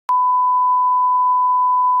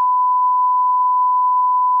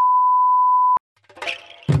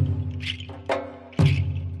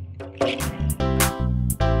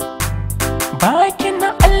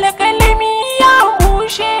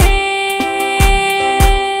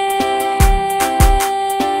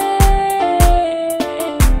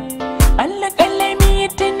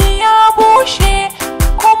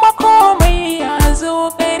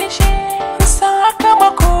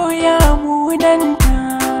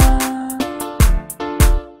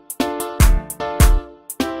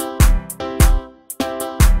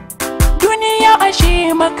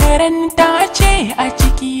makaranta ce a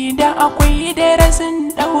ciki da akwai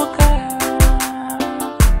darasin ɗauka.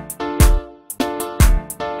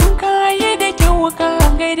 Kayi da kyau ka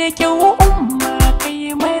ga da kyau umma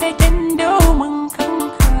kai marakin domin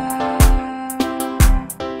kanka.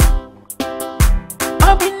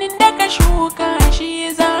 Abin da ka shuka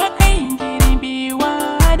shi za ka yi girbewa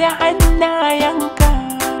da hannayenka.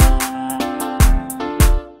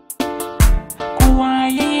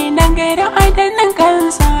 Nagari adanin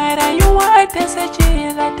kansa rayuwa ta sace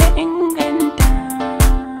za ta inganta.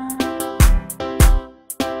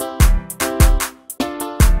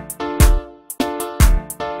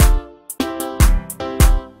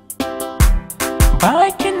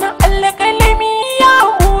 Bakin alƙalami ya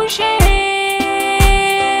bushe,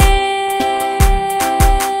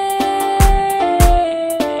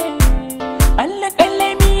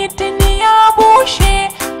 alƙalami tuni ya bushe,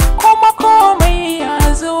 kuma komai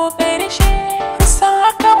ya zo ƙarshe,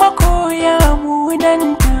 sakamako ya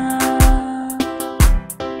munanta.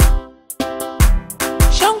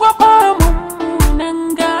 Shagwaba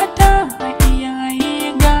mummunan gata,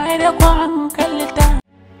 iyaye gara ku hankalta.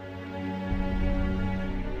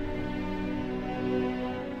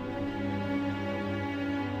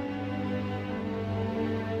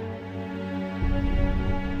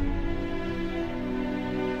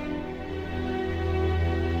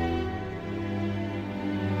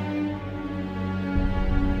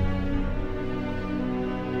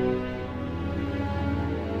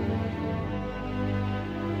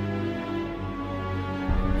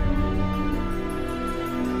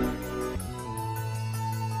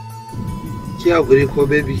 Ki haƙuri ko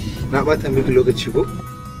baby na ɓata miki lokaci ko?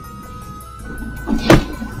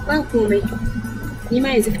 Ba komai. Ni ma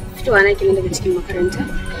yanzu fitowa na kenan daga cikin makaranta.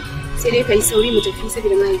 Sai dai ka yi sauri mu tafi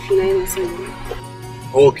saboda mahaifina yana son ni.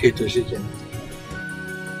 Okay to shikenan.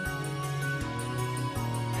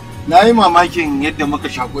 Na yi mamakin yadda muka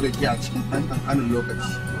shaku da ke a cikin ɗan ƙanƙanin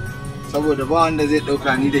lokaci. Saboda ba wanda zai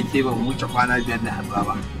ɗauka ni da ke ban wuce kwana 5 da haɗuwa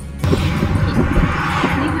ba.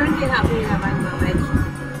 Ni da wanda yana abin yana bani mamaki.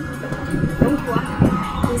 Don kuwa,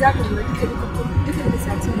 in za ka lura duka da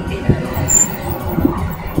satin da ɗaya da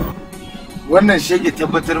Wannan shege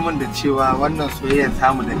tabbatar min da cewa wannan soyayyar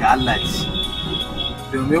tamu daga Allah ce.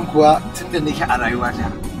 Domin kuwa tunda nake a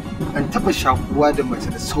rayuwata ban taɓa shakuwa da mace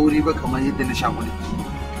da sauri ba kamar yadda na shaku da ke.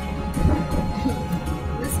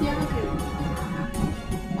 gaskiya haka ne.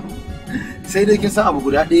 Sai dai kin san abu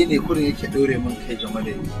guda ɗaya ne kurin yake ɗore min kai game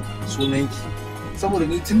da sunanki. Saboda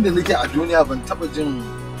ni tunda nake a duniya ban taɓa jin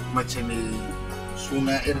mace mai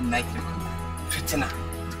suna irin naki Fitina.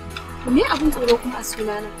 Me abin tsoro kuma a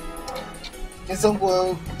sunana? Kin san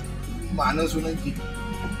ko ma'anar sunanki?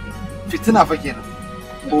 Fitina fa kenan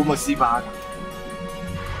ko masifa haka.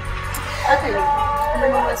 Haka ne, kuma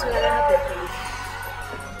ni ma sunana haka ne.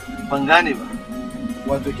 Ban gane ba.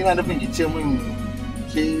 Wato kina nufin ki ce min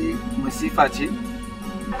ke masifa ce?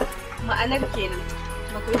 Ma'anar kenan.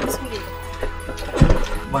 Baka yi kuskure ba.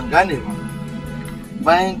 Ban gane ba.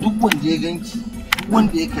 Bayan duk wanda ya ganki, duk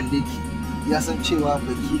wanda ya kalle ki ya san cewa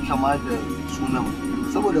baki kama da sunan,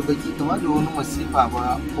 saboda baki kama da wani masifa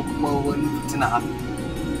ba ko kuma wani fitina haka.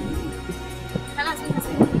 Kana son ka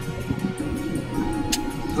sani?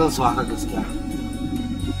 Zan so haka gaskiya.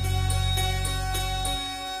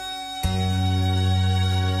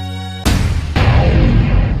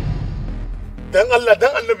 Dan Allah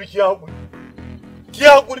dan Annabi ki haƙuri. Ki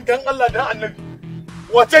haƙuri dan Allah dan Annabi.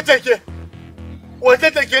 Wace ce ke? Wace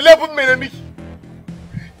ce ke laifin mai na miki?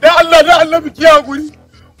 Dan Allah dan Annabi ki haƙuri.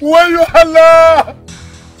 Wayyo Allah!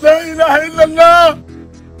 La ilaha illallah!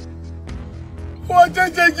 Wace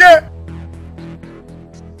ce ke?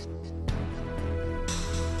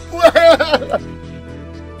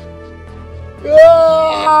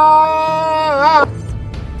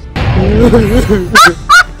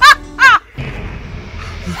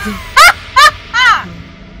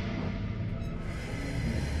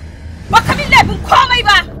 Baka min laifin komai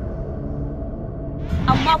ba,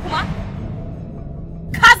 amma kuma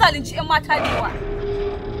ka zalunci 'yan mata da yawa,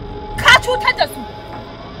 ka cutar da su,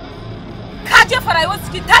 ka jefa rayuwarsu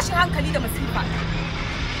cikin tashin hankali da masifa,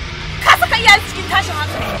 ka saka iyayen cikin tashin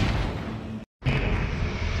hankali.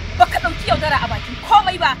 Baka ɗauki yaudara a bakin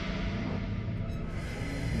komai ba.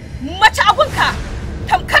 Mace abunka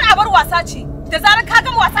tamkar abar wasa ce, da zarar ka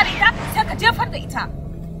gama wasa da ita sai ka jefar da ita,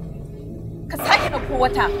 ka sake ɗauko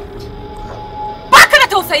wata. Baka da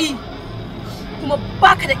tausayi kuma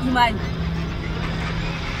baka da imani.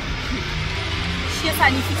 Shi yasa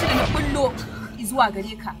ni Fitina na kullo zuwa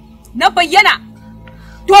gare ka, na bayyana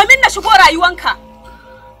domin na shigo rayuwanka.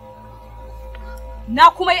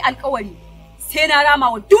 Na kuma yi alkawari sai na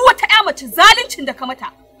rama wa duk wata ƴa mace zaluncin da ka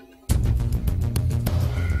mata.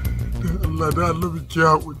 Allah da annabi ki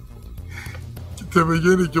haƙuri. Ki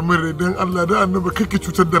taimake ni ki mure dan Allah da annabi kake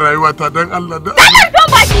cutar da rayuwata dan Allah da Allah. Don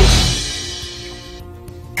baki.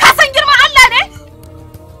 Ka san girman Allah ne?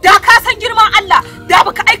 Da ka san girman Allah, da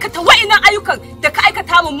baka aikata wa'innan ayyukan da ka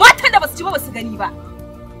aikata mu matan da basu ji ba basu gani ba.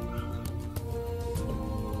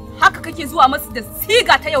 Haka kake zuwa masu da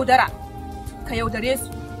siga ta yaudara. Ka yaudare su.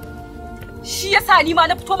 Shi yasa ni ma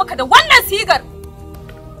na fito maka da wannan sigar.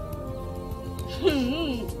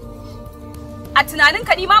 A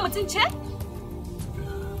tunaninka ni ma mutum ce?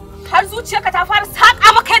 Har zuciyarka ta fara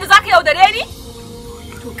saƙa maka yadda zaka yaudare ni?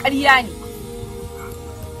 To ƙarya ne.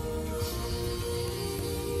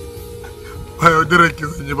 Ba yaudarar ki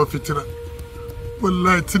zan yi ba fitina.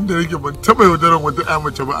 Wallahi tun da nake ban taɓa yaudarar wata ƴa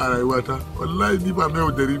mace ba a rayuwata. Wallahi ni ba mai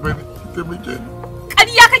yaudari ba ne. Ki taimake ni.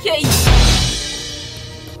 Ƙarya kake yi.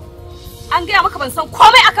 An gaya maka ban san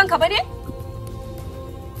komai akan ka ba ne?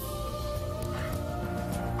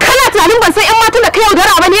 Tunanin ban san 'yan matan da ka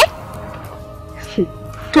yaudara ba ne?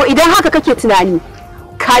 To idan haka kake tunani,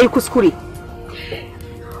 ka yi kuskure.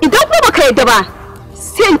 Idan kuma baka yadda ba,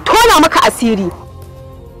 sai in tona maka asiri.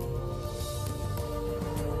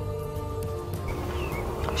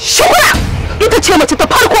 Shura ita ce mace ta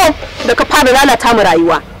farko da ka fara lalata mu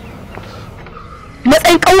rayuwa.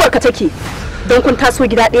 Matsayin ƙanwarka take don kun taso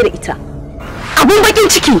gida ɗaya da ita. Abun bakin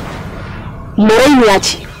ciki, marainiya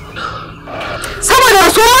ce. Saboda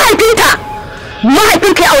rasuwar mahaifinta,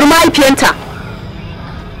 mahaifinka ya auri mahaifiyanta,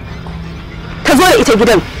 ta zo da ita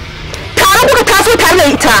gidan, tare kuka taso tare da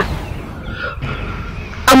ita,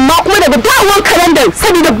 amma kuma daga dawowar kalandar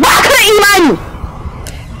saboda ba ka da imani,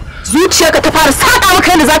 zuciyarka ta fara saƙa maka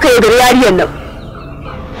yadda za ka yaudari yariyar nan.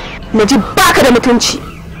 Na ji ba ka da mutunci.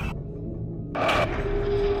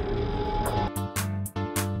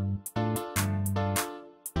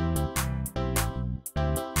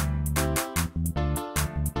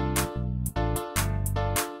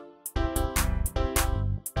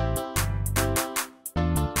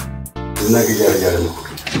 Na ga gyare-gyaren da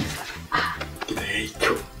kuka yi. Gida ya yi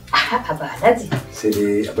kyau. A ba Alhaji. Sai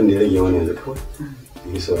dai abin da ya rage wani yanzu kawai.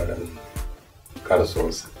 Yi sauraron ƙara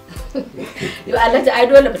tsoronsa. Yo Alhaji ai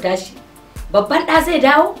dole mu tashi. Babban ɗa zai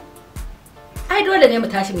dawo? Ai dole ne mu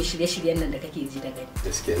tashi mu shirye-shiryen nan da kake ji da gani.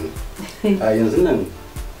 Gaskiya ne. A yanzu nan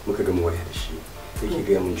muka gama waya da shi. Yake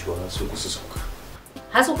gaya min cewa sun kusa sauka.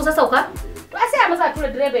 Har sun kusa sauka? To ai sai a masa tura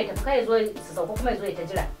direba ya tafi kai ya zo su sauka kuma ya zo ya ta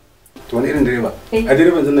jira. To wani irin direba? A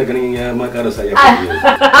direban zan ganin ya ma karasa ya fi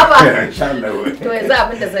insha Allah. To yanzu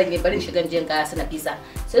abin da zan yi bari shigan jin kaya su Nafisa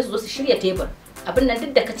sai su zo su shirya tebur. Abin nan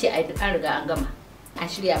duk da kace ai an riga an gama. An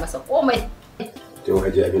shirya masa komai. To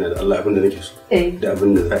haji Amina da Allah abin da nake so. Da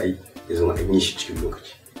abin da za a yi ya zama an yi shi cikin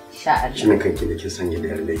lokaci. Insha Allah. Shi ne kanki da kin sanya da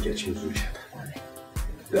yaran da yake a cikin zuciyata.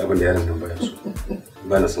 Da abin da yaran nan baya so.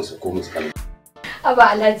 Ba na son sa ko musu kallon.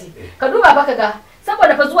 Aba Alhaji, ka duba fa kaga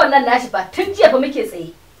saboda fa zuwan nan nashi fa tun jiya fa muke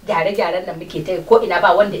tsaye. Gyare-gyaren nan muke ta ko ina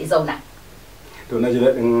ba wanda ya zauna. To na ji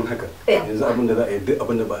daɗin haka. Yanzu abin da za a yi duk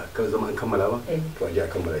abin da ba ka zama an kammala ba, to a je a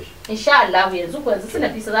kammala shi. Insha Allah yanzu ko yanzu suna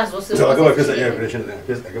fisa za su zo su. To a gama fisa iya operation din,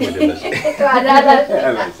 fisa a gama da shi. To a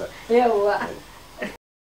da yawa.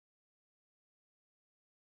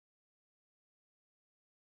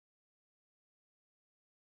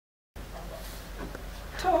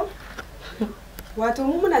 To wato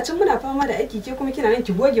mu muna can muna fama da aiki ke kuma kina nan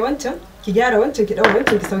ki goge wancan, ki gyara wancan, ki daura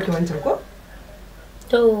wancan, ki sauke wancan ko?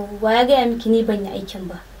 To wa ya gaya miki ni ban yi aikin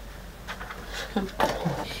ba?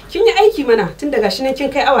 Kin yi aiki mana tun daga shi nan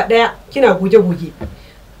kin kai awa daya kina goge-goge.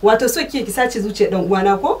 Wato so ki sace zuciyar dan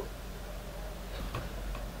uwana ko?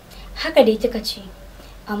 Haka dai kika ce.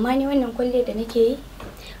 Amma ni wannan kwalle da nake yi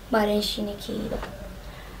ba ran shi nake yi ba.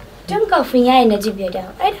 Tun kafin yayi Najib ya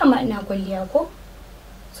dawo, ai da ma ina kwalliya ko?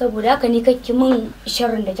 Saboda haka ni kake mun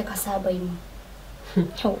sharrin da kika saba yi mu.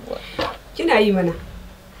 Kina yi mana.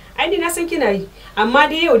 Ai ni na san kina yi, amma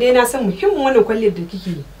dai yau dai na san muhimmin wannan kwalliyar da kike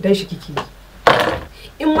yi dan shi kike yi.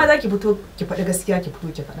 In ma za ki fito ki faɗi gaskiya ki fito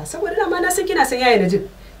ki faɗa saboda dama na san kina san yayi Najib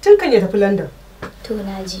tun kan ya tafi London. To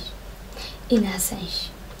naji. Ina san shi.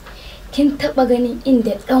 Kin taba ganin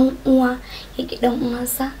inda dan uwa yake dan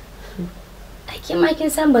uwansa? Ake ma kin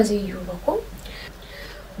san ba zai yiwu ba ko?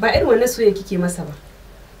 Ba irin wannan soyayya kike masa ba.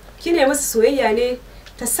 Kine masa soyayya ne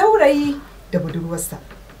ta saurayi da budurwarsa.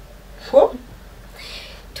 Ko?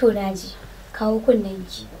 To naji. Kawo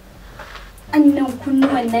kunnanki. Annan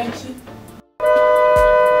kunnuwan naki.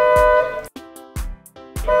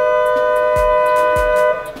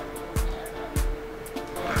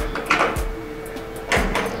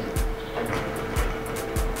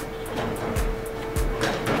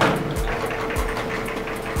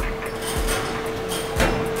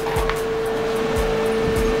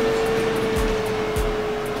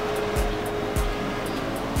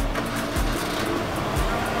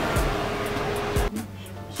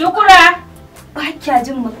 Shukura. Ba kya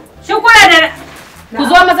jin mu. Shukura da ku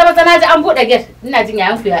zo maza na ji an buɗe gate. Ina jin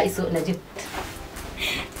yayan ku ya iso na ji.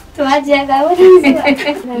 To Hajiya ga wani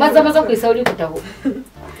zuwa. Maza ku yi sauri ku taho.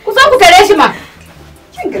 Ku zo ku tare shi ma.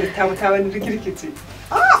 Kin ga ta wani rikirkice.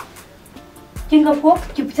 Kin ga ko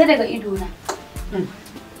ki fita daga ido na.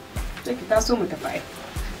 Sai ki taso mu tafi ai.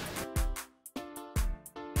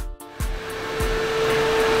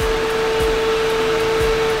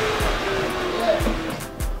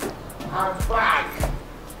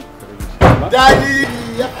 Daddy!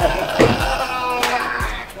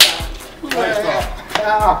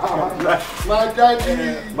 My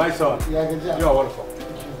daddy! My son, you are welcome.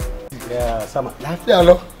 Yeah, sama. Lafiya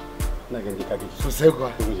lau. Na ganji kage. Sosai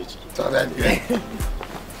kuwa. Ku je ciki. Tsada ne.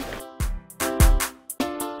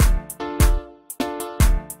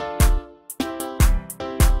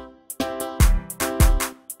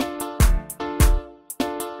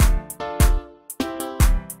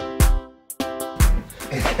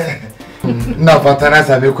 Ina fata na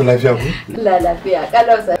same ku lafiya ku? Lafiya,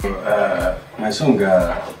 kalau sa. Mai son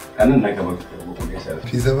ga anan na gaba ku gaisa.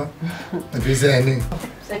 Fiza ba? Fiza ya ne?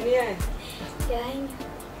 Saniya. Ya hanya.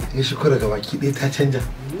 Ya Shukura ga baki ɗaya ta canja.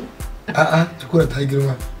 A'a, Shukura ta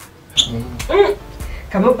girma.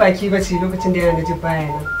 Kamar baki bace lokacin da yana da jin baya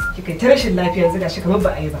nan. Kika ta rashin lafiya yanzu gashi kamar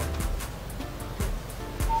ba a yi ba.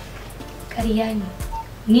 Ƙarya ne.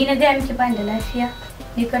 Ni na gaya miki ban da lafiya,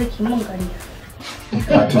 ni karki mun ƙarya.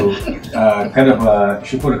 Wato, kada fa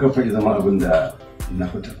Shukura kafa ya zama abin da na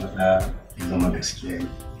fita faɗa ya zama gaskiya ne.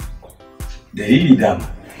 Dalili dama,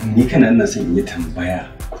 ni kana ina son in yi tambaya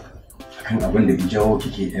akan abin da jawo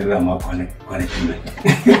kike yan rama kwanakin nan.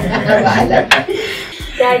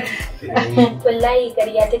 Daji, wallahi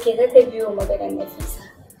ƙarya take kaka biyo maganar Nafisa.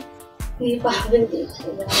 Ni ba abin da yake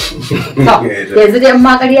ba. Yanzu dai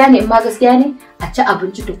ma ƙarya ne, ma gaskiya ne, a ci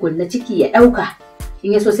abinci tukunna ciki ya ɗauka.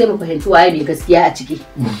 In yaso sai mu fahimci waye mai gaskiya a ciki.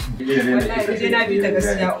 Wallahi je na bi ta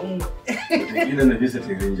gaskiya umma. Gidan Nafisa ta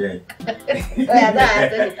rinjaye. Ya za a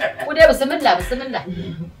sani. Ku dai bismillah.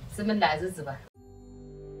 Bismillah azuzzuba.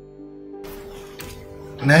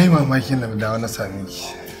 Na yi mamakin da dawo na same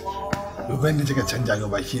ki. Duban da kika canja ga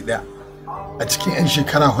baki daya. A cikin 'yan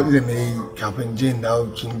shekara 4 da na yi kafin je dawo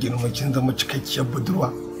kin girma kin zama cikakkiyar budurwa.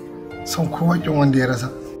 Son kowa kin wanda ya rasa.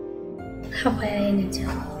 Haba yayi na ji.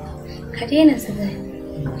 Ka daina zagaya.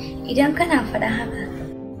 Idan kana faɗa haka,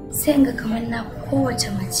 sai in ga kamar na kowace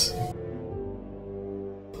mace.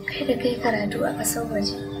 Kai da kai karatu a ƙasar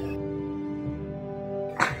waje.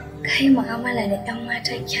 Ka yi mu'amala da 'yan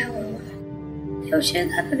mata kyawawa. Yaushe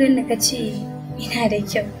za ka gani ka ce ina da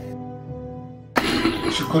kyau.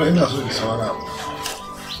 Shukura ina so ki saurara.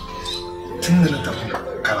 Tun da na tafi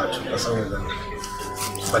karatu ƙasar waje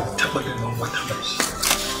ban taɓa ganin wata mace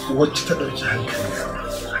wacce ta ɗauki hankali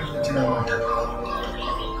har tana mata.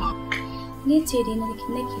 Ni ce dai nake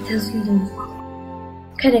ta zulumi.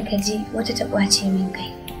 Kada ka je wata ta ƙwace min kai.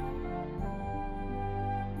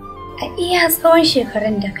 A iya tsawon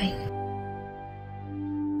shekarun da kai.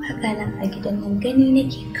 Haka nan a gidan nan gani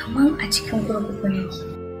nake kaman a cikin kurkuku nake.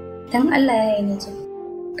 Dan Allah ya yi naji.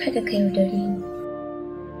 Kada ka yaudare ni.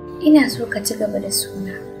 Ina so ka ci gaba da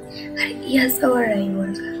suna har iya tsawon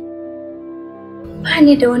rayuwarka. Ba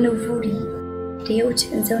ni da wani buri da ya wuce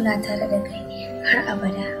in zauna tare da kai har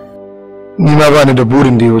abada. Ni ma bani da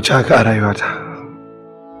burin da ya wuce haka a rayuwata.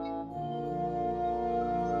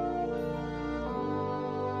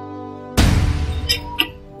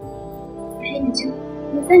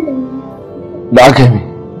 Da aka yi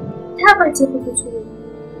ta bace kake so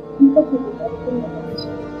in kake da ƙarfin da kake.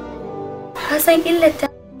 Ka san illarta?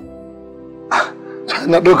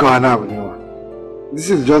 Na ɗauka wani abu ne wa. This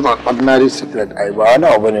is just an ordinary cigarette ai ba wani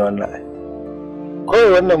abu ne wannan ai.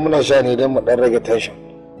 Kawai wannan muna sha ne don mu ɗan rage tension.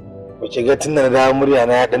 Wace ga tun da na dawo murya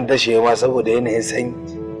na ya ɗan dashe ma saboda yanayin sanyi.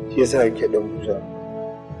 Shi yasa nake ɗan kusa.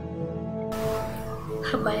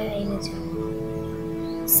 Haba ya yi na ji.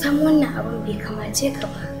 San wannan abin bai kamace ka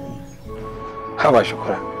ba. Haba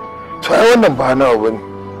Shukura. To ai wannan ba wani abu ne.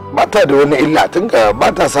 Ba ta da wani illa tun ka ba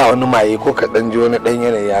ta sa wani maye ko ka ɗan ji wani ɗan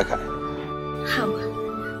yanayi haka. Haba,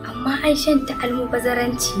 amma ai shan ta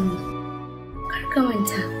almubazaranci ne. Kar ka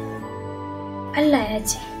manta. Allah ya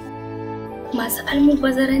ce masu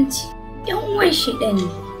almubazaranci yan uwan shi ne.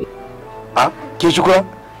 A ke Shukura?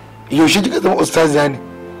 Yaushe kika zama ustaziya ne?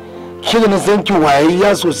 Ke da na san ki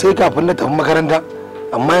wayayya sosai kafin na tafi makaranta,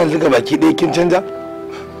 amma yanzu ga baki ɗaya kin canja?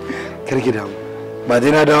 Karki damu. Ba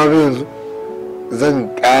dai na dawo ba yanzu. Zan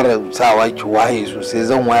ƙara sawa ki waye sosai,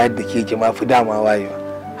 zan wayar da ke ma fi dama wayewa.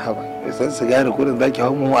 Haba, san sigari kudin zaki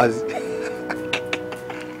hau mu wa'azi.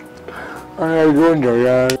 An yi wanda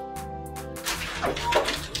ya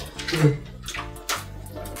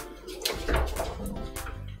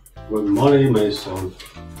Good morning, my son.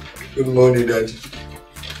 Good morning, Daddy.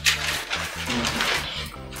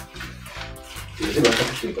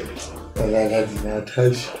 Allah, Daddy, na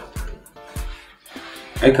tashi.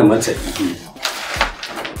 Ai kamata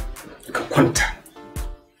ka kwanta.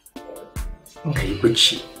 Ka yi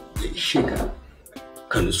bacci ya ishe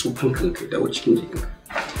ka nutsu kanka ka dawo cikin jikinka.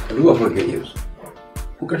 Ka duba fa gani yanzu.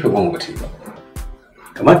 Ko karfe 10 ba ta yi ba.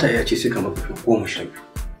 Kamata ya ce sai ka maka 12.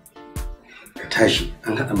 Ka tashi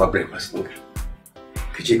an haɗa ma breakfast ɗinka.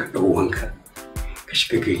 Ka je ka ɗau wanka. Ka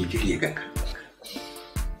shiga gari ya ganka.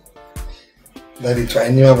 Daddy, to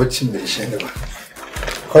an yi ma baccin bai ishe ni ba.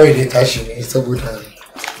 Kawai dai tashi ne saboda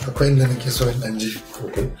akwai inda nake so in ɗan je.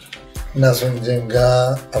 Ina son jin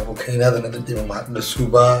ga abokaina da na daɗe ba mu haɗu da su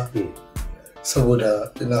ba.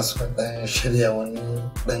 Saboda ina son ɗan shirya wani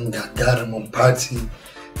ɗan gagarumin party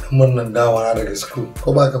na murnan dawowa daga school.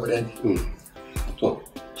 Ko ba ka ba Daddy? To,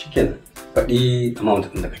 shikenan. Faɗi amount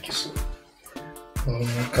ɗin da kake so.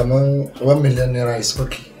 Kaman 1 million naira is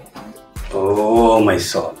okay. Oh my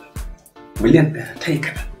son. Miliyan ɗaya ta yi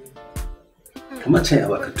kaɗan. Kamata ya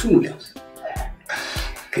baka 2 million.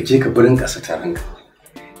 Ka je ka birin ƙasa taron ka.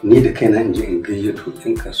 Ni da kaina in je in gayyato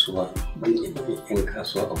 'yan kasuwa, yan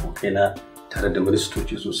kasuwa abokaina tare da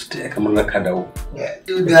ministoci su taya kamar na ka dawo.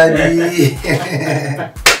 Daddy.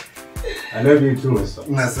 I love you too, my son.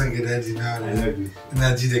 Ina son ka Daddy na. I love you.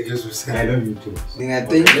 Ina ji da ke sosai. I love you too.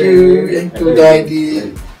 Thank you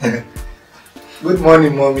Daddy. Good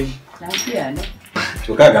morning, Mommy. Lafiya ne.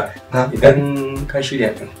 To kaga, idan ka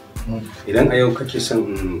shirya din. Idan a yau kake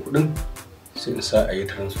son kuɗin, sai in sa a yi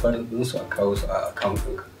transfer din su a kawo su a account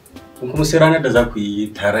ɗinka. Kuma sai ranar da za ku yi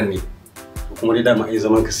taron ne, kuma dai dama ai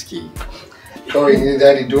zaman ka suke yi. Kawai ne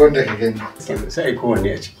Daddy duk wanda ka gani. Sai ai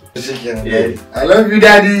kowanne a ciki. Yeah. I love you,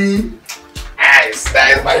 Daddy. Yes,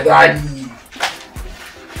 that is my daddy.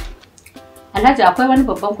 Alhaji, akwai wani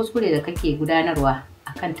babban kuskure da kake gudanarwa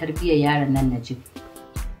akan tarbiyyar yaron nan Najib.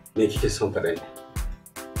 Me kike son faɗa ne?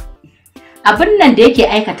 Abin nan da yake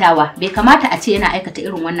aikatawa bai kamata a ce yana aikata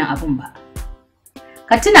irin wannan abun ba.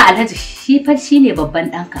 Ka tuna Alhaji, shi fa shine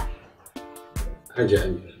babban ɗanka. Hajji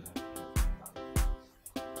Amina.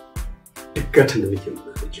 Duk gatan da nake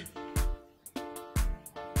nuna Najib.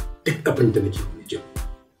 Duk abin da nake nuna Najib.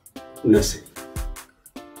 Na sani.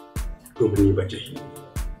 Domin ni ba jahili.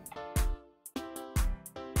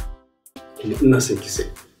 Kuma ina son ki sai.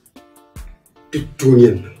 Duk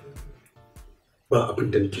duniyar nan ba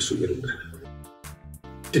abin da nake so irin ɗana.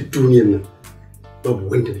 Duk duniyar nan babu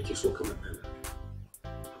wanda nake so kamar ɗana.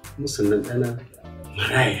 Kuma sannan ɗana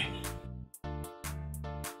maraya ne.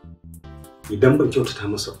 Idan ban kyautata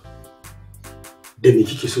masa da me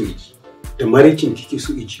kike so yi? Da maraicin kike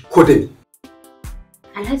so yi ko da ni?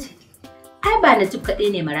 Alhaji, ai ba Najib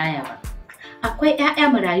kaɗai ne maraya ba. Akwai 'ya'ya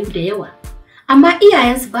marayu da yawa, amma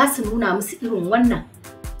iyayensu ba su nuna musu irin wannan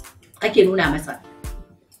kake nuna masa.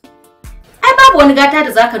 Ai babu wani gata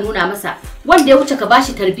da zaka nuna masa wanda ya wuce ka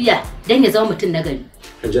bashi tarbiyya don ya zama mutum nagari.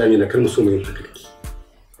 Hajji Amina, kar mu so mu yin haka da ke.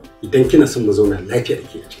 Idan kina son mu zauna lafiya da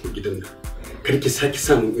ke a cikin gidan nan, kar ki saki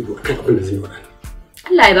samun ido akan abin da zan yi wa ɗana.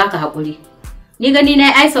 Allah ya baka haƙuri. Ni gani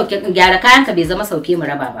na ai sauke gyara kayanka bai zama sauke mu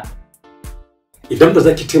raba ba. Idan ba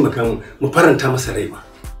za ki taimaka mu faranta masa rai ba,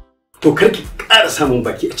 to kar ki ƙara samun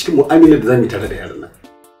baki a cikin mu'amalar da za mu yi tare da yaran nan.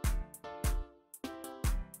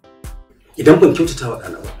 Idan ban kyautata wa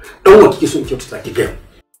ɗana ba, ɗan wa kike so in kyautata ki gaya.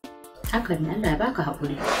 Hakan ne, Allah ya baka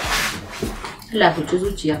haƙuri. Allah ya fice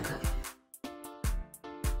zuciyarka.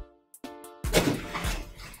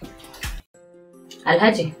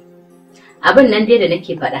 Alhaji, abin nan dai da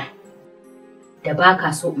nake faɗa, da baka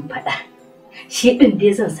so in faɗa, shi ɗin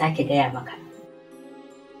dai zan sake gaya maka.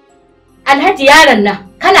 Alhaji, yaron nan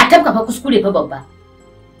kana tafka fa kuskure fa babba.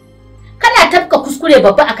 Kana tafka kuskure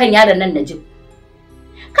babba akan yaron nan Najib.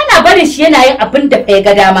 Kana barin shi yana yin abin da bai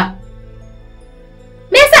ga dama.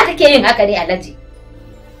 Me yasa kake yin haka ne Alhaji?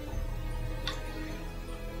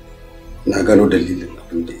 Na gano dalilin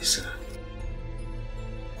abin da yasa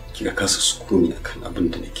kika kasa sukuni akan abin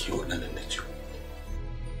da nake wa nan Najib.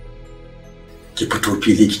 Ki fito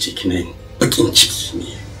fili ki ce kina yin bakin ciki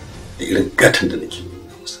ne da irin gatan da nake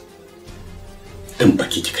nuna masa. Dan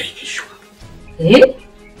baki kika yi shi.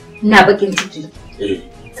 Ina bakin ciki.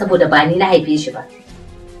 Saboda ba ni na haife shi ba.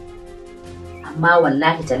 Amma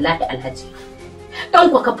wallahi tallahi Alhaji,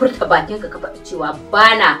 dan ku ka furta bakin ka faɗi cewa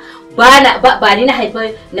ba ni na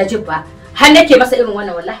haife Najib ba. Har nake masa irin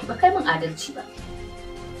wannan, wallahi ba kai min adalci ba.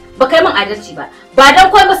 Ba kai min adalci ba. Ba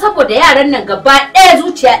dan komai ba, saboda yaran nan gaba ɗaya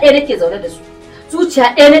zuciya ɗaya nake zaune da su.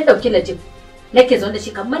 Zuciya ɗaya na ɗauki Najib. Nake zaune da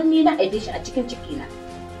shi kamar ni na haife shi a cikin cikina.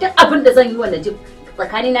 Duk abin da zan yi wa Najib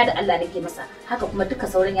tsakanina da Allah nake masa haka kuma duka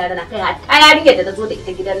sauran yaran na kai hatta yarinyar da ta zo da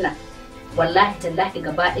ita gidan nan wallahi tallahi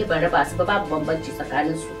gaba ɗaya ban raba su ba babu bambanci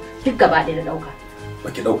tsakanin su duk gaba ɗaya da ɗauka.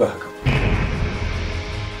 Baki ɗauka haka.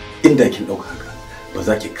 Inda kin ɗauka haka ba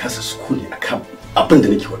za ki kasa sukuni akan abin da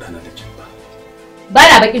nake waɗana da ke ba. Ba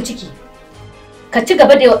na bakin ciki. Ka ci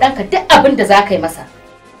gaba da yau ɗanka duk abin da za ka yi masa.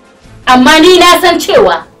 Amma ni na san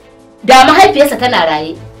cewa da mahaifiyarsa tana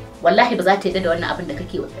raye wallahi ba za ta yarda da wannan abin da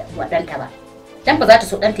kake wa ɗanta ba. Dan ba za ta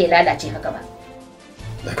so ɗanta ya lalace haka ba.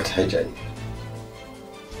 Daga ta haja ne.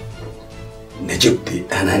 Najib dai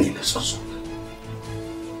ɗana ne na tsotso.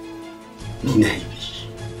 Ni na haife shi.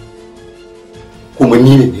 Kuma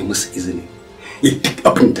ni ne masa izini ya duk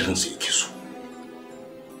abin da ransa yake so.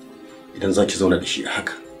 Idan za ki zauna da shi a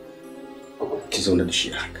haka, ki zauna da shi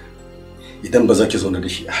a haka. Idan ba za ki zauna da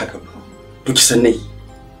shi a haka ba, to ki san nayi.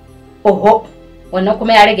 Oho, wannan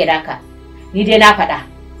kuma ya rage naka. Ni dai na faɗa.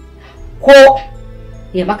 Ko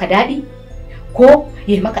ya maka daɗi, ko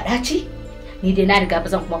ya maka ɗaci, ni dai na riga ba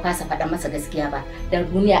zan kuma fasa faɗan masa gaskiya ba. Dan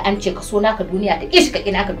duniya an ce ka so naka duniya ta ƙi shi, ka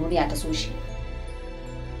ƙi naka duniya ta so shi.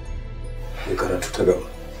 Kin karatu ta gaba,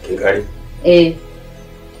 kin ƙare? Eh.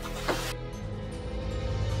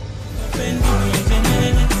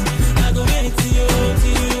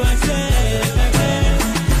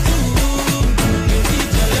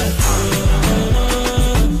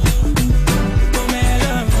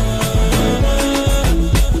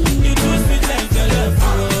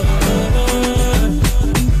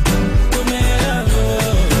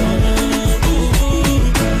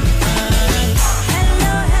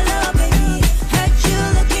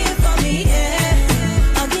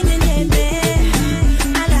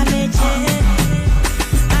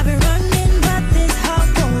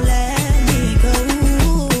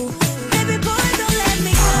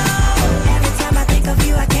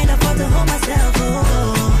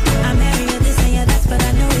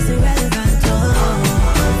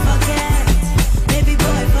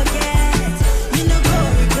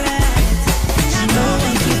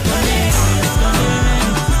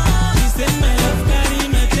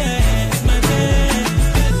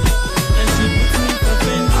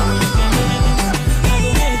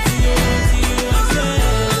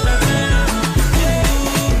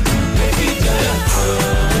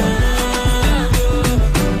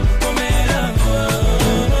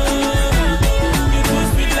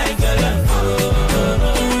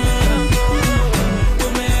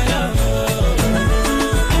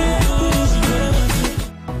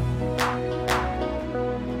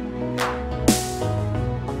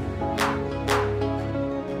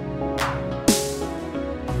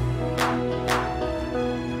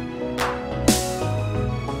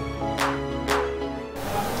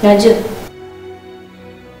 Najib.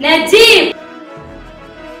 Najib!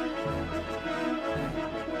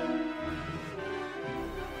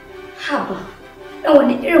 Haba, ɗan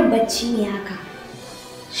wani irin bacci ne haka?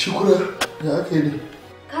 Shukura, ya aka yi ne?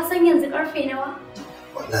 Ka san yanzu ƙarfe nawa?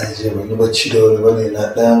 Wallahi je ban yi bacci da wani bane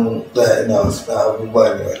na ɗan tsaya ina wasu ɗan abubuwa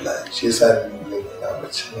ne wallahi. Shi yasa ni ne na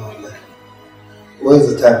bacci na wallahi. What's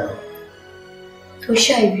the time now? To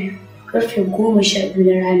 12, ƙarfe 12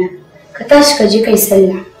 na rana. Ka tashi ka je kai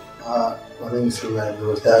sallah. Wani sallah ne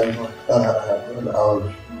wata yi wani awar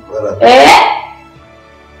wala.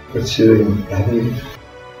 Bacci da yi.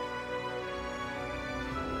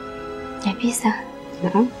 Nafisa,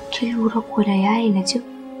 kin lura ko da yayi Najib?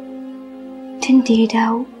 Tun da ya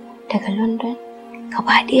dawo daga London,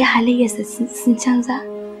 gaba ɗaya halayyarsa sun canza?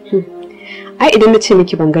 Ai idan na ce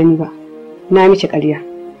miki ban gani ba, na miki ƙarya.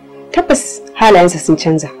 Tabbas halayensa sun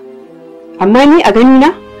canza. Amma ni a gani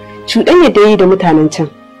na, cuɗanya da yi da mutanen can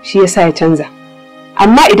shi yasa ya canza.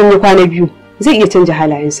 Amma idan ya kwana biyu, zai iya canja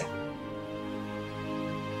halayensa.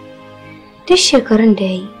 Duk shekarun da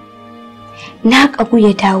ya yi, na ƙagu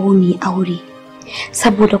ya dawo mai aure,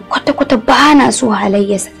 saboda kwata-kwata ba na so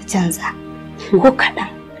halayyarsa ta canza. Ko kaɗan.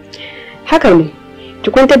 Haka ne, ki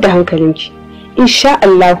kwantar da hankalinki. Insha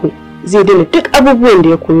Allahu zai daina duk abubuwan da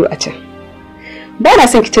ya koyo a can. Ba na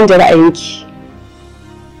son ki canja ra'ayinki.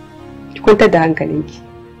 Ki kwantar da hankalinki.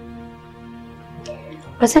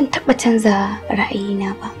 Ba zan taɓa canza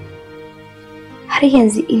ra'ayina ba. Har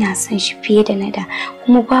yanzu ina son shi fiye da na da,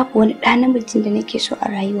 kuma babu wani ɗa namijin da nake so a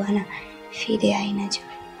rayuwana fiye da yayi Najib.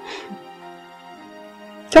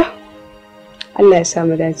 To, Allah ya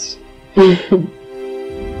samu dace.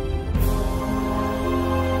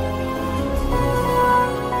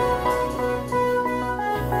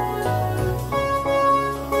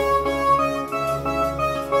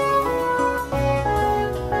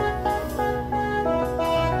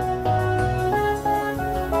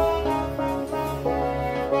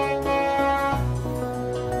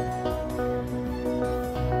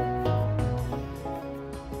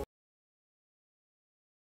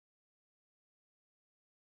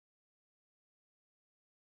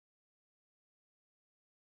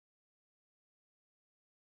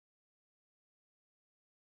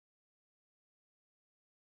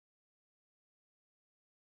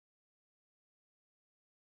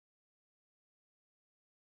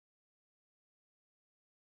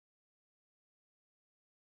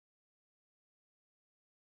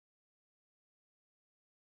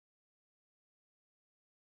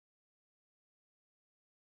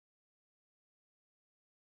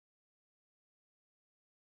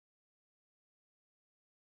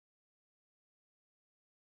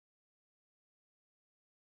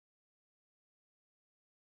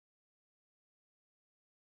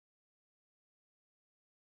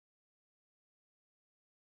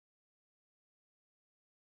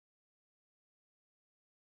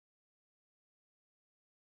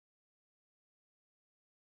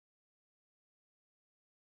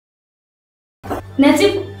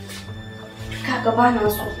 Najib, kaga ba na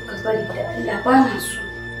so ka bari da Allah ba na so.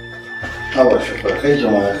 Hawa shukar kai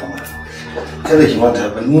jama'a kamar. Kada ki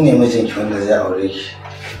manta ba ni ne mijinki wanda zai aure ki.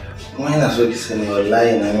 Kuma ina so ki sani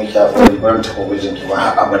wallahi na miki aure bar ta ko mijinki ba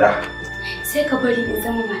har abada. Sai ka bari in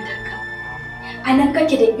zama matarka. A nan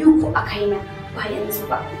kake da iko a kaina ba yanzu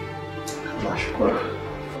ba. Allah shukar.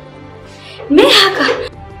 Me haka?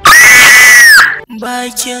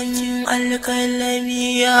 Bakin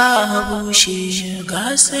alƙalami ya bushe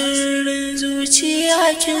ga sirrin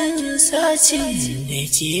zuciya kin sace da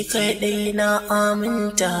ke kaɗai na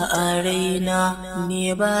aminta a raina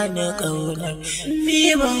ne ba na ƙaunar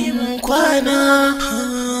ni ban kwana.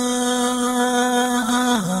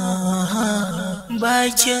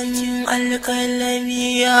 Bakin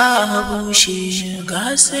alƙalami ya bushe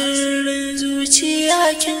ga sirrin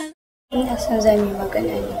zuciya kin. Ina son za mu yi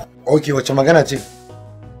magana ne. Ok, wace magana ce?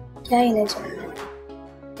 Yayi na ji.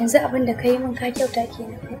 Yanzu abin da ka yi min ka kyauta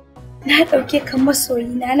kenan. Na ɗauke ka masoyi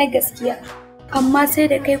na gaskiya, amma sai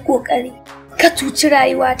da kai ƙoƙari ka cuci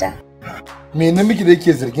rayuwata. Me na miki da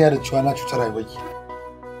yake zargin da cewa na cuci rayuwarki?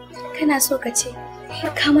 Kana so ka ce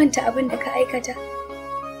ka manta abin da ka aikata?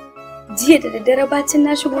 Jiya da daddare bacin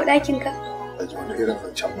na shigo ɗakin ka? Aji wani irin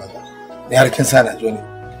zancen maza. Ni har kin sa na jo ne.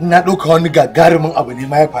 Na ɗauka wani gagarumin abu ne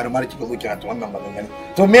ma ya faru mara kika zo kira ta wannan magana.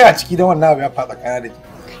 To me a ciki da wannan abu ya faɗa kana da ki?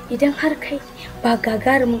 Idan har kai ba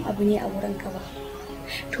gagarumin abu ne a wurin ka ba,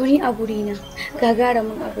 to ni a gurina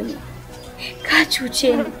gagarumin abu ne. Ka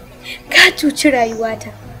cuce ni, ka cuci rayuwata.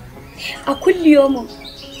 A kulliyomin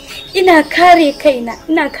ina kare kaina,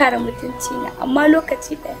 ina kare mutuncina, amma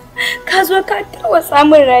lokaci ɗaya ka zo ka tarwatsa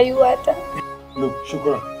min rayuwata. Look,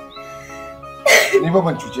 shukran. Ni ba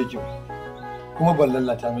ban cuce ki ba. Kuma ban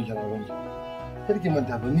lallata miki rayuwar ki. Kar ki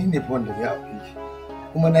manta ba ni ne fa wanda zai aure ki.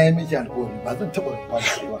 Kuma na yi miki alƙawari ba zan taɓa rubuwa da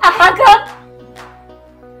ki ba. A haka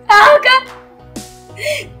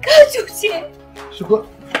ka cuce. Shukran.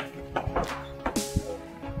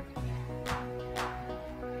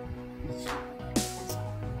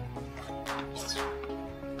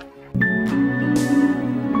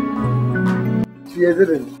 Shi ya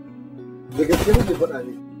zira ni. Da gaske nake faɗa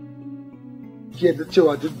ne. Ki yadda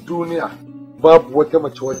cewa duk duniya babu wata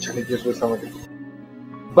mace wacce nake so sama da ke.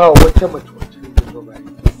 Ba wata mace wacce nake so ba.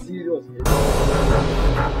 Serious ne.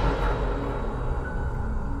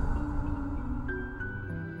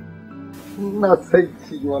 Ina son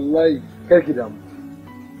ki wallahi kar ki damu.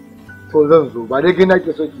 To zan zo ba dai kai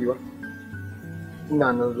nake so ki ba.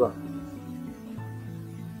 Ina nan zuwa.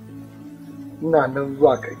 Ina nan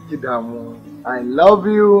zuwa kar ki damu. I love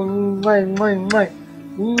you. Mwah, mwah, mwah.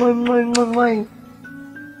 Mwah, mwah, mwah, mwah.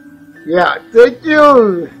 Yeah, thank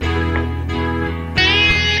you.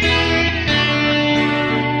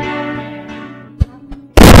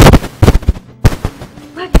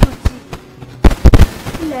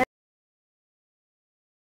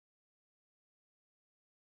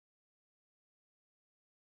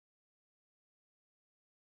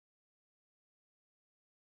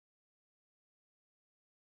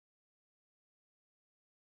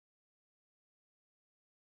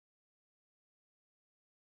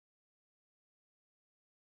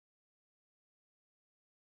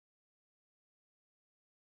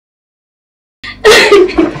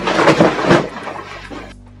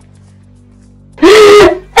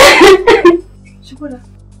 Shukura.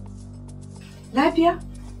 Lafiya?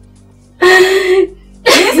 Me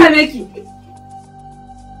ya same ki?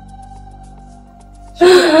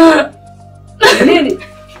 Shukura. Menene?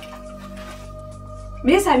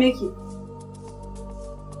 Me ya same ki?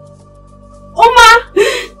 Umma!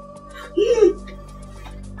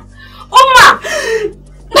 Umma!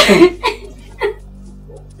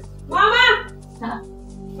 Mama!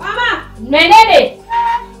 Mama! Menene?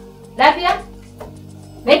 Lafiya?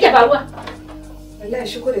 Me yake faruwa? Wallahi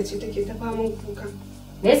Shukura ce take ta faman kuka.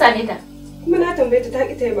 Me ya same ta? Kuma na tambaye ta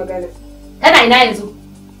ki ta yi magana. Tana ina yanzu?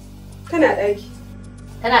 Tana ɗaki.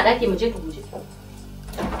 Tana ɗaki mu je ka guje.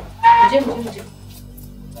 Mu je.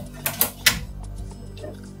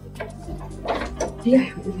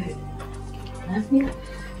 Lafiya?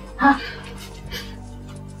 Ha?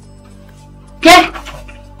 Ke?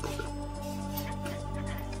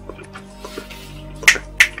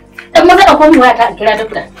 Dan maza da kuma waya ta kira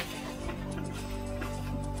dokta.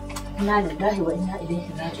 Inna lillahi wa inna ilaihi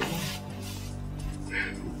raji'un.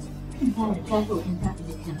 Inna lillahi wa inna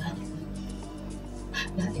ilaihi raji'un.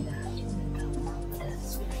 La ilaha illallah Muhammadur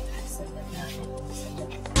Rasulullah sallallahu alaihi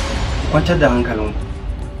wasallam. Kwantar da hankalinku.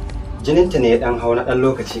 Jininta ne ya dan hau na dan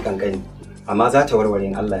lokaci kankani, amma za ta warware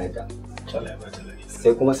in Allah ya ga.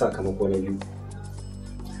 Sai kuma sakamako na biyu.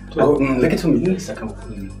 To, likitan menene sakamako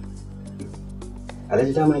na biyu?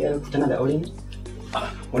 Alhaji dama yar tana da aure ne?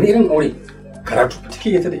 Wani irin aure? Karatu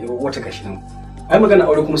take yata da wata gashi nan. Ai magana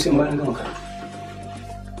aure kuma sai bayan gama karatu.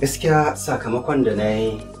 Gaskiya sakamakon da na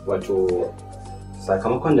yi wato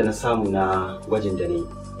sakamakon da na samu na gwajin da ne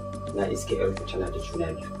na iske yarku tana da juna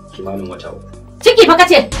biyu kimanin wata 3. Ciki fa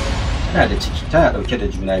kace? Tana da ciki, tana dauke da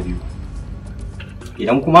juna biyu.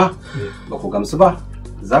 Idan kuma ba ku gamsu ba,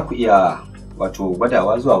 za ku iya wato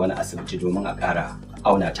gwadawa zuwa wani asibiti domin a ƙara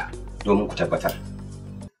auna ta domin ku tabbatar.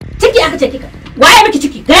 Ciki aka ce kika. Waye miki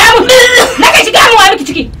ciki? Gaya mun. Na kai shi gaya mun waye miki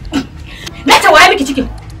ciki. Na ce waye miki ciki?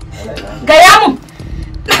 Gaya mun.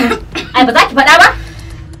 Ai ba za ki faɗa ba?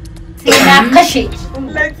 Sai na kashe ki.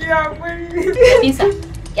 Nisa,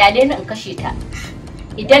 ya daina in kashe ta.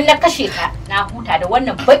 Idan na kashe ta, na huta da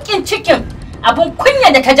wannan bakin cikin abun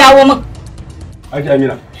kunya da ta jawo min. Haji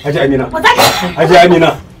Amina, Haji Amina. Ba za ki Haji Amina.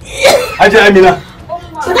 Haji Amina.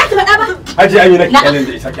 Ba za ki faɗa ba? Haji Amina kyalen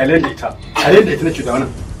da ita, kyalen da ita. Kyalen da ita nake da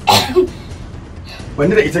wannan.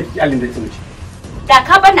 Wanda da ita kyalen da ita nake. Da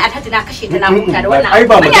ka bar ni Alhaji na kashe ta na huta da wannan. Ai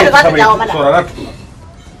ba mu da za ta jawo mana. Saurara tukuna.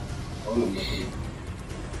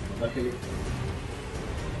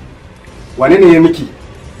 Wane ne ya miki?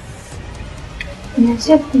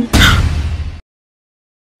 Najib.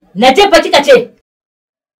 Najib ba kika ce?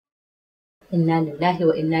 Inna lillahi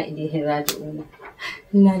wa inna ilaihi raji'un.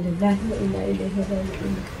 Inna lillahi wa inna ilaihi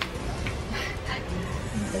raji'un.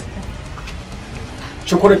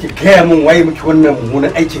 Shukura ki gaya min waye miki wannan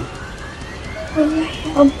mummunan aikin.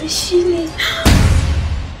 Wallahi abu shi ne.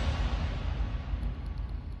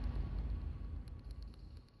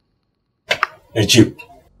 Najib.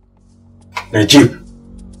 Najib.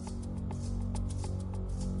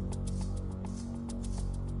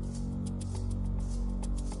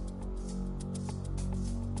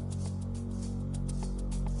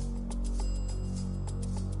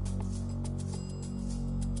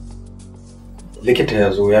 Likita ya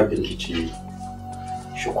zo ya bincike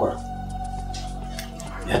Shukura.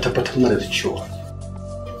 Ya tabbatar mana da cewa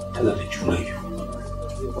tana da juna biyu,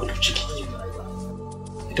 wato ciki.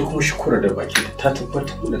 Ita kuma Shukura da baki ta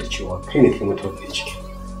tabbatar mana da cewa kai ne kai mata wannan ciki.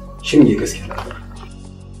 Shin me gaskiya labarin?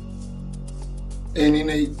 Ni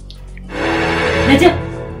na yi. Najib,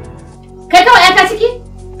 kai kawai ya ta ciki?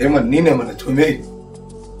 Man ni ne mana to me?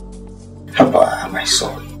 Haba my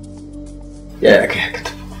son. Yaya kai haka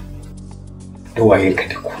ta? Da wayenka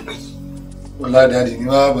da komai. Wallahi dadi ni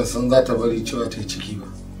ma ban san za ta bari cewa ta yi ciki ba.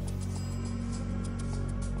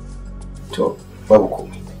 To babu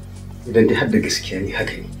komai. Idan dai har da gaskiya ne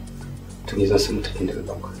haka ne. To ni zan san mutakin da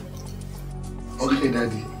dauka. Okay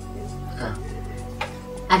dadi.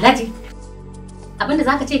 Alhaji, abinda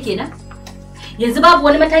zaka ce kenan? Yanzu babu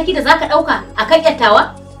wani mataki da zaka dauka akan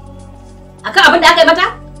yattawa? Akan abin da aka yi mata?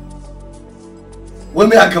 Wai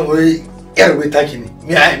me akan wai yar wai taki ne?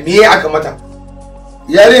 Me aka mata?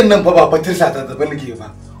 Yaren nan fa ba fatirsa ta zaba nake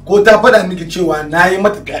ba. Ko ta faɗa miki cewa na yi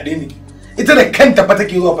mata fyaɗe ne. Ita da kanta fa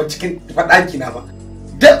take zuwa fa cikin faɗaki na ba.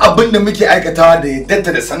 Duk abin da muke aikatawa da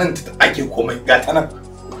yadda da sananta ake komai ga ta nan.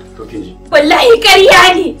 To kin ji. Wallahi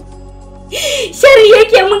ƙarya ne. Shari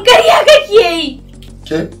yake mun ƙarya kake yi.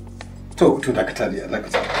 Ke? To dakata da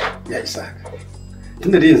dakata. Ya isa haka.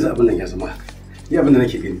 Tunda dai yanzu abin nan ya zama haka. Ni abin da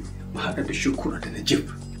nake gani mu haɗa da Shukura da Najib.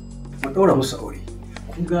 Mu ɗaura musu aure.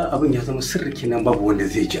 Kun ga abin ya zama sirri kenan babu wanda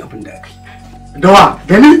zai ji abin da aka yi. Dawa,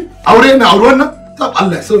 gani? Aure na aure wannan? Tab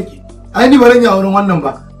Allah ya sauke. Ai ni baran ya auren wannan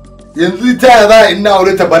ba. Yanzu ta ya za in na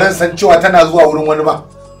aure ta baran san cewa tana zuwa wurin wani ba.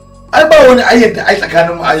 Ai ba wani ayyata ai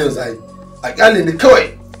tsakanin mu a yau zai. A kyale ni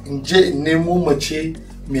kawai in je in nemo mace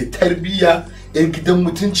mai tarbiyya yan gidan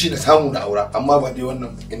mutunci na samu na aura amma ba dai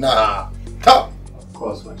wannan ina ta. Of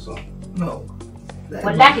course my son. No.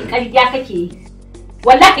 Wallahi ƙarya kake yi.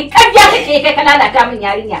 Wallahi ƙarya kake kai ka lalata min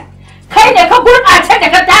yarinya. Kai ne ka gurɓace da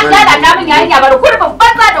ka lalata min yarinya bar gurbin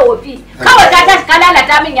banza da wofi. Kawai ka tashi ka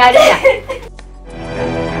lalata min yarinya.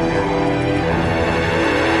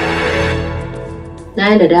 Na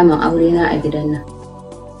yi da daman aure na a gidan nan.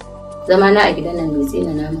 Zama na a gidan nan bai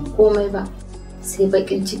tsina naman komai ba. Sai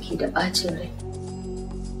baƙin ciki da ɓacin rai.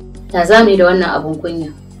 Ya za mu yi da wannan abun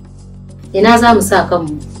kunya? Ina za mu sa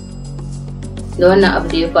kanmu da wannan abu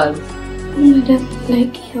da ya faru? Madan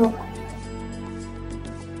lafiya.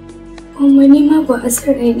 Kuma ni ma ba a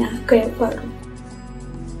san raina haka ya faru.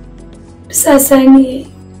 Bisa sani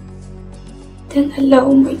dan Allah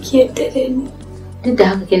umma ki yadda da ni. Duk da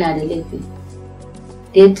haka kina da laifi.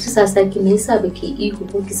 Da ya tursasa ki me yasa baki ihu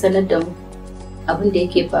ko ki sanar da mu abin da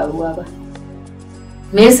yake faruwa ba?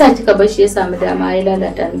 Me yasa kika bar shi ya samu dama ya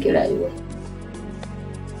lalata miki rayuwa?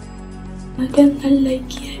 Madan Allah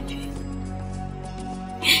ki yafe.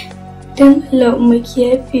 Dan Allah umma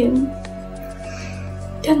ki yafe mu.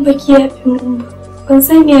 Dan baki yafe mu ba. Ban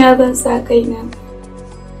san ya zan sa kaina.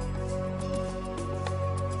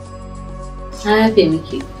 Na yafe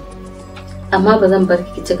miki. Amma ba zan bar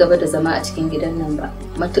ki ci gaba da zama a cikin gidan nan ba.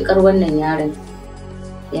 Matukar wannan yaron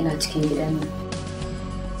yana cikin gidan nan.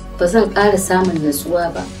 Ba zan ƙara samun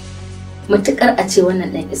natsuwa ba. Matukar a ce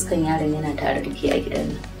wannan ɗan iskan yaron yana tare da ke a gidan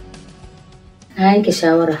nan. Na yanke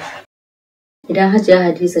shawara. Idan Hajiya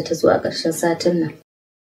Hadiza ta zo a ƙarshen satin nan,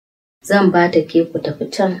 zan ba ta ke ku tafi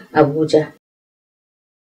can Abuja.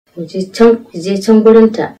 Ku je can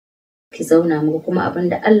gurinta ki zauna muku kuma abin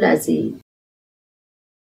da Allah zai yi.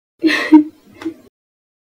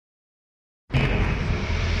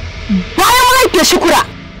 Bayan mahaifiyar Shukura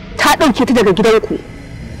ta ɗauke ta daga gidanku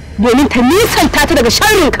domin ta nisanta ta daga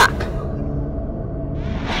sharrinka.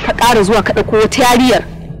 Ka ƙara zuwa ka ɗauko wata yariyar.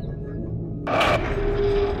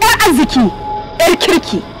 'Yar arziki, 'yar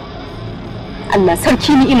kirki. Allah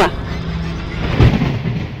sarki ni'ima.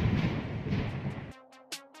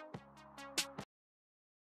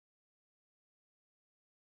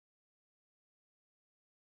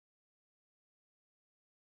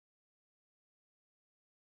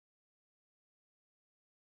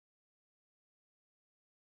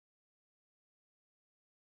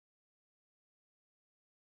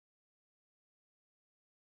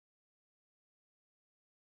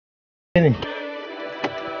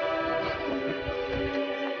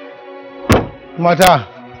 Mata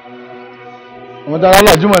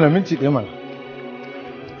Allah jima na minti ɗaya mana.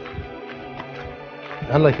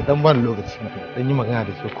 Allah ki dan bani lokaci dan yi magana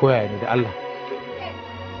da ke koya ne da Allah.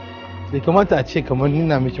 Bai kamata a ce kamar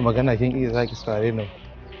nina miki magana kin iya zaki sare ni.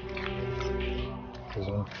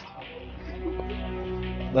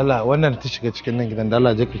 Allah wannan ta shiga cikin nan gidan da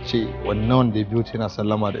Allah je ka ce wannan wanda ya biyo ta yana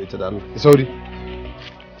sallama da ita da Allah. Sauri.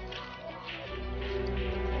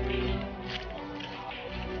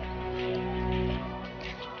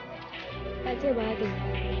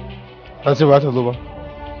 Ta ce ba ta zo ba.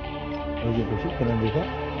 Oke, to shi kenan dai ka.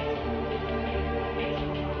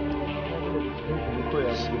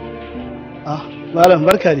 Ah, malam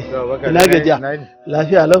barka ne. Ina gajiya.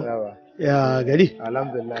 Lafiya lau. Ya gari.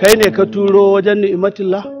 Alhamdulillah. Kai ne ka turo wajen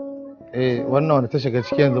Ni'imatullah? Wannan wanda ta shiga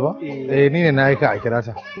ciki yanzu ba? Ni ne na aika a kira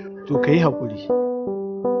ta. To kai hakuri.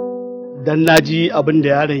 Dan naji abin da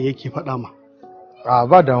yaron yake faɗa ma.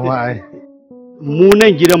 Ba damuwa ai. Mu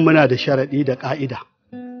nan gidan muna da sharaɗi da ƙa'ida.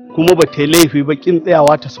 Kuma ba ta yi laifi ba kin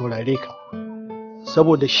tsayawa ta saurare ka.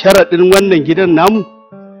 Saboda sharaɗin wannan gidan namu,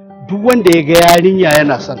 duk wanda ya ga yarinya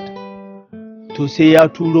yana son ta, to sai ya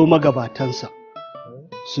turo magabatansa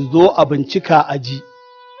su zo a bincika a ji.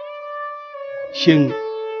 Shin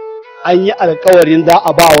an yi alkawarin za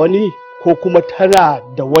a ba wani ko kuma tana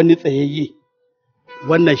da wani tsayayye?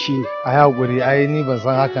 Wannan shi ne. A haƙuri, ai ni ban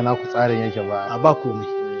san haka na ku tsarin yake ba. A ba komai.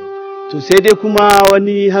 To sai dai kuma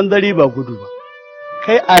wani hanzari ba gudu ba.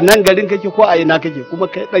 Kai a nan garin kake ko a ina kake, kuma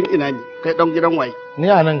kai dan ina ne, kai dan gidan waye? Ni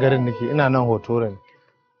a nan garin nake, ina nan Hotoro ne.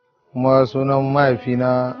 Kuma sunan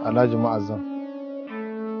mahaifina Alhaji Ma'azzam.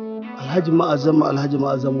 Alhaji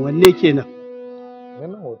Ma'azzam wanne kenan?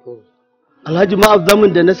 Wannan Hotoro. Alhaji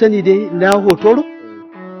Ma'azzamin da na sani dai na Hotoro?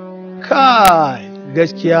 Kai,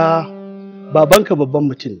 gaskiya babanka babban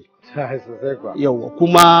mutum ne. Sosai kuwa. Yawwa,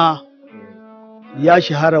 kuma ya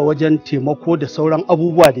shahara wajen taimako da sauran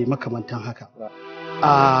abubuwa da makamantan haka.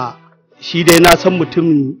 Shi dai na san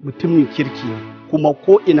mutumin kirki kuma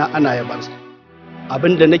ko ina ana yabansa.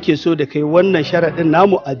 Abin da nake so da kai wannan sharaɗin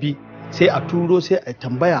namu abi sai a turo sai a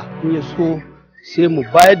tambaya in ya so sai mu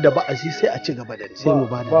bayar da ba'asi sai a ci gaba da sai mu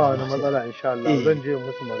bada. Ba wani matsala insha Allah. Zan je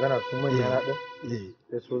musu magana su manya na din.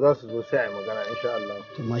 Sai su za su zo sai a yi magana insha Allah.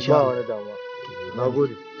 To masha Allah. Ba wani damuwa.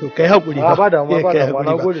 Nagode. To kai hakuri ba. Ba damuwa.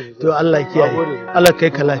 Nagode. To Allah ya kiyaye. Allah kai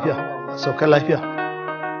ka lafiya. Sauka lafiya.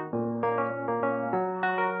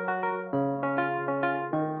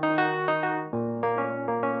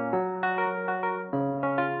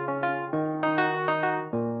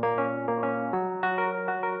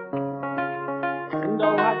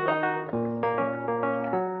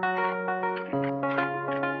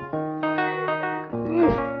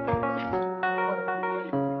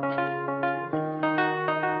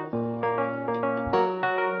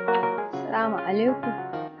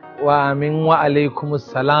 Wa amin wa alaikumus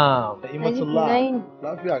salam.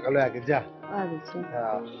 Lafiya kalau ya gajiya.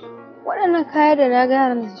 Waɗannan kaya da na ga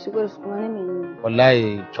yaran su shigo da su kuma na mene?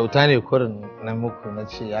 Wallahi kyauta ne kurin na muku na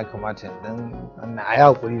ce ya kamata dan wannan a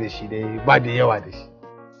hakuri da shi dai ba da yawa da shi.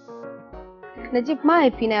 Najib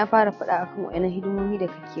mahaifina ya fara faɗa akan waɗannan hidimomi da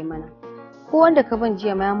kake mana. Ko wanda ka ban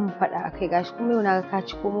jiya ma ya mun faɗa akai gashi kuma yau na ga ka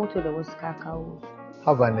ciko moto da wasu ka kawo.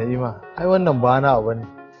 Haba Na'ima, ai wannan ba na abu ne.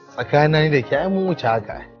 Tsakanin da ke ai mun wuce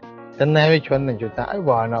haka. Dan na yi miki wannan kyauta ai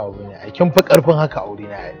ba wani abu ne. Ai kin fi karfin haka aure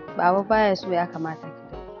na yi. Baba baya so ya kamata ki.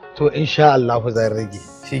 To insha Allah zan rage.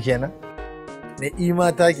 Shikenan? Na'ima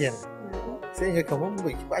ta kenan. Sai ka kaman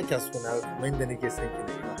baki ba kya suna kamar yadda nake son ki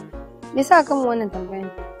Na'ima. Me yasa kan wannan tambayan?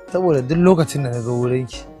 Saboda duk lokacin da na zo wurin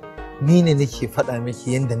ki ni ne nake faɗa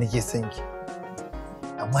miki yadda nake son ki.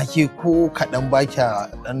 Amma ke ko kaɗan ba kya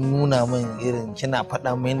ɗan nuna min irin kina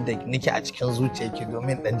faɗa min yadda nake a cikin zuciyarki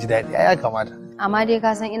domin ɗan ji daɗi. Ai ya kamata. Amma dai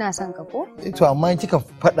ka san ina son ka ko? To amma kika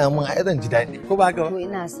faɗa min ai zan ji daɗi. Ko ba haka ba? To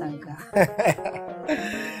ina son ka.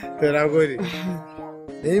 To na gode.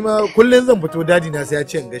 Ni ma kullum zan fito dadi na sai ya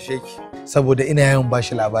ce in gashe ki. Saboda ina yawan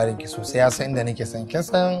bashi labarin ki sosai ya san inda nake son kin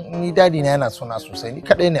san ni dadi na yana sona sosai ni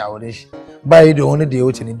kadai ne a wurin shi. Ba yi da wani da ya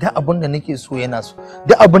wuce ni duk abin da nake so yana so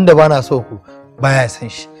duk abin da bana so ku baya san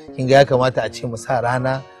shi. Kin ga ya kamata a ce mu sa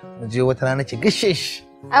rana mu je wata rana ki gashe shi.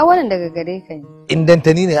 Ai wannan daga gare ka ne. In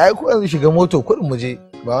dantani ne ai ko yanzu shiga moto kuɗin mu je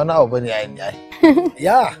ba wani abu bane ai ai.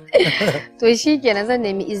 Ya. To shikenan zan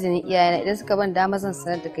nemi izinin iyayena idan suka ban dama zan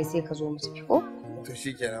sanar da kai sai ka zo mu tafi ko? To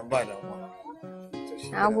shikenan ba damuwa.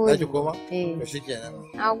 Nagode. Zaki koma? Eh. To shikenan.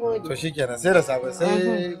 Nagode. To shikenan sai da safe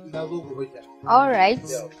sai na zo gobe ki. All right.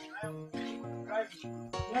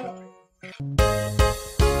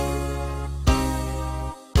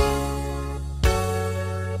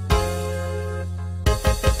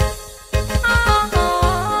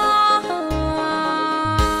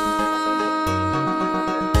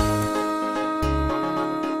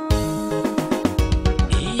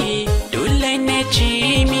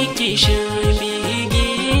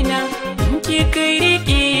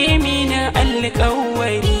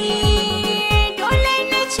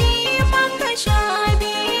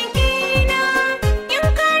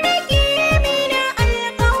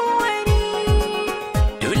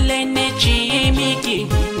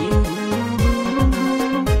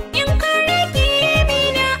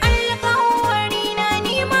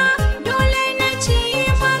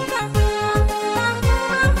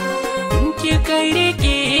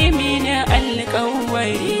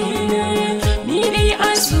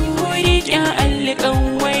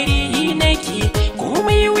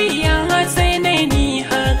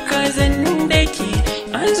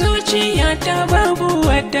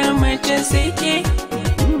 Sake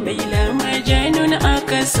bai lama janun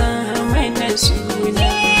aka sa mana suna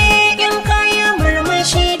in kayan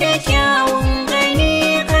murmushi da kyawun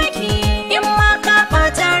gani kake in ma ka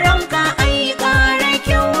ɓata ranka ai ƙara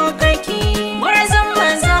kyau kake murzan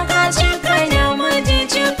maza ka cika da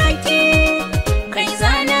majici kake kai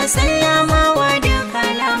zana sallama wa da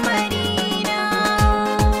kalamarina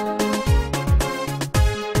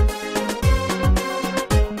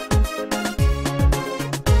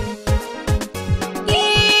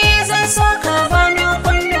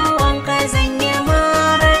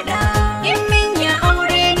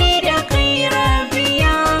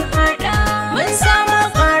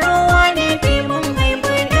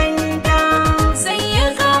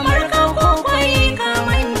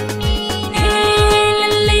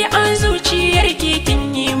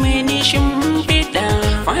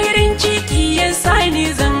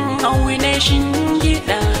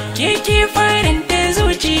Keke faranta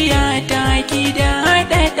zuciya ta ki da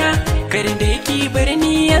haɗaɗa kar da ki bar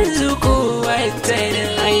ni yanzu ko wata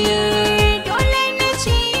rana. Dole na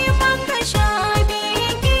ce maka sha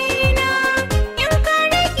begina in ka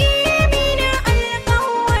rage mini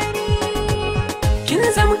alƙawari. Kin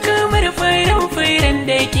zam kamar faran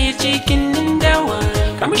da ke cikin dawa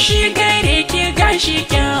kamshi gare ke gashi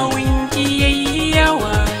kyawun ki yayi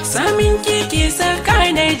yawa samin ki ke saka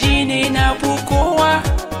na ji ne na fi kowa.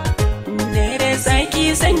 Saki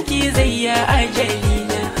sanki zai ya ajali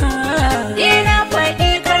na ina faɗi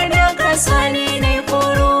kar da ka sani na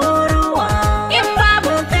kururuwa in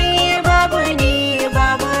babu kai babu ni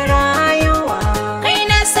babu rayuwa kai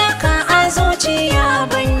na saka a zuciya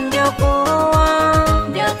ban da kowa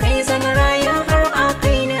da kai zan rayu har a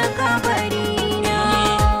kai na kabari na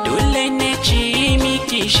dole na ce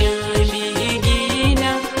miki shabi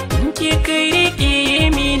gina ki kai rike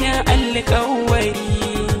mina alƙawari.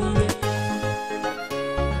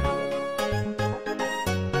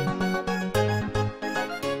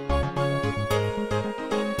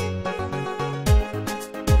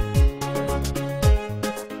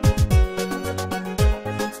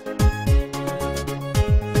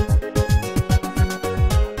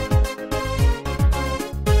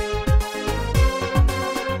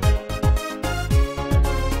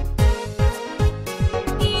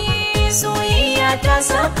 ta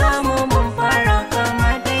saka mu mun fara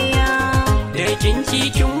kama daya da kinki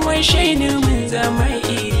kin washe ni mun zama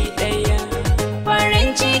iri daya farin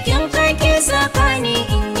cikin kake saka ni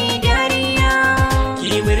in yi dariya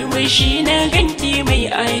ki murmushi na ganki mai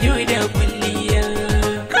ado da kulliya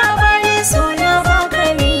ka bani suna baka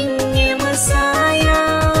min yi musaya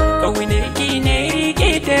kaunar ki na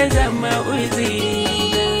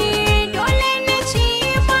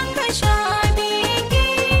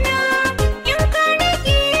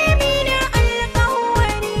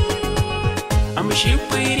shi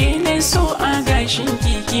fure na so a gashin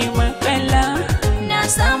kiki makala. Na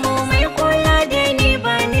samu mai kula da ni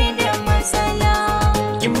bani da matsala.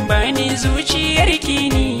 Kin bani zuciyar ki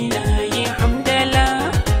ni na yi hamdala.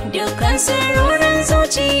 Dukan sirrurin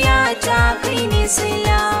zuciya ta kai ni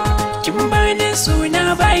sila. Kin bani suna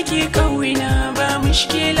baki kauna ba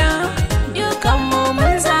mushkila. Dukan mu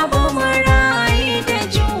mun zabo mu rayu da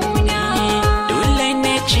juna. Dole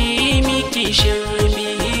na ce miki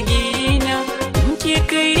shabigina, in ki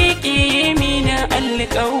rike mina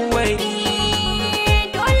alƙawari.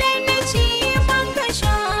 Dole na ce maka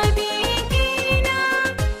shabigina,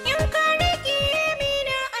 in ka rike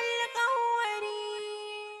mina alƙawari.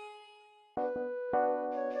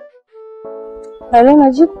 Hello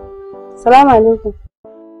Najib. Salamu alaikum.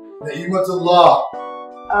 Na'imatullah.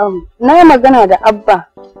 Na yi magana da Abba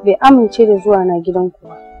bai amince da zuwa na gidanku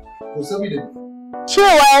ba. To saboda Cewa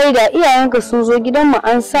yayi da iyayenka sun zo gidanmu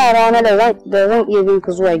an sa rana da zan iya bin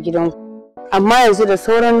ka zuwa gidanku. Amma yanzu da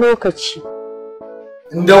sauran lokaci.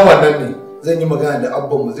 in dan wannan ne zan yi magana da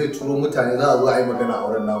abban mu zai turo mutane za a zo a yi magana a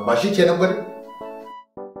wurin nan ba shi kenan bane.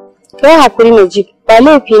 Kai hakuri Najib, ba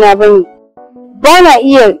laifi na bane. Ba na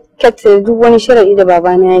iya kyattara duk wani sharaɗi da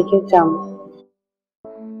babana ya kyatta mu.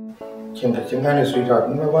 Kin gane su ita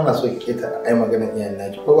kuma ba na so ki keta ai magana iyayen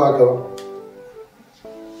naki ko ba haka ba.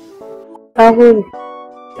 Na gode.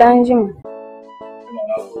 Ta anjima.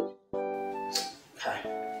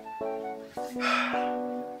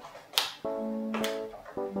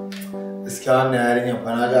 Gaskiya wannan yarinyar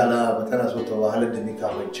fa na ga alama ba tana so ta wahalar da ni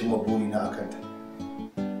kafin cimma burina a kanta.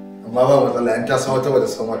 Amma ba matsala in ta san wata ba ta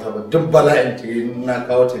san wata ba duk bala'in ta yi na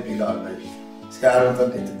kawo ta bila wallahi sai a rantsar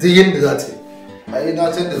da ita duk yadda za ta yi. Ai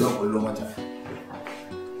na san da zan kullo mata.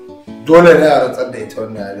 Dole ne a rantsar da ita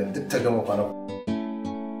wannan yarinyar duk ta gama kwana.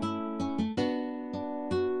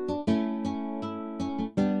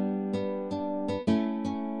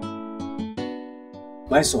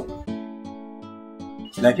 My son,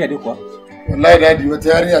 lafiya dai kuwa? Wallahi dadi wata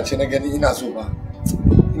yarinya ce na gani ina so ba.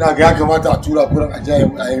 Ina ga ya kamata a tura gurin a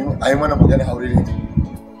yi mana magana aure da ita.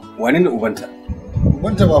 Wane ne ubanta?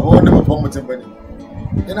 Ubanta ba wanda babban mutum bane.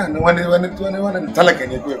 Yana nan wani talaka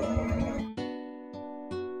ne kawai.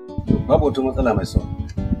 Babu wata matsala mai son.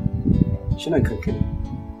 Shinan kanka ne.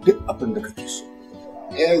 Duk abin da kake so.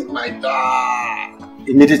 Yes my dad.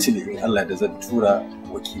 Immediately Allah da zan tura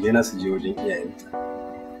wakilai na su je wajen iyayenta.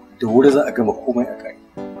 Da wuri za a gama komai a kai.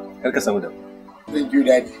 Kar ka samu da. Thank you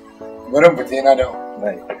daddy. Barin fita yana da.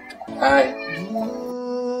 Bye. Bye.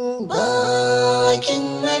 Bakin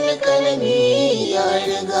alkalami ya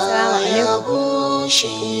riga ya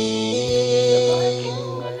bushe.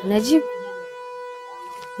 Najib,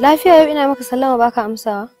 lafiya yau ina maka sallama baka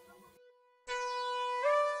amsawa?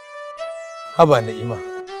 Haba Na'ima.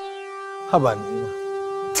 Haba Na'ima.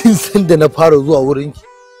 Tun san da na fara zuwa wurinki.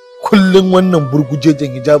 Kullum wannan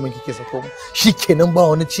burgujejen hijabin kike sako mu. Shikenan ba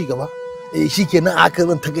wani ci gaba. Shikenan aka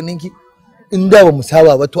zan ta ganin ki. In da ba mu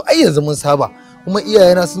saba ba to ai yanzu mun saba. Kuma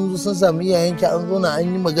iyayena sun zo sun sami iyayenki an zo na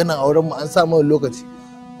an yi magana a wurin mu an sa mana lokaci.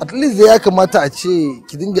 At least ya kamata a ce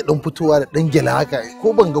ki dinga dan fitowa da dan gela haka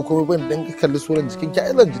ko ban ga komai ban dan kalli suran jikin ki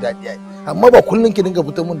ai zan ji dadi ai. Amma ba kullun ki dinga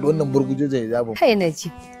fito min da wannan burgujejen hijabin. Kai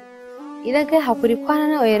Najib. Idan kai hakuri kwana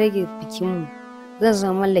nawa ya rage bikin mu zan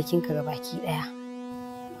zama mallakin ka gabaki daya.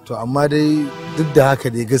 To amma dai duk da haka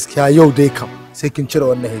dai gaskiya yau dai kam sai kin cire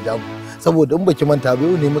wannan hijabu saboda in baki manta ba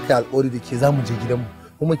yau ne muka alƙawari da ke zamu je gidanmu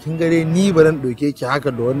kuma kin gare ni ba ran dauke ki haka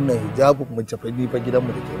da wannan hijabu mu tafi ni fa gidanmu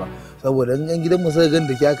da ke ba saboda in yan gidanmu sai gan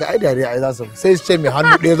da ke haka ai dare ai za su sai su ce mai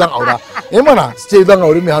hannu ɗaya zan aura mana su ce zan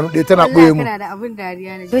aure mai hannu ɗaya tana ɓoye mu. Kana da abin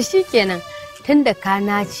dariya ne. To shikenan tunda ka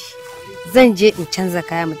naci zan je in canza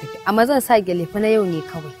kaya mu tafi amma zan sa gyale fa na yau ne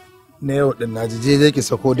kawai. Na yau din naji je ki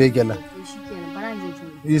sako dai gyalen.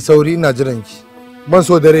 Yi sauri ina jiran ki. Ban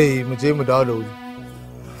so dare mu je mu dawo da wuri.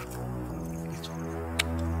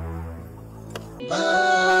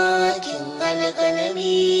 Bakin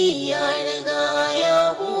alkalami ya riga ya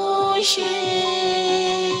bushe.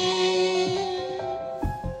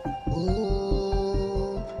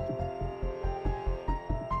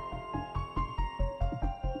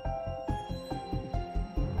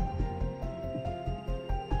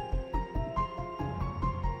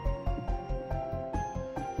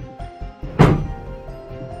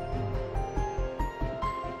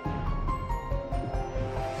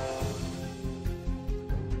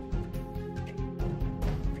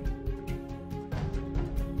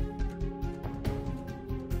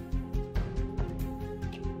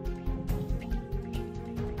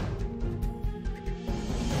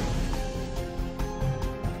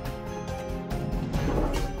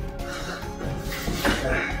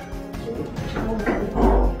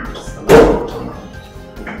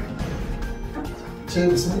 Ce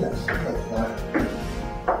bismillah.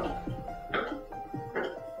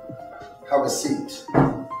 Have a seat.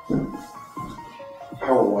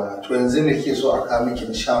 Yawwa, to yanzu me ke so a kawo miki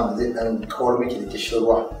na sha wanda zai ɗan kawar miki da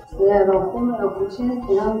kishirwa? Yara kuma a kuce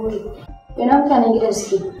nake na gode. Ina mutanen gidan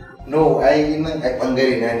suke? No, ai nan ai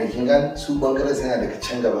bangare na ne. Kin ga su bangaren suna daga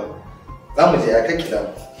can gaba. Za mu je a kake da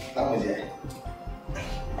mu. Za mu je.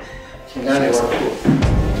 Kin gane wato.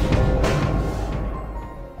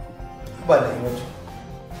 Ba da mutu.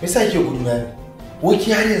 Me yasa kike guduna ne? Wai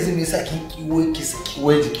ki har yanzu me yasa kin kiwo ki saki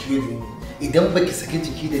wai jiki da ni? Idan baki saki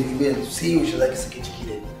jiki da ni ba yanzu sai yaushe zaki saki jiki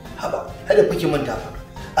da ni? Haba, kada fake manta fa.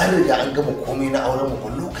 An riga an gama komai na auren mu ba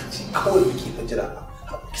lokaci kawai muke fa jira.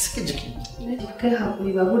 Ki saki jiki. Kai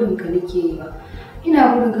haƙuri ba gudun ka nake yi ba.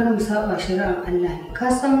 Ina gudun kada mu saba shari'ar Allah ne. Ka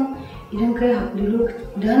san idan kai haƙuri lokaci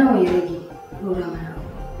guda nawa ya rage ɗora mana.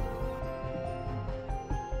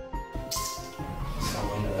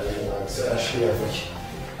 Sai a shirya miki.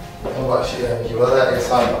 Kuma ba shirya miki ba za a iya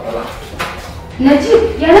samun matsala. Najib,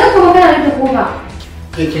 ya na kuma kana da kofa?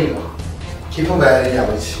 Kai kin ga. Ki fa bayani ya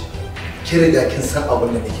bace. Ki riga kin san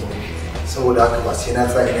abin da nake nufi. Saboda haka ba sai na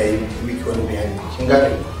tsaya ina yi miki wani bayani. Kin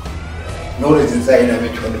gane? Nore jin tsaya ina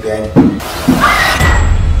miki wani bayani.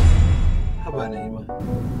 Haba na ima.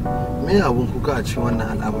 Me abun kuka a cikin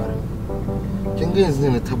wannan al'amarin? Kin ga yanzu ne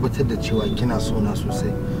na tabbatar da cewa kina so na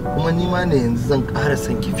sosai. Kuma ni ma ne yanzu zan ƙara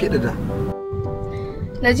son ki fiye da da.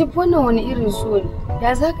 Najib wannan wani irin so ne?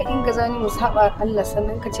 Ya za ka inga zani mu saba Allah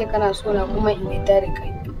sannan ka ce kana so na kuma in yadda da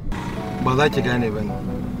kai. Ba za ki gane ba ne,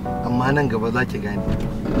 amma nan gaba za ki gane.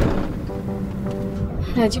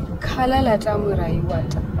 Najib ka lalata min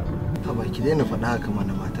rayuwata. Haba ki daina faɗa haka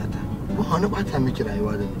mana matata. Ba wani ɓata miki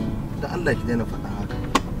rayuwa da ni. Da Allah ki daina faɗa haka.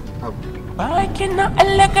 Haba. Bakin na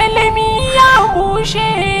alƙalami ya bushe.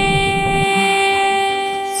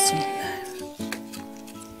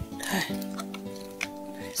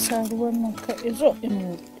 Sa ruwan nan ka izo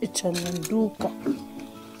in icen nan duka.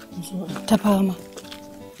 Zo ta fama.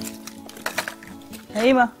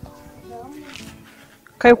 Haima.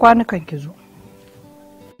 Kai kwanukan ki zo.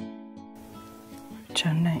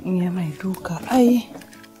 Can nan in ya mai duka ai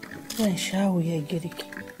zan sha wuya girki.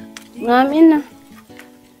 Amina.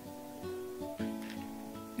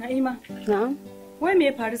 Na'ima. Na'am. Wai me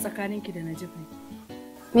ya faru tsakaninki da Najib ne?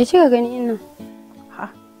 Me kika gani ina? Ha.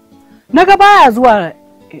 Naga baya zuwa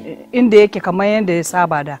inda yake kamar yadda ya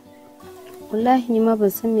saba da. Wallahi ni ma ban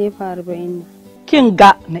san me ya faru ba ina. Kin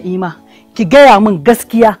ga Na'ima, ki gaya min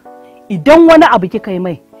gaskiya idan wani abu kika yi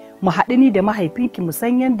mai mu haɗu ni da mahaifinki mu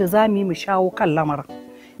san yadda za mu yi mu shawo kan lamarin.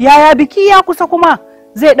 Yaya biki ya kusa kuma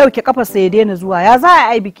zai ɗauke kafarsa ya daina zuwa, ya za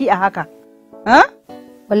a yi biki a haka? Ha?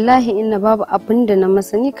 Wallahi ina babu abin da na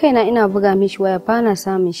masa, ni kaina ina buga mishi waya ba na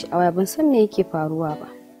samun shi a waya, ban san me yake faruwa ba.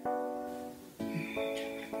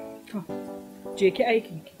 Je ki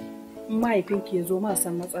aikinki, in mahaifinki ya zo ma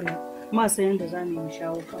san matsala, ma san yadda za mu yi mu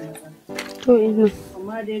shawo kan matsala. To ina.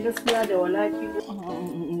 Amma dai gaskiya da walaki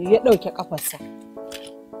ya ɗauke kafarsa.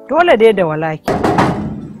 Dole dai da walaki.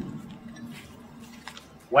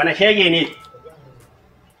 Wane shege ne?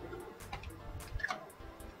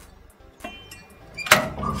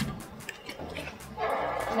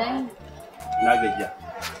 Na gajiya.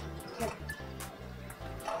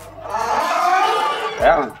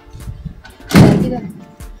 Yawan.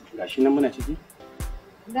 Ga shi nan muna ciki?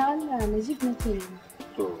 Da Allah Najib nake ne.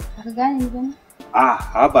 To. Ka gane ba ne?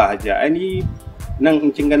 Ha ba hajiya, ani nan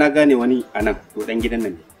in kin ga na gane wani a nan to dan gidan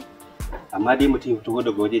nan ne. Amma dai mutum ya fito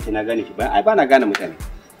daga waje ce na gane shi ba, ai ba na gane mutane.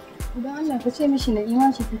 Dan Allah ka ce mishi na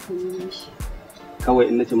ima shi kake ne mishi. Kawai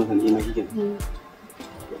in nace masa ni'ima shi kenan.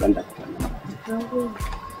 To dan da ka fanna.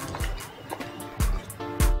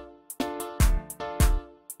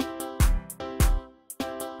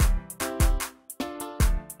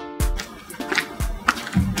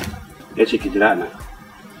 Ya ce ki jira nan.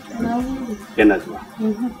 Yana zuwa.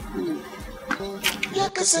 Ya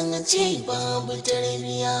kasance babu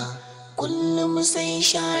tarbiya kullum sai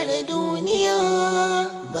share duniya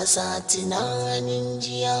ba sa tunanin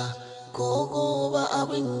jiya ko gobe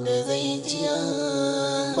abin da zai jiya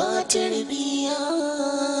ba tarbiya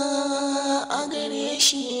a gare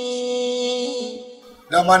shi.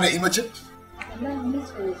 Dama na imace?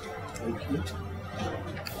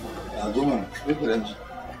 A goma, referenci.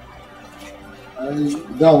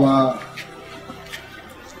 Dama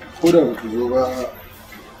ko da ba ku zo ba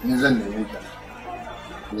ni zan neme ka.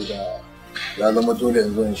 Da ya zama dole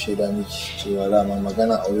yanzu in shaida miki cewa dama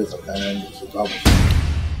magana aure tsakanin da ke babu.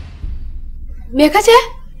 Me kace?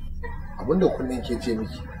 Abinda kullum ke ce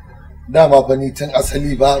miki. Dama fa ni tun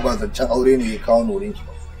asali ba zancen aure ne ya kawo norin ki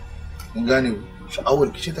ba. Mun gane sha'awar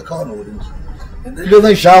ki ce ta kawo norin ki. Idan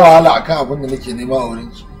zan sha wahala akan abin da nake nema a wurin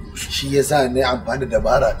ki. Shi yasa na yi amfani da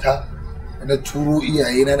dabara ta na turo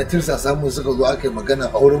iyayena na tirsa samu suka zo aka yi magana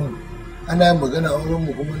auren mu. Ana yin magana auren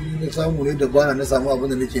mu kuma ni na samu ne dabara na samu abin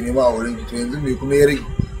da nake nema a wurin ki. To yanzu me kuma ya rage?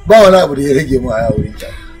 Ba wani abu da ya rage mu a wurin ki.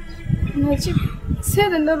 Najib, sai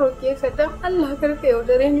da na roƙe ka don Allah karka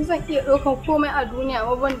yaudare ni zan iya ɗaukan komai a duniya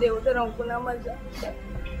amma ban da yaudaran ku na maza.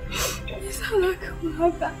 Yasa na kama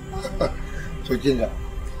haka. To kinga,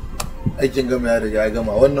 aikin gama ya riga ya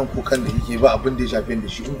gama wannan kukan da kike ba abin da ya shafe da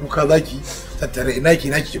shi in kuka zaki tattare ina ki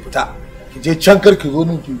naki ki fita. Ki je can kar ki zo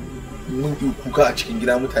mun ki kuka a cikin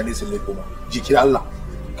gida mutane su mai koma. Jiki Allah,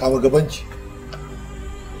 kama gabanci.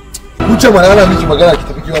 Wuce mana miki magana ki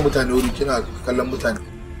tafi kiwa mutane wuri kina kallon mutane.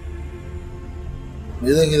 Me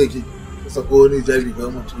zan yi da ke sako wani jari ga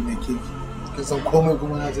mutum ne ke kin san komai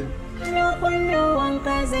kuma na sani. Na kullu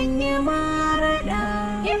wanka zan yi maraɗa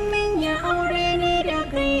in min ya aure ne da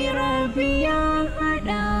kai rabi ya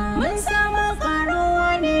haɗa mun samu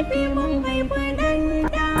karuwa ne fi mun haifa dan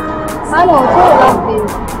da. Ana wato da lafi.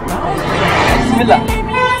 Bismillah.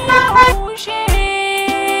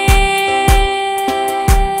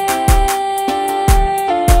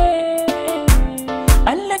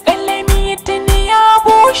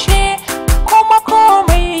 Kuma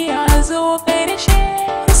komai ya zo ƙarshe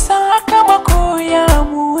sakamako ya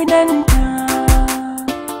munanta.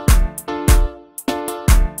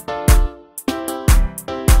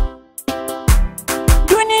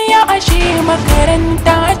 Duniya ashe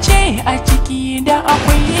makaranta ce a ciki da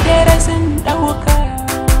akwai darasin ɗauka.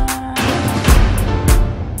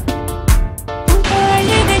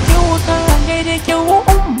 Kayi da kyau kaga da kyau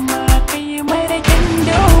umma kai marakin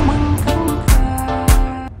domin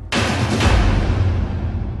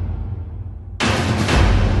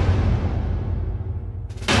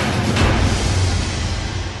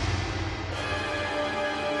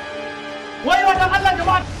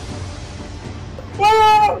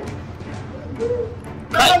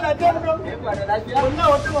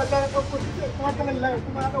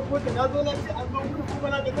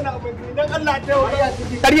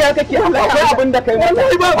Kariya kake Allah akwai abin da kai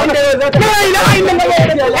wallahi ba wanda ya zaka kai la ilaha illallah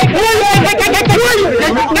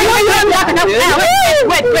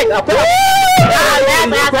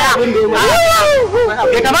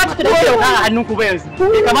ya kamata ku dauki dauka a hannunku ba yanzu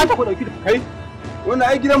ya kamata ku dauki kai wannan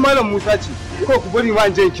ai gidan malam Musa ce ko ku bari ma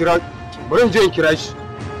in je in kira bari in je in kira shi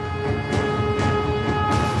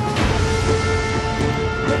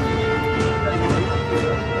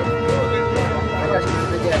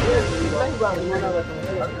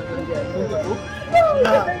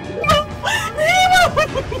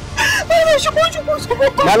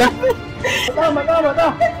Malam?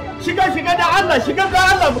 Shiga da Allah, shiga da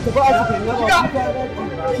Allah mu tafi asibiti.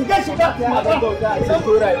 Shiga.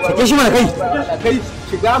 Sake shi mana kai. Kai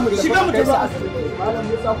shiga mu tafi asibiti. Malam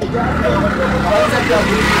Musa ku ga.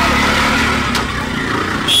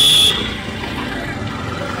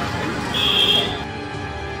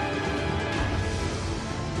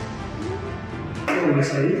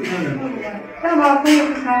 Dama kun yi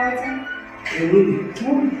kawo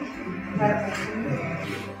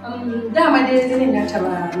dama dai jinin nata ba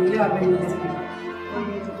mai yawa ba ne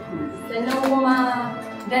sannan kuma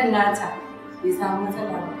dan nata bai samu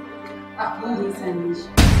matsala ba abin da ya same shi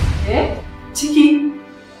ciki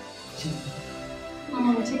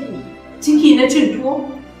ciki na cin tuwo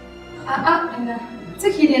a'a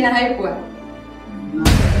ciki ne na haihuwa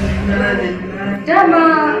dama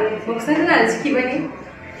ba ku san tana da ciki ba ne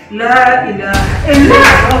La ilaha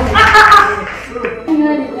illallah.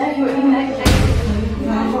 Inna lillahi wa inna ilaihi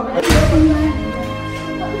raji'un.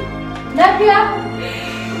 Lafiya?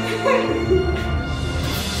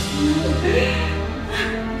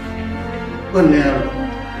 Wannan yaro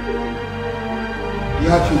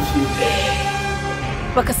ya cuce.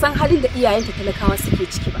 Baka san halin da iyayenta talakawa suke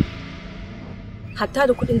ciki ba. Hatta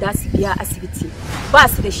da kuɗin da su biya asibiti ba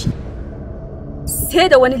su da shi. Sai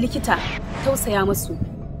da wani likita tausaya musu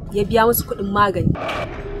ya biya musu kuɗin magani.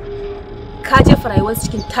 Ka jefa rayuwarsu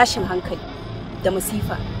cikin tashin hankali da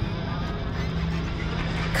masifa.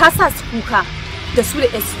 Ka sa su kuka da su da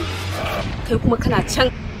yasu kai kuma kana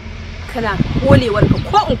can kana holewar ka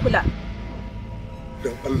ko in kula.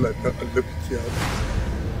 Dan Allah dan Allah ki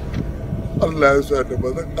Allah ya sa da ba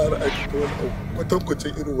zan ƙara aikata wani abu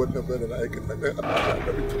kwatankwacin irin wannan bai da na aikata dan Allah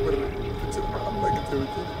da Allah ki bar Allah ki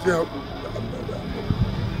taimake ki haƙuri da Allah da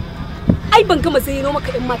Allah. Ai ban gama zaino maka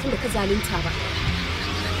ɗin matan da ka zalunta ba.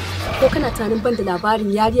 Ko kana tunanin ban da labarin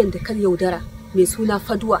yariyan da kan yaudara mai suna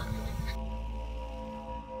Faduwa?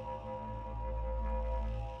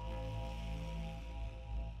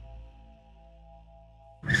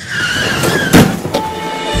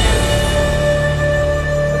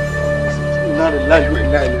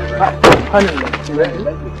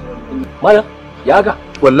 Malam, ya ga?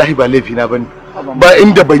 Wallahi ba laifi na bane. Ba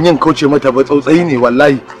inda ban yin kauce mata ba, tsautsayi ne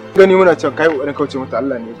wallahi. Gani muna cewa kai kokarin kauce mata,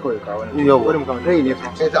 Allah ne kawai ka wani. Yau. Bari mu kama kai ne fa.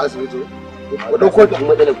 Sai ta asibiti. Ku dauko ta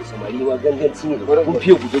matsalar ku samari ma ganganci ne da kun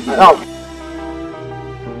fiye guje guje.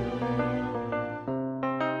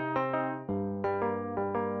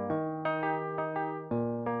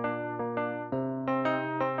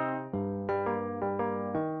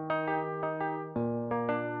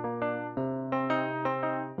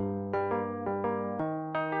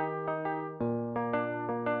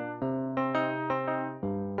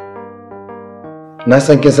 Na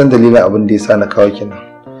san kin san dalilin abin da yasa na kawo ki nan,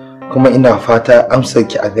 kuma ina fata amsar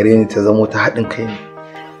ki a gare ni ta zamo ta haɗin kai ne.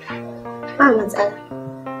 Ba matsala.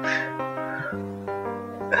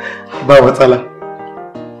 Ba matsala.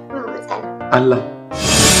 Ba matsala. Allah.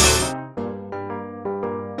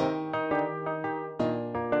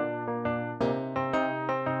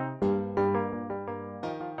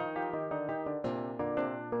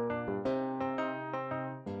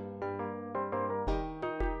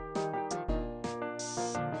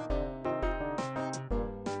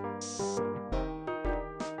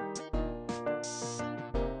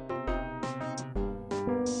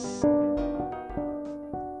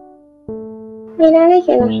 Ina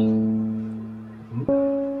nake nan?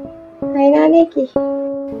 Ina nake?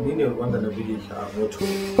 Ni ne wanda na bige ki a moto.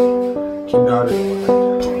 Kin dawo da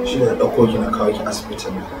makaranta. Shi ne ɗauko ki na kawo ki asibiti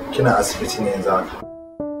ne. Kina asibiti ne yanzu haka.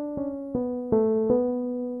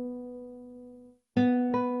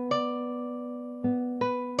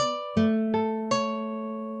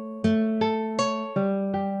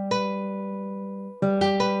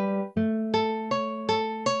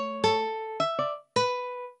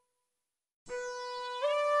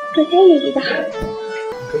 Ka kai ni gida.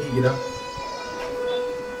 Kai gida?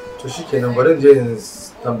 To shi kenan bari je in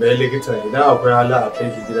tambayi likita idan akwai hala a kai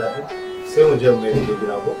ki gida sai mu je mu mai ke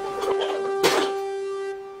gida ko?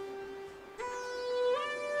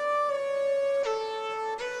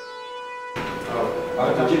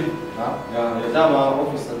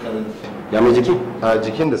 Ya mai jiki? A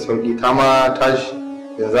jikin da sauki ta ma tashi.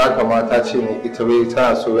 Yanzu haka ma ta ce ne ita bai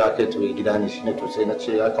tana so ya kai ta bai gida ne shine to sai na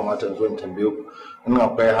ce ya kamata in zo in tambaye ku in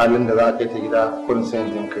akwai halin da za a kai ta gida kurin sai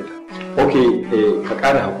in kai ta. Ok, ka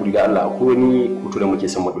ƙara hakuri da Allah, akwai wani hoto da muke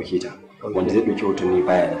son mu ɗauke ta wanda zai ɗauki hoton ne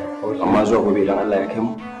baya nan, amma zuwa gobe idan Allah ya kai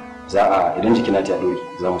mu za a idan jiki na ta ɗauki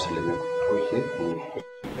za mu sallame ku. Ok.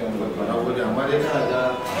 Amma dai kana da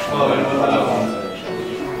ba wani matsala.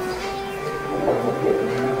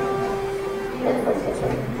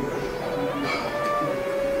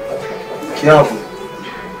 Kiyafu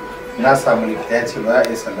na samu likita ya ce ba ya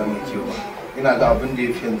iya sallama kiwo ba. Ina ga abin da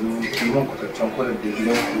ya fi yanzu kiman kwataccen kwanar da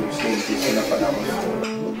gidan ku sai ke sai na faɗa musu.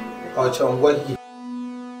 A wace unguwa ki?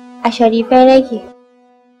 A Sharifai nake.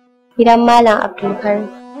 Gidan Malam Abdulkarim.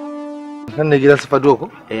 Nan ne gidan su Fado ko?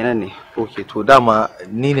 Nan ne. Ok, to dama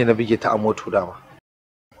ni ne na bige ta a moto dama.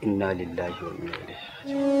 Inna lillahi wa inna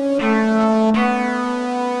ilaihi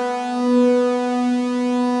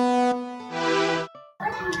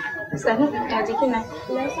Sani, ya jiki na?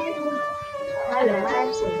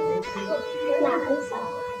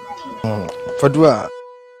 Faduwa,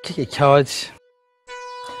 ki kyakkyawa ce.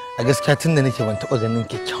 A gaskiya tun da nake ban taɓa ganin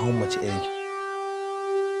kyakkyawan mace irin ki.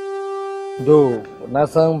 Do, na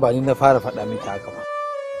san ba ni na fara faɗa miki haka ba.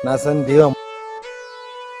 Na san da yawan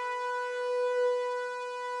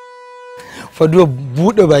Faduwa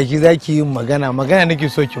buɗe baki zaki yi magana nake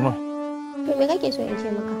so ki man. To me kake so in ce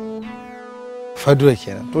maka? Faduwa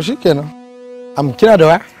kenan. To shi kenan. Kina da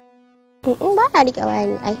waya? In ba na riƙe waya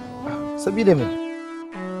ne ai. Sabida me?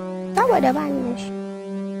 Saboda ba ni da shi.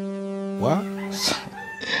 Wa?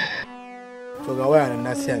 To ga waya nan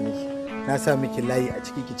na siya miki. Na sa miki layi a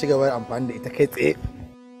ciki ki ci gaba da amfani da ita kai tsaye.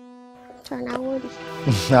 To na gode.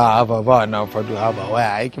 ba na Faduwa ba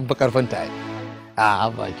waya aikin fa karfin ta ai.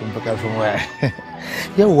 Ba kin fi karfin waya.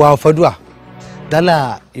 Yawwa Faduwa.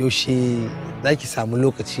 Dala yaushe za ki samu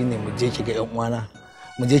lokaci ne mu je ki ga 'yan uwana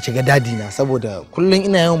mu je ki ga dadi na saboda kullum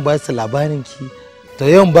ina yawan ba su labarin ki to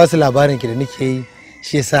yawan ba su labarin ki da nake yi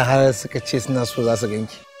shi yasa har suka ce suna so za su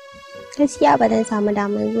ganki. Gaskiya ba zan samu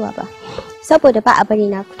damar zuwa ba saboda ba a bari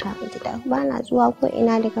na fita a gida ba na zuwa ko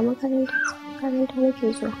ina daga makaranta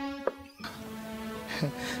nake zuwa.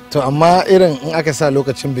 To amma irin in aka sa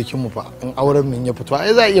lokacin bikin mu fa in auren mu ya fito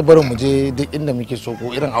ai za a iya barin mu je duk inda muke so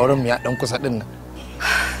ko irin auren mu ya dan kusa din nan.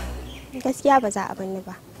 Gaskiya ba za a bani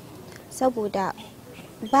ba saboda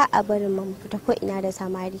ba a barin mu fita ko ina da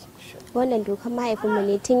samari wannan dokan mahaifinmu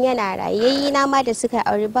ne tun yana rayayyi na ma da suka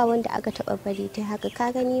aure ba wanda aka taba bari ta haka ka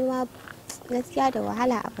gani ma gaskiya da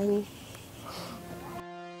wahala a bani.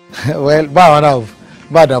 Well ba wani abu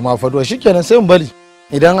ba da ma faduwa shikenan sai mu bari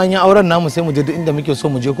idan an yi auren namu sai mu je duk inda muke so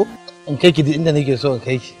mu je ko in kai ki duk inda nake so in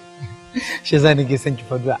kai ki shi yasa nake son ki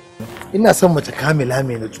faduwa ina son mace kamila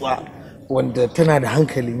mai nutsuwa wanda tana da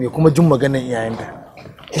hankali mai kuma jin maganar iyayenta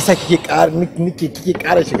yasa kike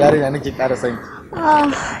ƙara shiga raina nake ƙara son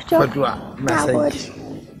ki faduwa ina son ki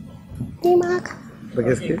ni ma haka da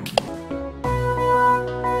gaske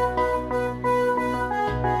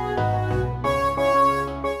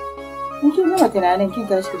kin gama tunanin kin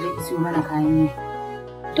tashi ki je ki siyo mana kayan ne.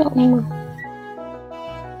 To umma.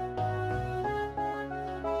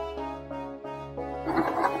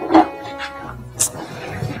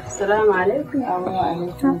 Assalamu alaikum.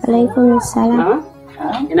 Alaikum assalam.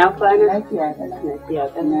 Ina kwana? Lafiya kana. Lafiya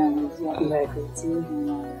kana. Allah ya kace.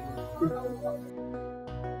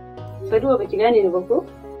 Faduwa baki gane ni ba ko?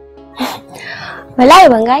 Wallahi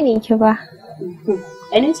ban gane ki ba.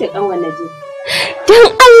 Ainin ce kan wannan ji. Don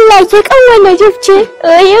Allah ke kanwa Najib ce.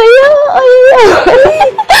 Oyoyo oyoyo.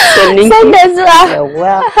 San da zuwa.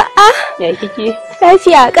 Yawwa. Ya kike?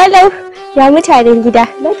 Lafiya kalau. Ya mutanen gida.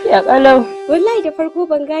 Lafiya kalau. Wallahi da farko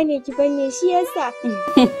ban gane ki bane shi yasa.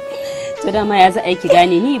 To dama ya za a yi ki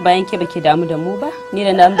gane ni bayan ke baki damu da mu ba? Ni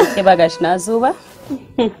da namu da ke ba gashi na zo ba?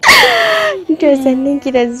 To sannin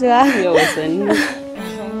ki da zuwa. Yawa sannin.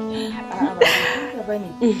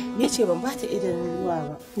 Ni ce ban bata idan ruwa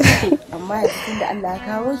ba. Amma yanzu tunda Allah ya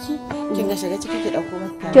kawo ki, kin ga shiga ciki ki dauko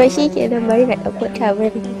mata. To shikenan bari na dauko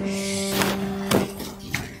tabarki.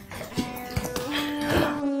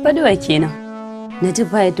 Faduwa kenan. Naji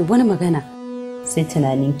baya da wani magana sai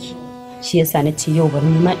tunaninki. Shi yasa na ce yau bari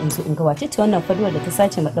ni ma in zo in ga wace ce wannan faduwa da ta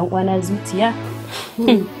sace ma dan uwana zuciya.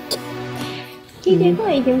 Ki dai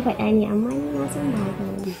kawai kin faɗa ne amma ni na san ba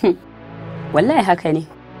haka. Wallahi haka ne.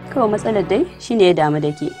 Kawai matsalar dai shine ya damu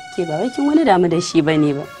da ke ba wai kin wani damu da shi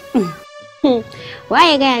bane ba.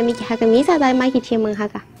 Waye gaya miki haka me yasa za ma ki ce min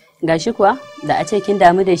haka? Gashi kuwa da a ce kin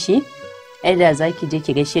damu da shi ai da zaki je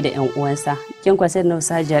ki gaishe da ƴan uwansa. Kin kwasar na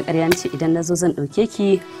wasu hajiya ƙaryanci idan nazo zan ɗauke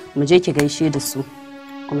ki mu je ki gaishe da su.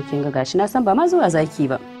 Kuma kin ga gashi na san ba ma zuwa zaki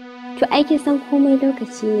ba. To ai kin san komai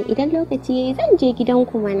lokaci ne idan lokaci yayi zan je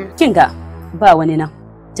gidanku mana. Kin ga ba wani nan.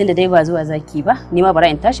 Tunda dai ba zuwa zaki ba ni ma bara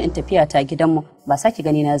in tashi in tafiya ta gidanmu ba saki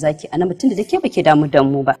gani na zaki anan mutun da ke bake damu dan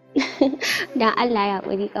mu ba. Dan Allah ya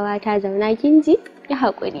hakuri kawata zauna kin ji ya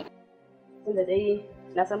hakuri. Tunda dai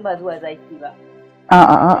na san ba zuwa zaki ba.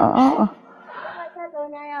 A'a.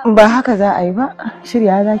 Ba haka za a yi ba.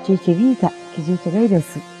 Shirya za ki bi ta ki je ki gaida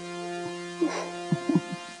su.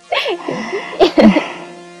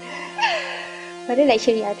 Bari na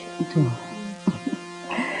shirya ta. To.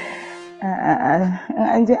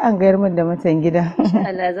 An je an gayar min da mutan gida.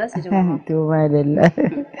 Allah za su ji mu. To ba dalla.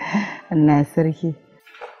 Allah sarki.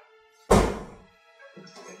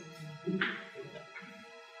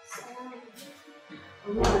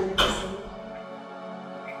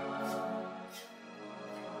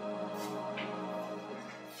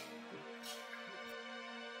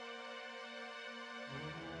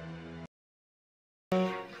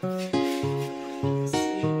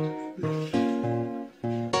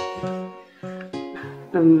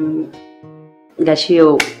 Gashi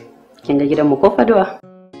yau kin ga gidanmu ko faduwa?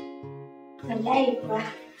 Wallahi kuwa.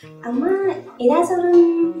 Amma ina sauran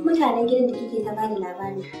mutanen gidan da kike ta bani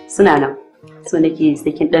labari. Suna nan. So nake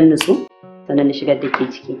sai kin dan nutsu sannan na shigar da ke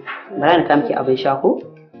ciki. Bara na kamki abin sha ko?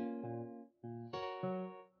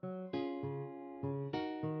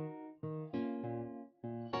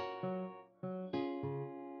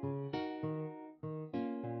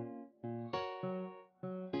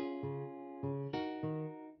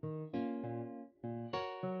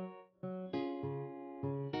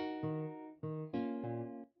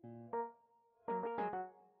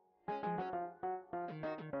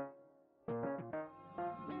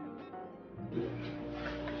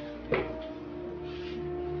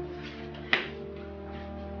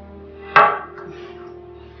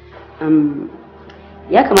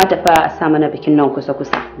 Ya kamata fa a sa mana bikin nan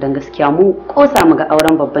kusa-kusa don gaskiya mu kosa mu ga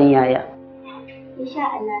auren babban yaya. Insha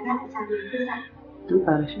Allah za a samu kusa. An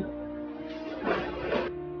fara shi.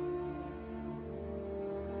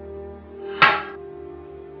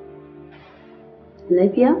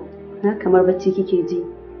 Lafiya? Na kamar bacci kike ji.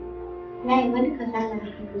 Na yi wani kasala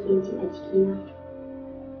da kike ji a jikina.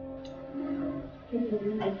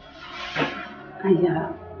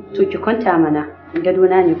 Ayya, to ki kwanta mana.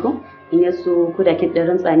 Gadona ne ko? In ya so ku da kin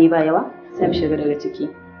ɗan tsani ba yawa sai mu shiga daga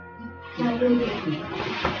ciki.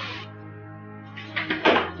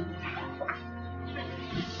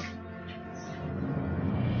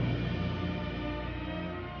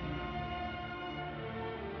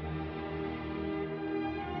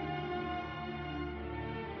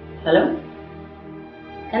 Hello?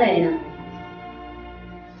 Kana ina?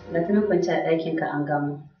 Da tunan kwanci a ɗakin ka an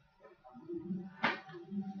gamo.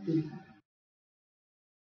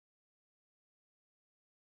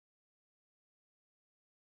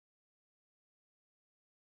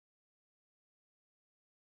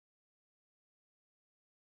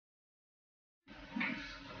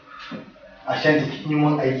 Ashanti kin yi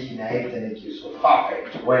mun aiki na yadda nake so.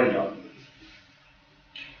 Perfect. Well done.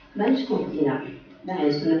 Ban ci kuɗina. Na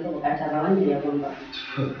yanzu na ta bukata ba wanda ya ba.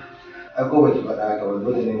 Ai ko baki faɗa haka ba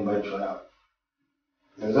dole ne ba ki wani abu.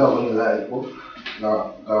 Yanzu abin da za a yi ko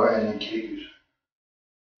ga wayannan kirki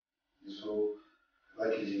so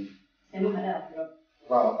za ki ji. Sai mun haɗa a kura.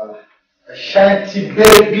 Ba matsala. Ashanti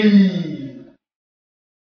baby.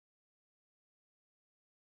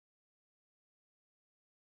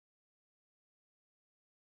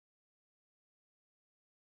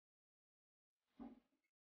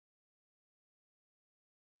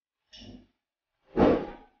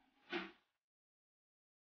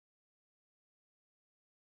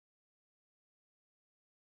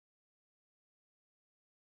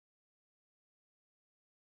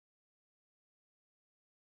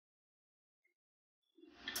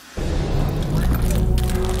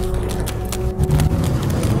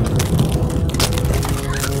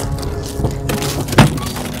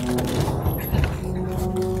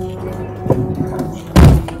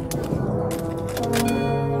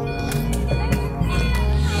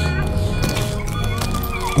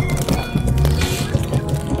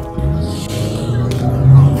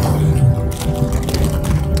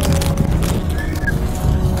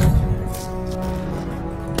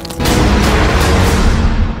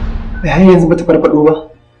 Har yanzu bata farfado ba?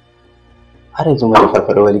 Har yanzu bata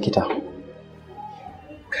farfado ba likita.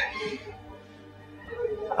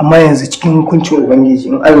 Amma yanzu cikin hukuncin Ubangiji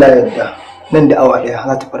in Allah ya yarda nan da awa daya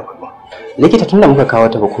za ta farfado. Likita tunda muka kawo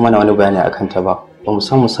ta ba kuma na wani bayani akan ta ba. Ba mu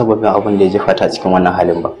san musabbabin abin da ya jefa ta cikin wannan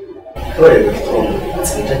halin ba.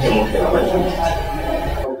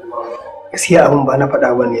 Gaskiya abin ba na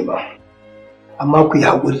faɗa ba ne ba. Amma ku yi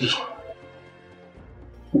haƙuri.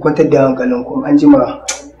 Ku kwantar da hankalinku an jima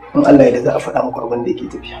in Allah ya da za a faɗa muku abin da yake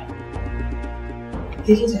tafiya.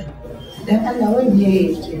 Likita, dan Allah wanda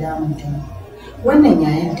ya yake damun ta wannan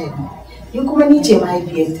yayan ta ne. Ni kuma ni ce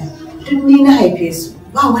mahaifiyarta. Tun ni na haife su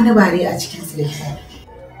ba wani bare a cikin su likita.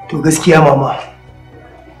 To gaskiya mama,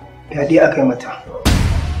 ya dai aka yi mata.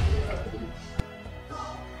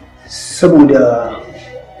 Saboda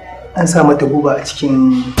an sa mata guba a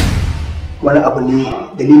cikin wani abu ne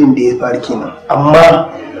dalilin da ya faru kenan.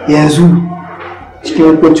 Amma yanzu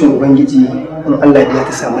cikin hukuncin Ubangiji in Allah ya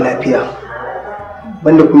ta samu lafiya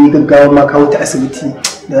banda kun yi gaggawa ma kawo ta asibiti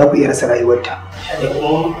da za ku iya rasa rayuwarta.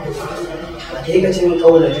 Ita ce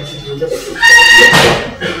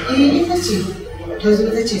ta zo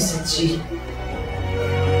ta ce su ci.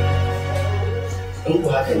 In ku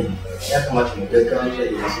haka ne ya kamata mu gaggawa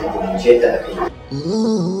da su mu ce da aka yi.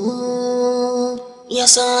 Ya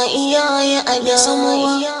sa iyaye a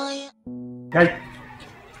damuwa. Kai,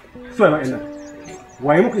 suwa wa'annan.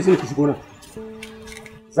 Waye muku isa ki shigo nan?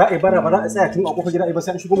 Za a yi bara ba za a tsaya tun a kofar gida ba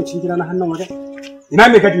sai an shigo mu cikin gida na hannun wajen. Ina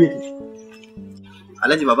mai gadi yake?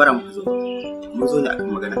 Alhaji ba bara muku zo. Mun zo ne akan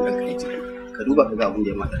maganar kanka ne ciki. Ka duba ka ga abin da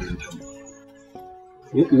ya mata nan tamu.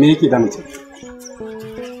 Me yake da mutum?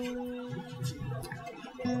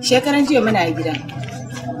 Shekaran jiya muna gida.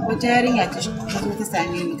 Wata yarinya ta zo ta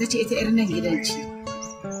same ni ta ce ita yar nan gidan ce.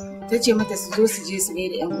 Ta ce mata su zo su je su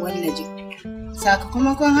gaida yan uwan Najib.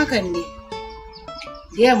 Sakamakon hakan ne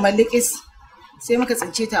da yamma likis sai muka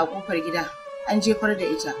tsince ta a kofar gida an jefar da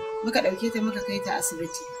ita muka ɗauke ta muka kai ta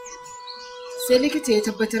asibiti sai likita ya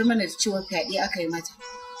tabbatar mana da cewa fyaɗe aka yi mata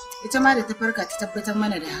ita ma da ta farka ta tabbatar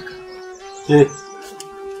mana da haka. Ke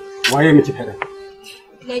waye miki fyaɗe?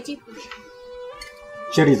 Najib.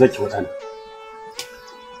 Shari zaki waɗana.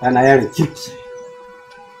 Ɗana yaron kirki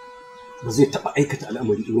ba zai taɓa aikata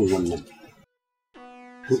al'amari irin wannan.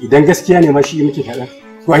 To idan gaskiya ne ma shi yi miki fyaɗe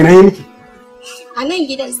to a ina yi miki? A nan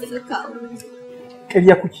gidan suka kawo.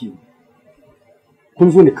 Ƙarya kuke.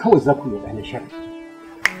 Kun zo ne kawai za ku yi ɗana shari.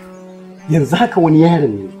 Yanzu haka wani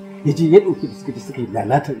yaron ne ya je ya ɗauki da suka yi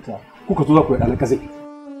lalata ita kuka zo za ku yi ɗana kazai.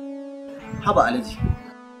 Haba Alhaji.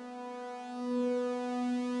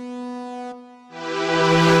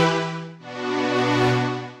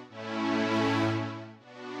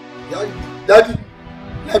 Dadi,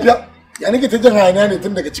 lafiya? Ya nake ta jin hayaniya ne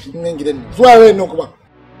tun daga cikin nan gidan ne. Zuwa wayan nan kuma.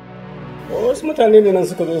 Wasu mutane ne nan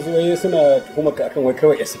suka zo su waye suna tuhumar ka akan wai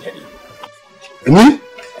kawai ya sikari. Ni?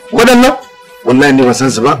 Waɗannan? Wallahi ni ban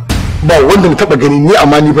san su ba. Ba wanda na taɓa gani ni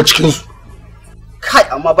amma ni ba cikin su. Kai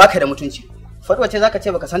amma baka da mutunci. Faɗuwa ce zaka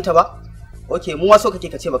ce baka santa ba? Okay, mu waso kake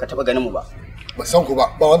kace baka taba ganin mu ba. Ban san ku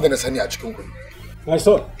ba, ba wanda na sani a cikin ku. My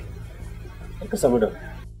son, ka samu da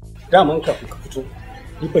daman kafin ka fito,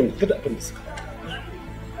 ni ban yi da abin da suka.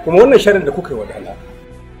 Kuma wannan sharin da kuka yi wa dana,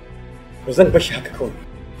 ba zan bar shi haka kawai.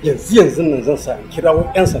 Yanzu nan zan sa in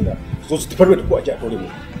kirawo 'yan sanda su zo su tafar da ku a jihar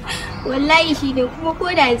mu. Wallahi shi ne kuma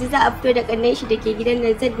ko da yanzu za a fito da kannan shi dake gidan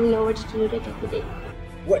nan zan nuna wata tuno da tafi dai.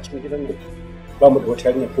 Wa cikin gidan nan ba mu da wata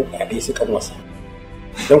yarinya ko ɗaya sai kan wasa.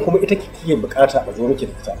 Dan kuma ita kike bukata a zo miki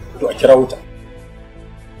da ita, to a kirawo ta.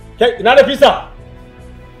 Kai ina Nafisa?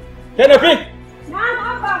 Kai Nafi?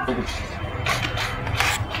 Na'am abba.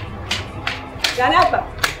 Gana abba.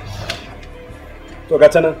 To ga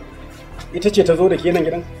ta nan. Ita ce ta zo da ke nan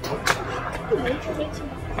gidan?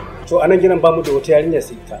 To a nan gidan ba mu da wata yarinya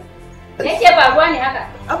sai ita. Yake faruwa ne haka?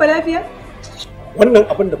 Abba lafiya? Wannan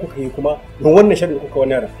abin da kuka yi kuma don wannan shirin da kuka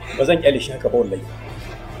wani yara ba zan kyale shi haka ba wallahi.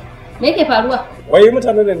 Me yake faruwa? Wai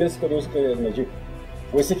mutanen da ne suka zo suka naje.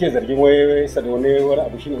 Wai suke zargin wai sadone wani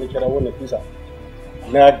abu shine na kira wannan kusa.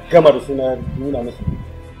 Na gama da suna nuna musu.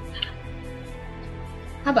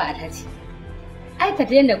 Haba Alhaji. Ai ka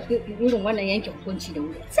daina irin wannan yanke hukunci da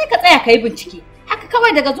wuri. Sai ka tsaya kai bincike. Haka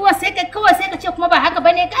kawai daga zuwa sai ka ce kuma ba haka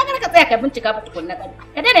bane ka tsaya kai bincika ba tukunna kan.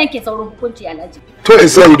 Ka daina yanke saurin hukunci Alhaji. To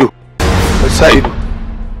isa ido. Isa ido.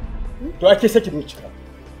 To ake saki bincika.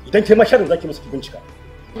 Idan ke ma sharin zaki musu bincika.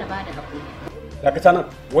 Allah ba da hakuri. Daga tana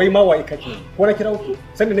wai ma waye kake ko na kira ku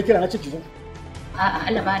sanda na kira na ce ki zo. A'a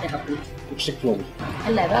Allah ba da hakuri. Shi kuma.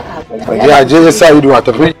 Allah ya baka hakuri. Ya je ya sa ido a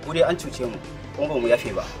tafi. Mu dai an cuce mu kuma ba mu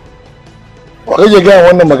yafe ba. Wa kake ga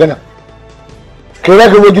wannan magana? Kai za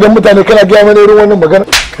ka zo gidan mutane kana gaya mana irin wannan magana?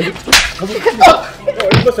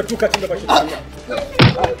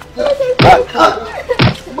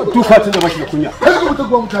 Tukacin da bashi da kunya. Kai ka mutu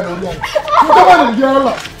gwa mutane wani yana. Ku ta ba da gidan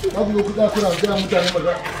Allah. Ba ku zo ku kuna gaya mutane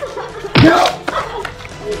magana. Yeah!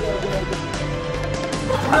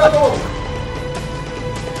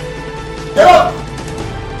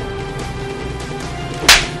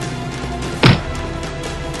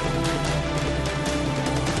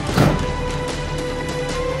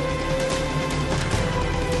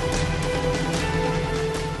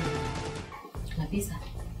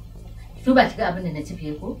 Duba kiga abin da na ci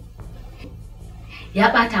fiye ko?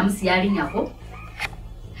 Ya bata musu yarinya ko?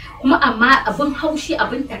 Kuma amma abin haushi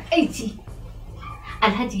abin takaici.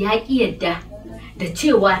 Alhaji ya ki yadda da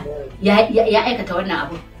cewa ya aikata wannan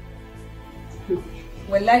abu.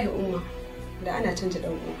 Wallahi umma da ana canja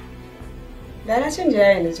dan uwa. Da na canja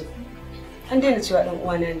yaya na ji. An daina cewa dan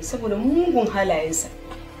uwa na ne saboda mugun halayensa.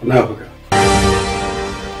 Na buga.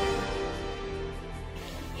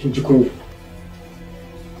 Kin ji kunya.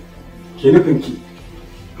 Ke nufin ki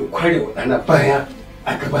kware wa ɗana baya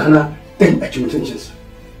a gabana dan a ci mutuncinsa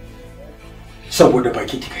saboda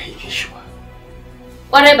baki kika haife shi ba.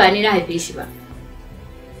 Kwarai ba ni na haife shi ba.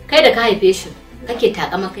 Kai da ka haife shi kake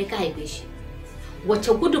takama kai ka haife shi.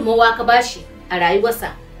 Wace gudunmawa ka bashi a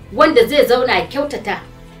rayuwarsa wanda zai zauna kyautata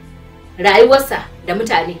rayuwarsa da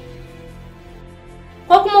mutane?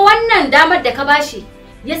 Ko kuma wannan damar da ka bashi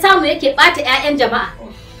ya samu yake ɓata 'ya'yan jama'a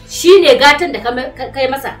shine gatan da ka kai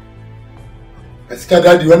masa? Gaskiya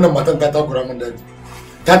dadi wannan matan ta takura min dadi.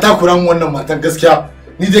 Ta takura min wannan matan gaskiya.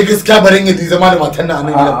 Ni dai gaskiya barin yadda zama da matan nan a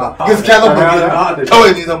nan gidan ba. Gaskiya zan bar gidan.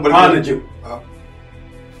 Kawai ni zan bar gidan.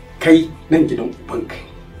 Kai nan gidan ubanka.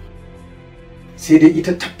 Sai dai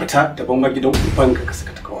ita tabbata daban ma gidan ubanka ka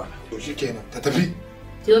saka ta kawana. To shikenan ta tafi.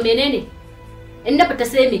 To menene? In na fita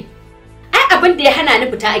sai me? Ai abin da ya hana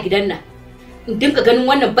ni fita a gidan nan. In dinka ganin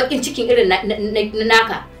wannan bakin cikin irin na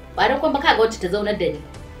naka. Ba dan kuma ka ga wacce ta zaunar da ni.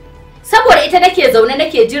 Saboda ita nake zaune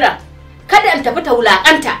nake jira kada in tafi ta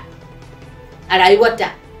wulakanta a rayuwarta.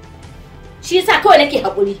 Shi yasa kawai nake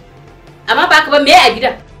hakuri. Amma ba ka ba me a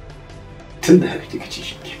gidan? Tunda haka kika ci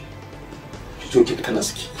shi. Ki zo ki fita na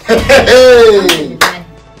saki.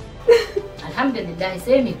 Alhamdulillah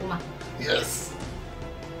sai me kuma? Yes.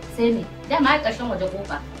 Sai me? Dama ai ƙarshen waje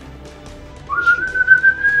kofa.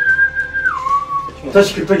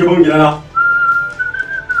 Tashi ki fita gaban gidana.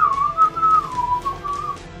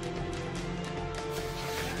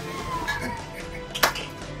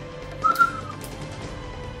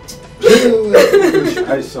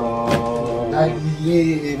 Hi, son.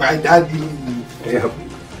 Daddy, my daddy.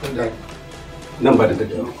 Nan ba da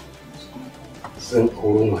dadewa. Zan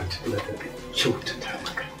auro mata da ta kyautata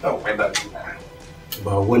maka.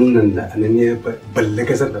 Ba wannan da anan ne balle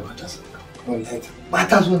gazar da mata sun. Wallahi ba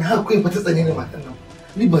ta zo na akwai ba ta tsane ni matan nan.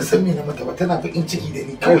 Ni ban san me na mata ba tana fakin ciki da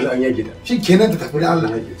ni kawai. An yage da. Shi kenan ta tafi da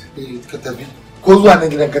Allah. Ka tafi. Ko zuwa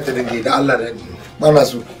nan gidan ka ta dinge da Allah da ni. Ba na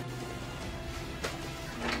so.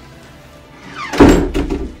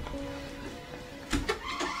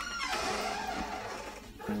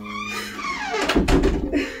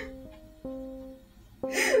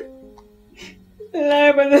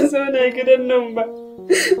 zauna gidan nan ba.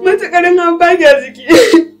 Matuƙarin an baki a jiki.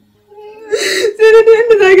 Sai da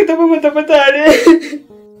inda za ki tafi mu tafi tare.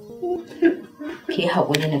 Ki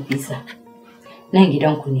haƙuri Nafisa. Nan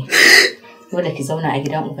gidanku ne. Dole ki zauna a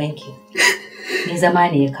gidan ubanki. Ni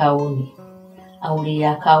zama ne ya kawo ni. Aure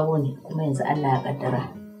ya kawo ni kuma yanzu Allah ya kaddara.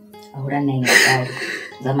 Auren nan ya ƙare.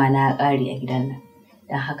 Zama na ya ƙare a gidan nan.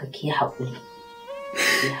 Dan haka ki haƙuri.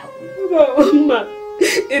 Ki haƙuri. Ba umma.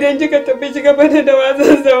 Idan kika tafi kika bada da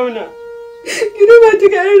wasan zauna. Ki duba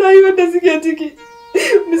kika irin rayuwar da suke ciki.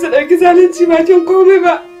 Bisa ɗauki zalunci ba kin komai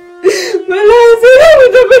ba. Wallahi sai da mu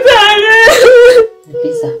tafi tare.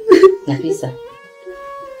 Nafisa.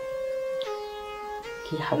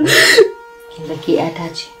 Ki haƙuri. Kin ga ke ƴata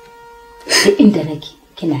ce. Duk inda nake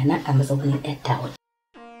kina nan a mazaunin ƴar tawa.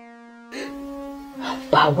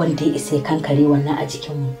 Ba wanda ya isa ya kankare wannan a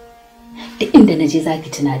jikinmu. Duk inda naje zaki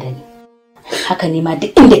tuna da ni. Haka ne ma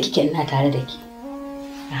duk inda kike ina tare da ki.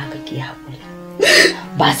 Na haka ki haƙuri.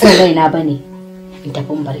 Ba san raina bane in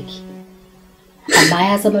tafi barki. Amma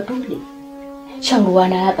ya zama dole. Shan ruwa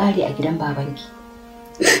na ya ƙare a gidan babanki.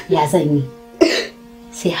 Ya zan yi.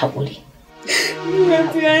 Sai haƙuri.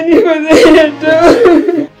 Gaskiya ni ba zai yarda.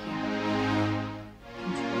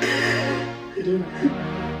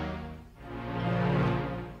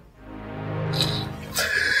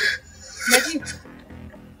 Najib,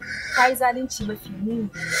 ka yi zalunci mafi muni.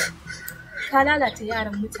 Ka lalata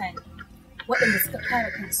yaran mutane waɗanda suka kare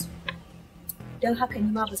kansu. Don haka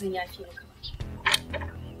ni ma ba zan yafe maka ba.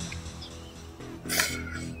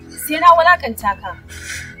 Sai na walakanta ka,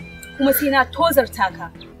 kuma sai na tozarta ka.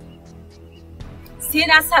 Sai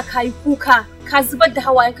na sa ka yi kuka, ka zubar da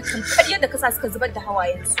hawayenka tamkar yadda ka sa suka zubar da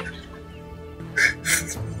hawayensu.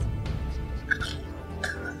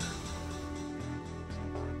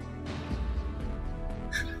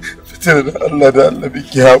 Fitar da Allah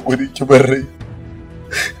ki haƙuri ki bar rai.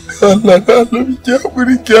 Da Allah ki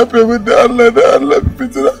haƙuri ki yafe min da Allah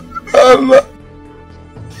fitar da Allah.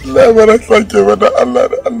 Allah bara sake ba da Allah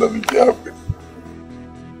ki haƙuri.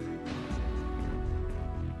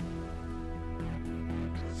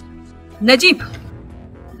 Najib,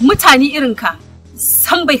 mutane irinka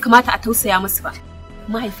san bai kamata a tausaya musu ba.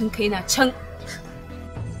 Mahaifinka yana can,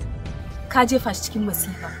 ka jefa shi cikin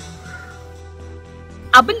masifa.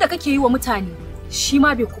 Abin da kake yi wa mutane shi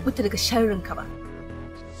ma bai kubuta daga sharrinka ba.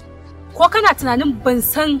 Ko kana tunanin ban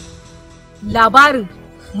san labarin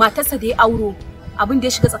matarsa da ya auro abin da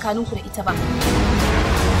ya shiga tsakaninku da ita ba?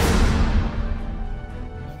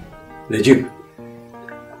 Najib,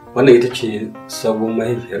 wannan ita ce sabon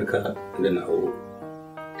mahaifiyarka da na auro.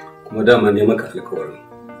 Kuma dama ne maka alkawarin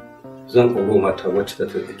zan auro mata wacce ta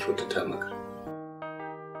kyautata maka.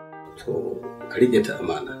 To, ka riƙe ta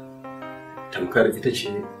amana. Tamkar ita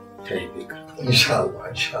ce ta haife ka. Insha Allah,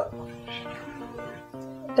 insha Allah.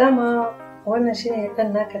 Dama wannan shine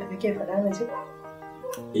ɗan naka da kake faɗa Najib?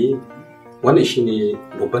 Eh, wannan shine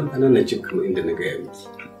babban ɗanan Najib kamar inda na gaya miki.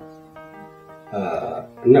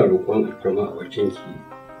 Ina roƙon alfarma a wajenki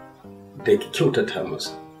da ki kyautata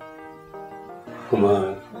masa.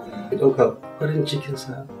 Kuma ki ɗauka farin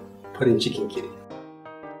cikinsa farin cikin ki ne.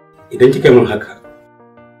 Idan kika min haka,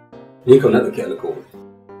 ni kam na ɗauki alƙawari.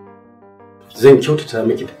 Zan kyautata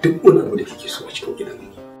miki da duk wani abu da kike so a cikin gidan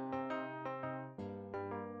nan.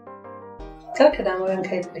 Kar ka damu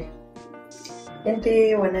ranka yadda. In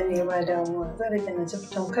dai wannan ne ba damuwa, zan rage na jib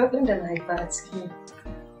tamkar ɗin da na haifa a ciki.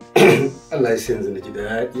 Allah ya sa yanzu na ji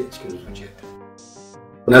daɗi a cikin zuciyata.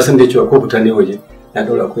 Na san dai cewa ko fita ne waje, na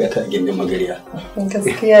ɗaura akuya ta a gindin magariya.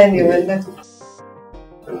 Gaskiya ne wannan.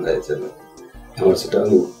 Allah ya tsare. Ta wasu ta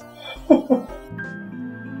ango.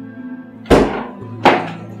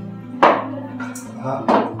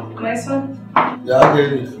 My son. Ya aka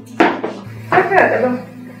yi? Haka ɗaban.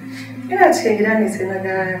 Ina cikin gida ne sai na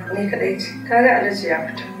ga ni kaɗai ce. Ka ga Alhaji ya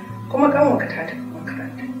fita. Kuma ƙanwarka ta tafi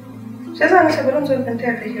makaranta. Shi yasa na ce bari zo in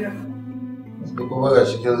taya ka hira. Sai kuma ga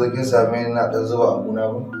shi kin zo kin same ni na ɗan zuba abuna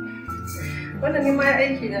ba. Wannan ni ma ya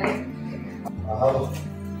aiki na ne. A'a.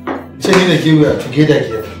 Ce ni da ke wuya tuge da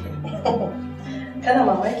ke. Kana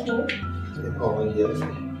mamaki ne? Sai mamaki ya ce.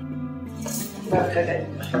 Ba ka gani.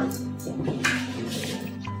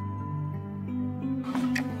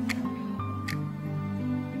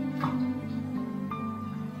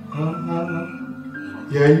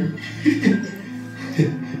 Yayi.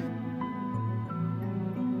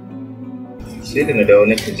 Sai da na dawo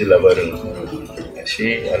nake ji labarin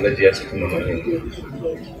ashe Alhaji ya saki mamakin.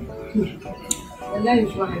 Wallahi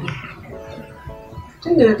kuwa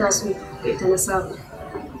tun da na taso ita na saba.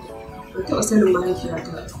 Ban taɓa sanin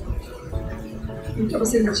mahaifiyata. Ban taɓa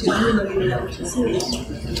sanin cewa ni da ya wuce sai.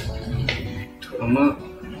 To amma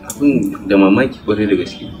abin da mamaki kwarai da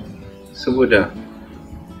gaske. Saboda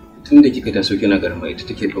tun da kika taso kina garma ita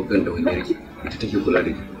take ɗaukar ɗawainiyar ki, ita take kula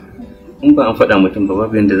da ki. In ba an faɗa mutum ba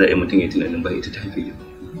babu yadda za a yi mutum ya tunanin ba ita ta haife ki.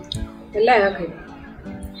 Wallahi haka ne.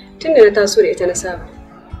 Tun da na taso da ita na saba.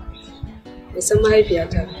 Bai san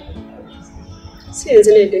mahaifiyata ba. Sai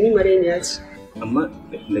yanzu ne da ni mareniya ce. Amma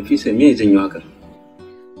Nafisa me ya janyo hakan?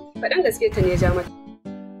 Faɗan gaske ta ne ya ja mata.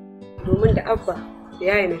 Domin da Abba da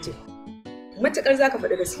yaya na je. Matuƙar za ka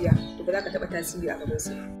faɗi gaskiya to ba za ka taɓa tasiri a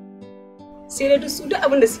gabansu. Sai dai duk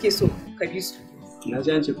abin da suke so ka bi su. Na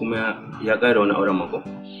ji an ce kuma ya ƙara wani auren mako.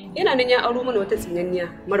 Yana nan ya auro mana wata tsinanniya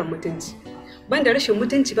mara mutunci. Ban da rashin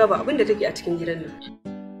mutunci babu abin da take a cikin gidan nan.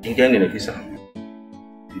 In gane Nafisa,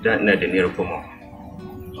 idan ina da niyyar komawa,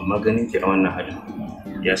 amma ganin ki a wannan halin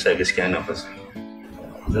ya sa gaskiya na fasa.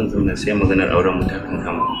 Zan zauna sai maganar auren mu ta kan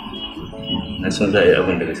kama. Na san za a yi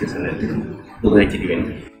abin da gaske sanar da za ki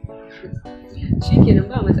gani. Shikenan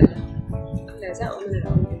ba matsala. Allah ya zaɓa mana da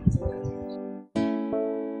abin da ya zama.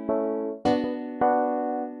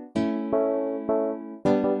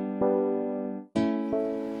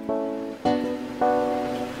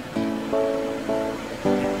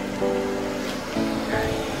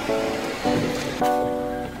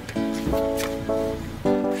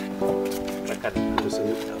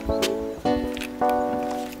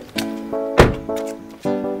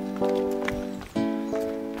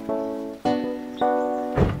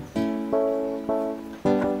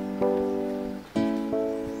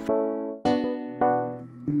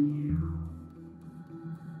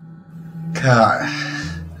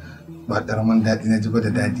 Ba ƙaramin daɗi na ji ba da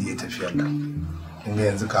dadi ya tafi yalla. Inda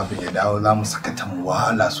yanzu kafin ya dawo za mu saka ta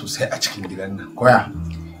wahala sosai a cikin gidan nan. Koya?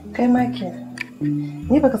 Kai ma ke.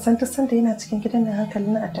 Ni baka san ta san da yana cikin gidan nan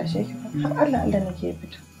hankali na a tashe yake ba. Har Allah Allah nake ya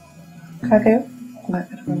fita. Ka ga yau ba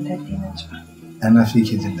ƙaramin daɗi na ji ba. Ana fi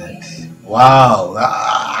ke jin daɗi. Wow!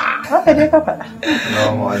 Haka dai ka faɗa.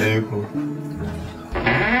 Assalamu alaikum.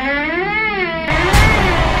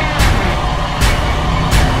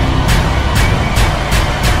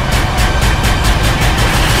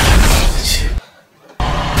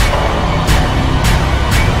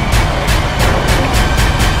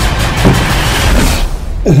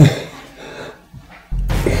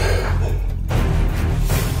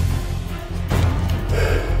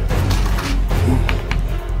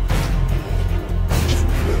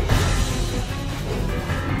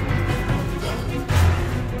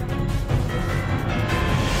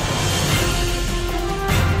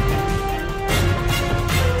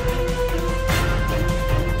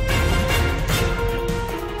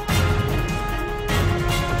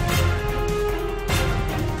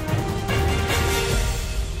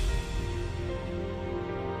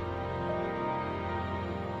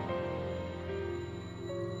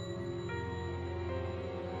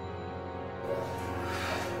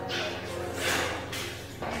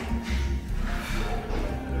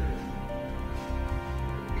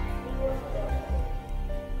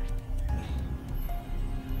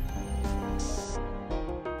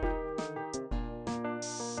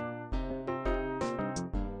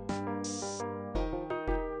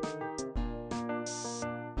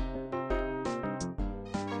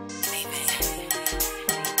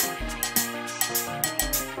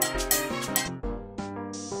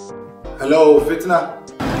 Hello, Fitna.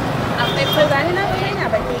 Akwai fulani na kai na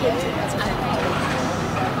bakin gate.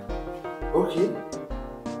 Okay.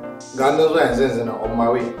 Ga nan zuwa yanzu na on my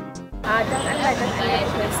way. A dan Allah dan Allah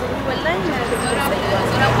ya sai wallahi na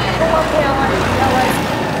da kowa ko ya wani.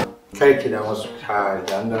 Kai ki da wasu kai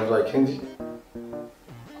ga nan zuwa kin ji.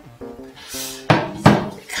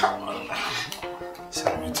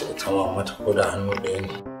 Sai ta tawa mata ko da hannu ɗaya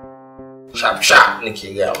ne. Shaf shaf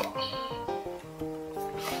nake ga ba.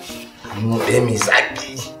 Hannu ɗaya mai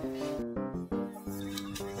zaki.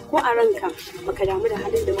 Ko a ranka baka damu da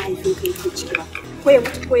halin da mahaifinka yake ciki ba, ko ya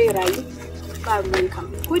mutu ko ya rayu ba ruwanka.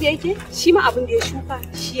 Ko da yake shi ma abin da ya shuka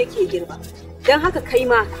shi yake girba. Don haka kai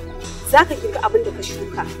ma za ka girba abin da ka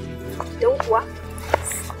shuka. Don kuwa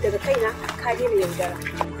daga kaina ka daina yaudara.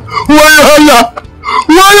 Wai Allah!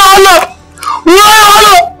 Wai Allah! Wai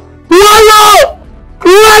Allah! Wai Allah!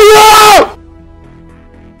 Wai Allah!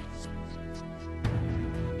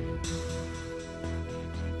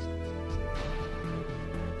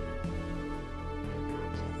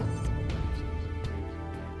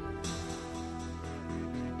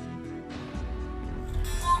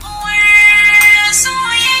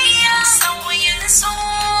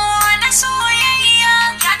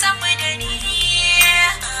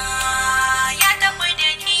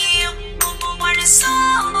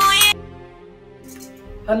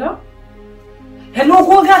 Hello? Hello,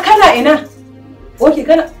 ko ga kana ina? Okay,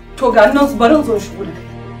 kana to ga nan bari zo shigo da kai.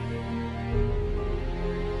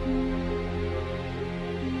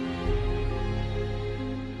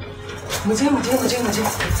 Mu je.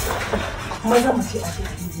 Maza mu je a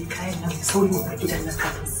je kayan nan mai sauri mu bar gidan nan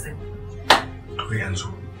kafin su sani. To yanzu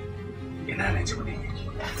ina na ji wani yake.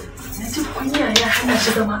 Na ji kunya ya hana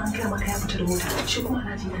shi zama an kai maka ya fita da mota. Shi kuma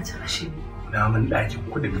na ji na ci ashe ne. Na mun ɗakin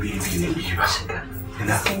kuɗin bebi na iya ba. Shiga.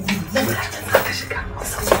 Ina. Nan za ka shiga.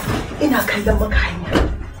 Ina kallon maka hanya.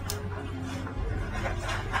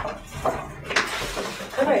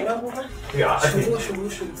 Kana ina kuma? Ya ake.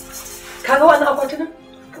 Shigo. Kaga wannan akwatunan?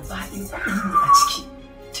 Gaba ɗaya kuɗi ne a ciki.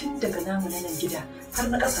 Tun daga namu na nan gida har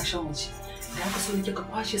na ƙasashen waje. Da haka so nake ka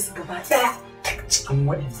kwashe su gaba ɗaya. Cikin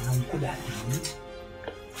waɗannan kuɗaɗe ne.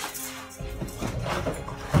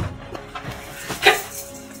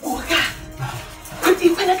 Oga, kuɗi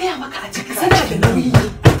fa na gaya maka a ciki sana da nauyi.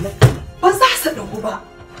 Ba za su ɗagu ba.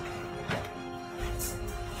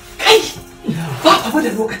 Kai, ba abu da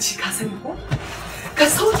lokaci ka sani ko? Ka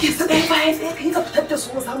sauke su ɗaya bayan ɗaya ka yi ka fitar da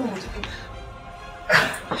su mu samu mu tafi.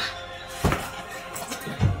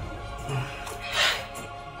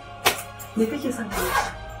 Me kake son ka yi?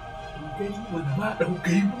 Gani wani ma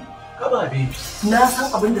ɗaukai mu gaba baby. Na san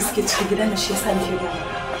abin da suke cikin gidan da shi yasa nake gaya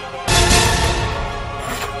maka.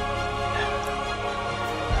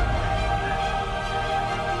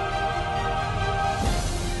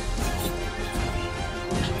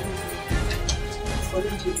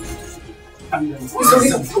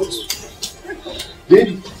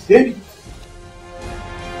 Baby.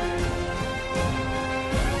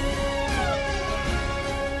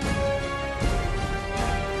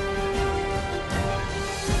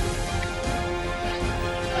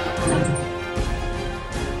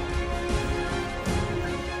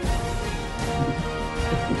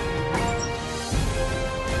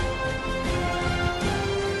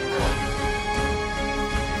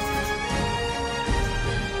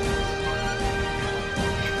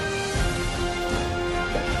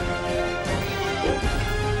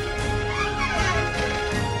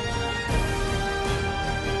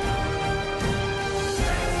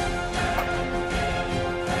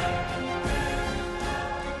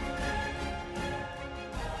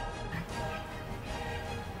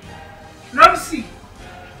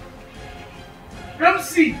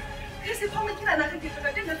 Ramsi! Kai sai kuma kira na kake tuka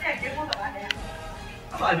dinga tsaya ke ko gaba daya.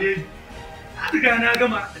 Ba dai. Na riga na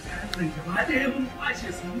gama da kayan gaba daya mun kwashe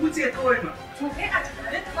su wuce kawai ma. To kai a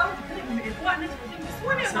tunanin ta zamu tafi da mai kuwa na tafi da su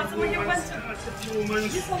ne masu muhimmanci.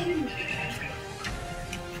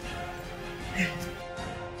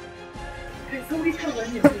 Kai sauri kan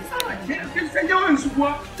wani ya Kin san yawan su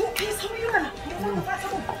kuwa? To kai sauri mana.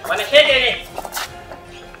 Wani shege ne?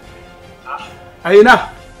 A ina?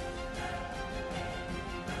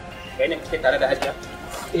 Kai ne kake tare da Hajiya?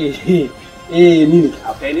 Ni ne.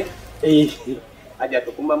 A kai ne? Hajiya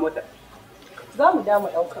to kun ba mota. Za mu da mu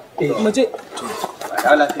ɗauka. Mu je.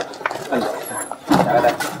 Da lafiya. Da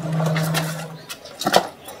lafiya.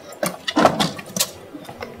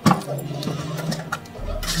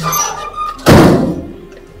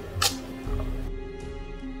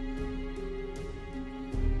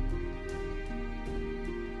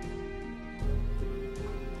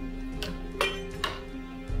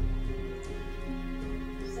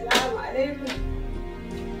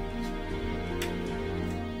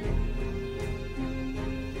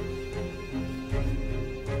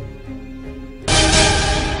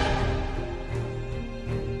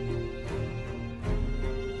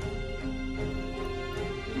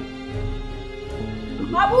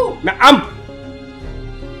 Habu! Na'am.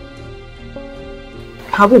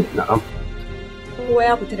 Habu! Na'am. Kowa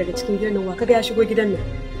ya fita daga cikin gidan nan wa kaga ya shigo gidan nan.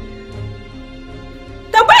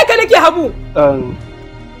 Tambaya ka nake Habu.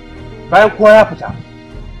 Bayan kowa ya fita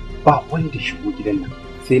ba wanda shigo gidan nan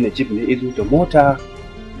sai Najib ne ya zo da mota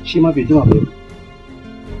shi ma bai jima ba.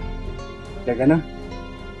 Daga nan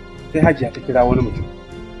sai Hajiya ta kira wani mutum.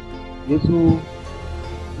 Ya zo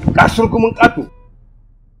kasurgumin ƙato.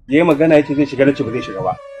 Ya yi magana ya ce zai shiga na ce ba zai shiga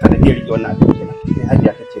ba. Kada iya riƙe wannan abin kenan. Sai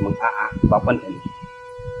Hajiya ta ce min a'a ba kwanta ne.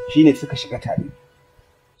 Shi ne suka shiga tare.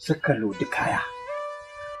 Suka lodi kaya.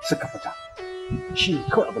 Suka fita. Shi ne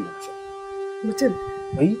kawai abin da na sani. Mutum.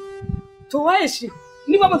 Ai? To waye shi?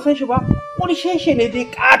 Ni ba ban san shi ba. Wani sheshe ne dai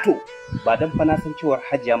ƙato. Ba dan fa na san cewar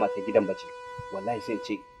Hajiya mata gidan bace. Wallahi sai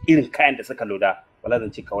ce irin kayan da suka loda wallahi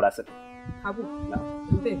zan ce kaura suka. Habu.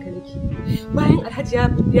 Tambayar ka nake. Bayan Alhaji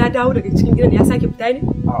ya dawo daga cikin gidan ya sake fita ne?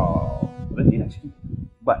 Alhaji yana ciki.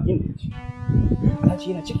 Ba inda ya ci. Alhaji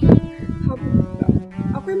yana ciki. Habu.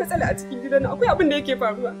 Akwai matsala a cikin gidan nan. Akwai abin da yake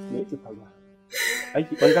faruwa. Me yake faruwa?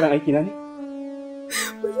 Aiki bangaren aiki na ne?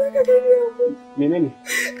 Ba za ka gani Habu. Menene?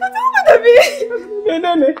 Ka zo mu tafi.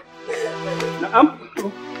 Menene? Na'am.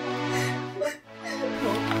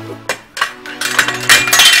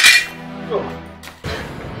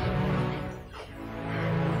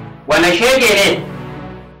 Wane shege ne?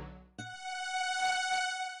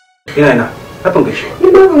 Ina na, ban gaishe.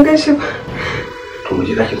 Ni ba ban gaishe ba. To mu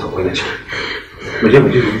je ɗakin akwai na ce. Mu je.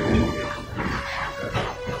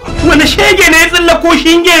 Wane shege ne ya tsallako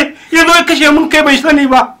shinge ya zo ya kashe mun kai bai sani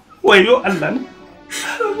ba. Wayo Allah ne.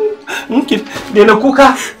 Mungkin daina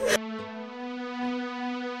kuka.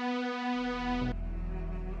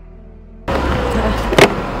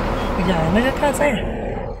 Ya naga ka tsaya.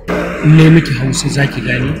 Ne miki Hausa zaki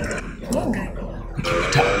gani?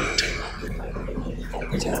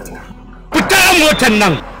 Fita a motar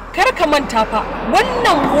nan! Kar ka manta fa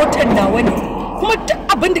wannan motar nawa ne kuma duk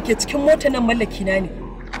abin da ke cikin motar nan mallaki na ne.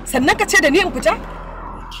 Sannan ka ce da ni in fita?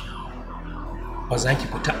 Ba za ki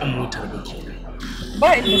fita a motar ba ke.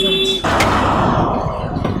 Ba inda zan ci.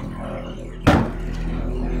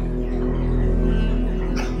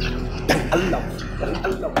 Allah.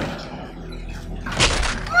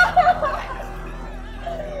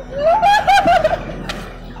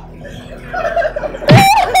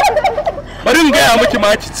 Bari in gaya miki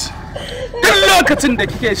makici. Duk lokacin da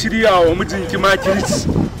kike shirya wa mijinki makirci,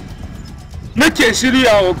 nake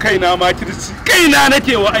shirya wa kaina makirci, kaina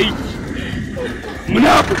nake wa aiki.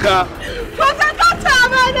 Munafuka. Ko ka ta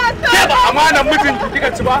amana ta. Ke ba amanan mijinki kika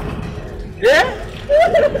ci ba? Eh?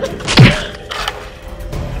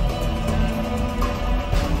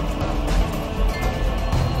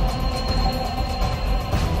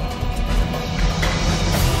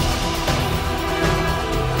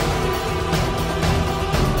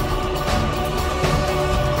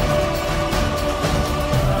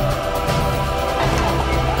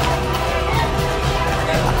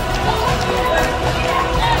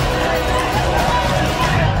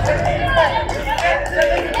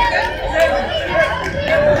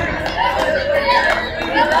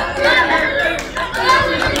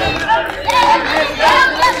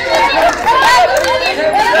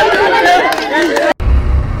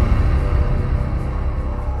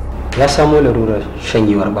 Ya samo larurar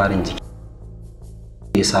shanyewar barin jiki.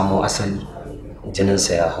 Ya samo asali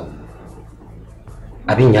jininsa ya hau.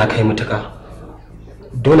 Abin ya kai mutuka.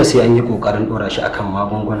 Dole sai an yi ƙoƙarin ɗora shi akan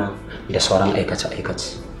magunguna da sauran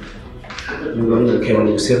aikace-aikace. Wannan kai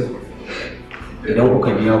wani usir. Idan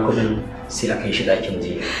kuka biya kuɗin sai a kai shi ɗakin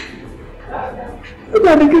jiya.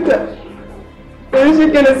 Ina likita. Yanzu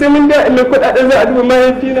shi kenan sai mun da ina kuɗaɗen za a duba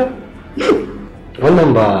mahaifina.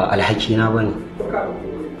 Wannan ba alhakina ba ne.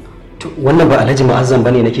 Wannan ba Alhaji Ma'azzam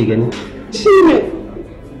bane nake gani? Shi ne.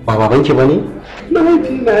 Ba babanki bane?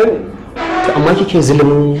 Mahaifina ne. To amma kike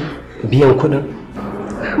zulumin biyan kuɗin?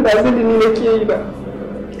 Ba zulumi nake yi ba.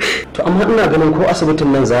 To amma ina ganin ko asibitin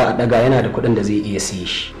nan za a daga yana da kuɗin da zai iya siye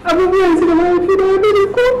shi. Abubuwan su da mahaifina wani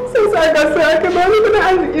ko sai sa gasa aka ba ni kuɗin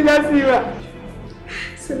arziki na su yi ba.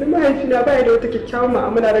 Sannan mahaifina ba ya da wata kyakkyawan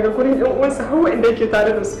mu'amala daga gurin 'yan uwansa har wa'inda yake tare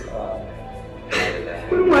da su.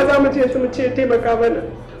 Kullum ma za mu je su mu ce taimaka mana.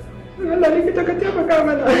 Allah likita ka taimaka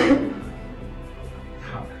mana.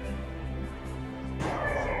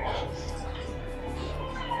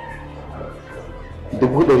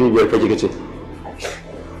 $500 ka kika ce?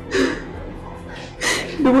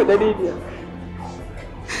 500.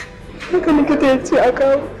 Haka likita ya ce a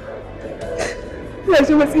kawo. Ya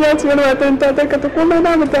shi matsiya ce wani matan ta tarkata komai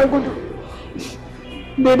namu ta gudu.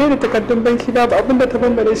 Daidai da takardun banki babu abin da ta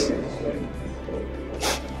bambare shi.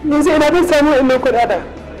 Yanzu ina zan samu inda kuɗaɗen.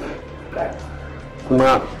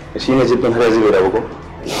 Kuma shi ne jibin har yanzu bai dawo ko?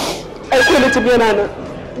 Ai ko da yana nan.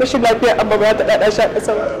 Rashin lafiya abba ba ta ɗaɗa shi a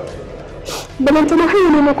ƙasa ba. Balantana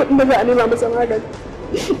hanyar neman kuɗin da za a nema masa magani.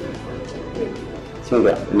 Kin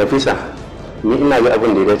ga Nafisa, ni ina ga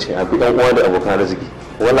abin da ya dace a bi ɗan uwa da abokan arziki.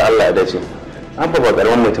 Wala Allah ya dace. Abba ba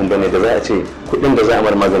ƙaramin mutum bane da za a ce kuɗin da za a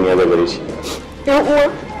mar magani ya gagare shi. Ƴan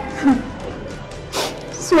uwa?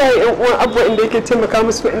 Su waye ƴan uwan abuwa inda yake taimaka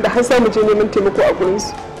musu inda har za mu je neman taimako a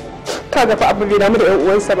gurinsu. Ka ga fa abu bai damu da ƴan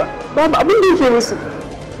uwansa ba. Babu abin da yake musu.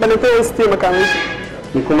 Balantana su taimaka musu.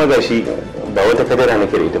 Ni kuma gashi ba wata kadara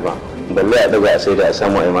nake da ita ba. Balle a daga a sai da a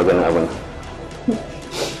samu a yi maganin abin.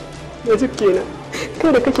 Yanzu kenan.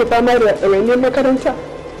 Kai da kake fama da ɗawainiyar makaranta.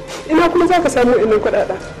 Ina kuma za ka samu inin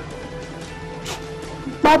kuɗaɗa.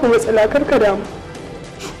 Babu matsala kar ka damu.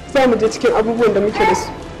 Za mu je cikin abubuwan da muke da su.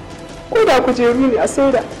 Ko da kujeru ne a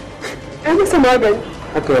saida. Ai masa magani.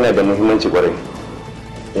 Haka yana da muhimmanci kwarai.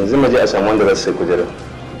 Yanzu mu je a samu wanda za su sai kujerar.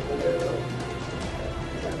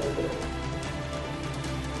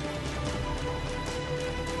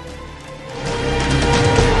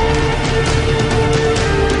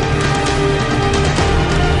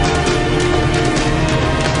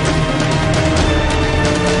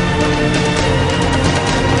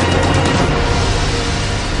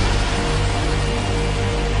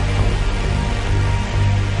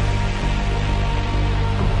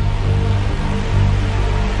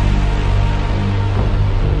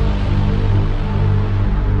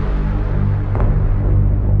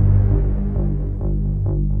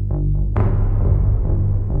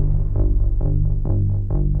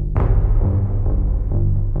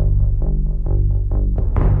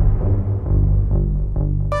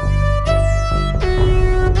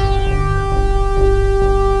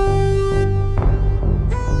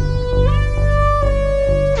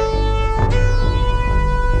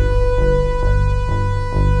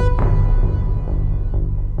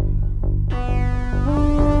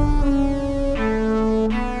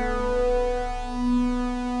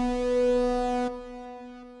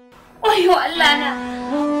 Wayo Allah na.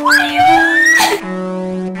 Wayo.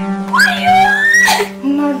 Wayo.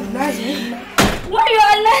 Wayo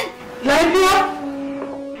Allah. Lafiya?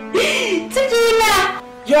 Cikina.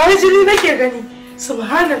 Yayi jini nake gani.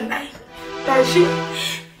 Subhanallah. Tashi.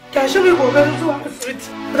 Tashi mai kokarin zuwa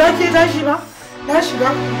asibiti. Ba za ki tashi ba? Na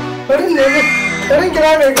shiga. Bari ne. Bari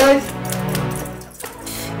kira mai gadi.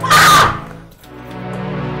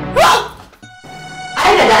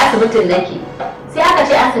 Ai daga asibitin nake. Sai aka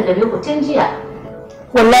ce an sallame ku tun jiya.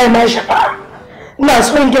 Wallahi na shafa. Ina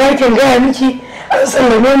so in kira kin gaya miki an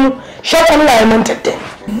sallame mu. Shan Allah ya mantar da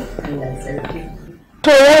ni.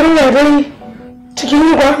 To yarinya dai cikin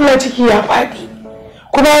yi Allah ciki ya faɗi.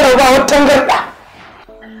 Kuma ya raba wata tangarɗa.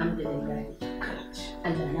 Alhamdulillah.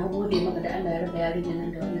 Allah na gode maka da Allah ya raba yarinya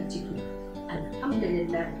nan da wannan ciki.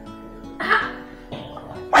 Alhamdulillah.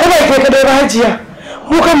 Ai ba ke kadai ba Hajiya.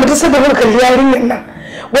 Mu kan mu dasa da muka kalli yarinyar nan.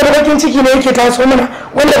 Wani bakin ciki ne yake taso mana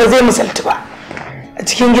wanda ba zai misaltu ba. A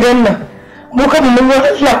cikin gidan nan mu kan mun yi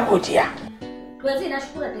Allah godiya. To yanzu ina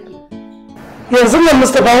shukura take. Yanzu nan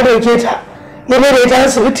Mustapha ya dauke ta. Ya bai da ita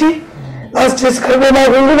asibiti. Za su je su karɓo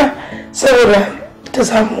magunguna saboda ta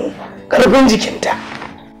samu ƙarfin jikinta.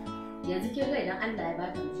 Yanzu kin ga idan Allah ya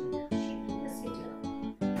bata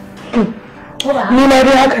Ni ma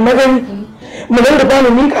dai haka na gani. Mu nan da ba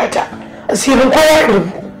mu mika ta. Asirin kowa ya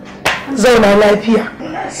rubu. Zauna lafiya.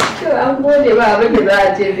 An gode ba abin da za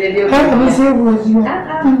a ce daidai. Haka ne sai godiya.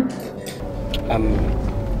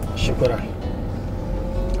 Shukura.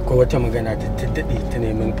 Akwai wata magana da ta daɗe ta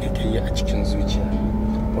neman ƙaiƙayi a cikin zuciya.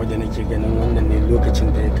 Wadda nake ganin wannan ne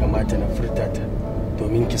lokacin da ya kamata na furta ta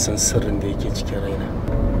domin ki san sirrin da yake cikin raina.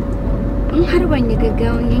 In har ban yi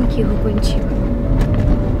gaggawan yanke hukunci ba,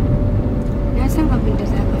 na san abin da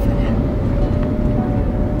za ka faɗa.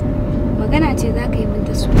 Magana ce za ka yi min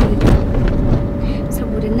ta soyayya,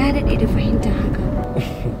 saboda na daɗe da fahimtar haka.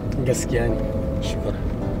 Gaskiya ne, Shukura.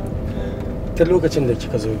 Ta lokacin da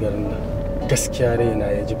kika zo garin nan, gaskiya raina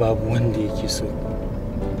ya ji babu wanda yake so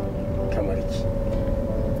kamar ki.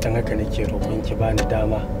 Don haka nake roƙon ki bani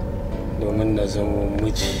dama domin na zama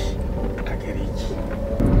miji a gare ki.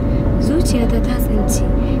 Zuciyata ta tsinci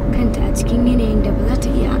kanta a cikin yanayin da ba za ta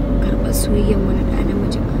iya karɓar soyayyar wani ɗa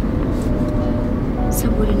namiji ba.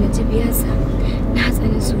 Saboda Najib ya sa na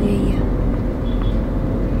tsani soyayya.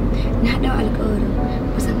 Na ɗau alƙawarin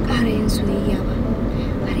ba zan ƙara yin soyayya ba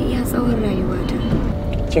har iya tsawon rayuwata.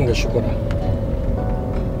 Kin ga Shukura,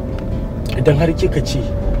 idan har kika ce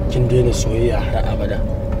kin daina soyayya har abada,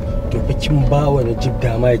 to fa kin ba wa Najib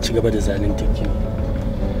dama ya ci gaba da zaluntar ki ne.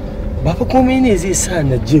 Ba fa komai ne zai sa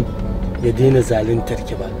Najib ya daina zaluntar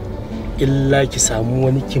ki ba, illa ki samu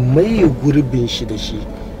wani ki maye gurbin shi da shi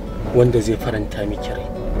wanda zai faranta miki rai.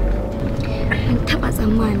 Ban taɓa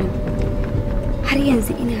tsammanin har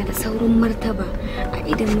yanzu ina da saurin martaba a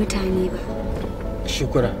idan mutane ba.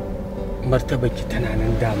 Shukura, martaba ki tana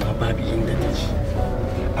nan dama babu inda ta ci.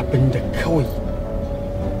 Abinda kawai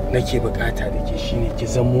nake bukata da ke shine ki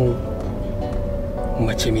zamo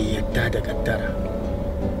mace mai yadda da kaddara.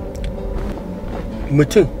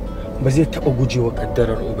 Mutum ba zai taba gujewa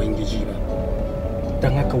kaddarar ubangiji ba,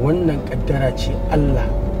 don haka wannan kaddara ce Allah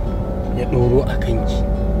ya ɗoro a kanki,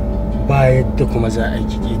 ba yadda kuma za a yi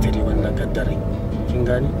ki ƙetare wannan kaddarai. Kin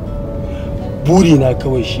gane? Burina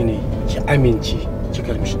kawai shine ki amince ki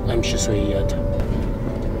amshi soyayyata.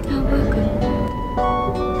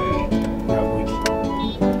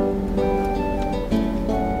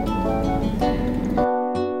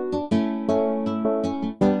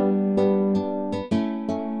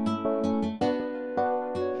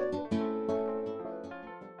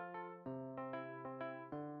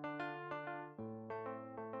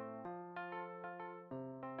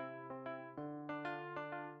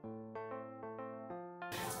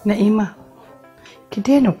 Na'ima, ki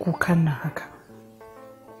daina kukan nan haka.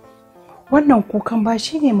 Wannan kukan ba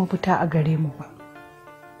shi ne mafita a gare mu ba.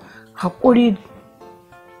 Haƙuri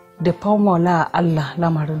da fawwala Allah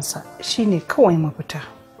lamarinsa shi ne kawai mafita.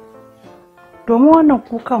 Domin wannan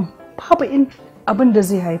kukan babu abin da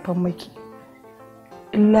zai haifar maki,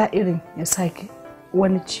 illa irin ya sake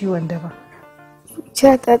wani ciwon daban.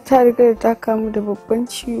 Zuciyata ta riga da ta kamu da babban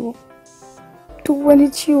ciwo. Duk wani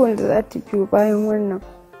ciwon da za ta biyo bayan wannan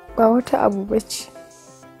ba wata abu bace.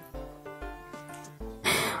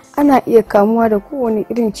 Ana iya kamuwa da kowane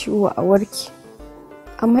irin ciwo a warke,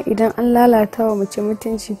 amma idan an lalata wa mace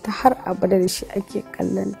mutunci ta har abada da shi ake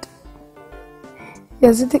kallonta.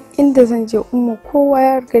 Yanzu duk inda zan je umma kowa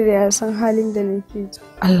ya riga da ya san halin da nake ji.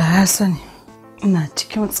 Allah ya sani ina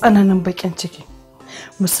cikin tsananin bakin ciki,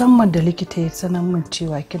 musamman da likita ya sanar min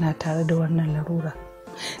cewa kina tare da wannan larura.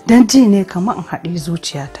 Dan ji ne kamar in haɗi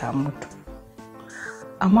zuciyata mutu.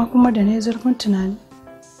 amma kuma da na yi zurfin tunani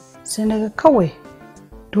sai na ga kawai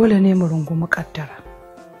dole ne mu rungumi kaddara.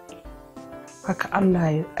 Haka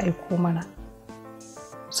Allah ya aiko mana,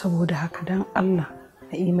 saboda haka dan Allah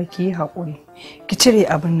na yi maki yi haƙuri ki cire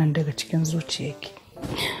abin nan daga cikin zuciyarki.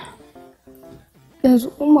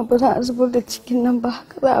 Yanzu umma ba za a zubar da cikin nan ba,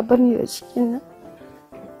 haka za a bar ni da cikin nan.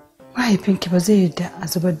 Mahaifinki ba zai yarda a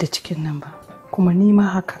zubar da cikin nan ba, kuma ni ma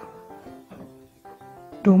haka.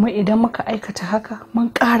 Domin idan muka aikata haka mun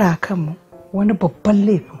ƙara kanmu wani babban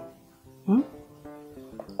laifin.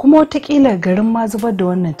 Kuma wataƙila garin ma zubar da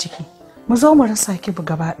wannan ciki mu zo mu rasa ki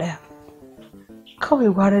gaba ɗaya.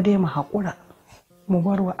 Kawai gwara dai mu haƙura mu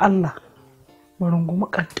bar wa Allah mu rungumi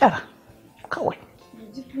ƙaddara kawai.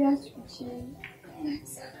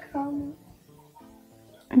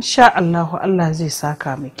 Insha Allahu Allah zai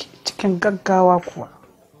saka miki cikin gaggawa kuwa,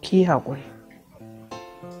 ki haƙuri.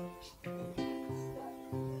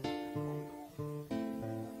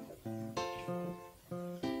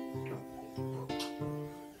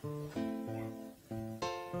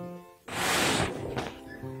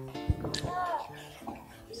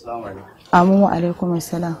 Amu alaikum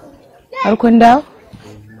assalam. Har kun dawo?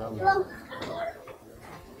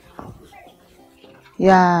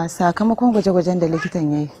 Ya sakamakon gwaje-gwajen da likitan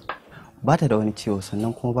yayi? Ba ta da wani ciwo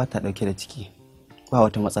sannan kuma ba ta dauke da ciki. Ba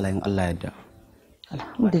wata matsala in Allah yarda.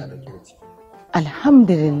 Alhamdulillah.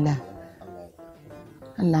 Alhamdulillah.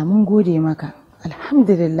 Allah mun gode maka.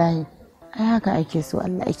 Alhamdulillah. Ai haka ake so,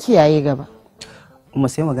 Allah ya kiyaye gaba. Kuma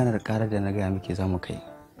sai maganar karar da na ga miki zamu kai.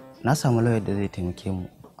 Na samu lawyer da zai taimake mu,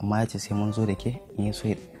 amma ya ce sai mun zo da ke in yi so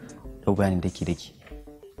ya dau bayani daki.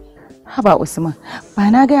 Haba Usman,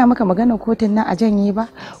 ba na gaya maka maganar kotun nan a janye ba,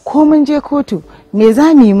 ko mun je kotu me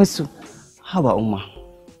za mu yi musu? Haba umma,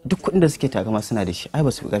 duk kuɗin da suke takama suna da shi, ai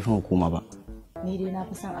ba su fi ƙarfin hukuma ba. Ni dai na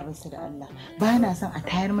fi son a basu da Allah, ba na son a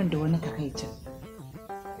tayar min da wani takaicin.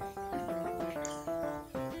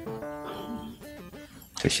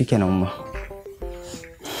 To shikenan umma.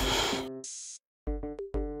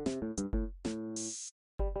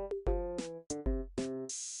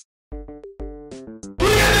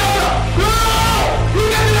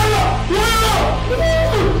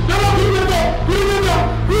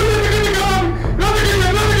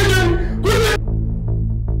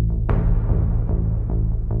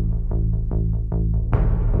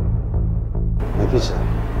 Nafisa,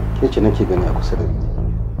 ke ce nake gani a kusa da ni.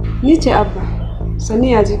 Ni ce Abba,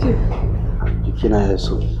 sani ya jikin? Jikina ya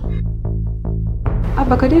so.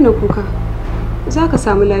 Abba ka daina kuka, za ka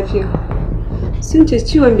samu lafiya. Sun ce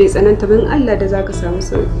ciwon bai tsananta ba in Allah da za ka samu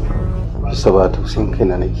sauki. Bisa ba tausayin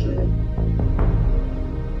kaina nake.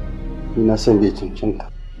 Ni na san bai cancanta.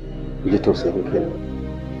 Ji tausayin kaina.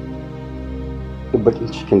 Duk bakin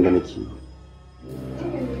cikin da nake yi.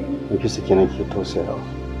 Nafisa kenan ke tausayawa.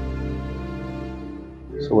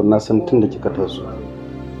 Saboda na san tun da kika taso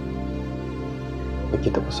baki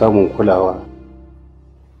tafi samun kulawa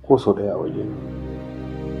ko sau daya a waje.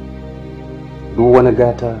 Duk wani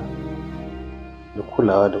gata da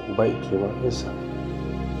kulawa da uba yake ba yasa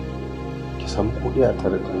ki samu kuɗi a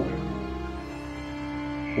tare da ni.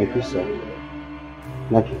 Nafisa,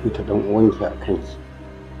 na fifita dan uwanki a kanki.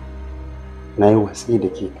 Na yi watsi da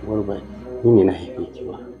ke kamar ba ni ne na haife ki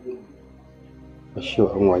ba. Ba shi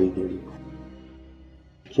an waye gari ba.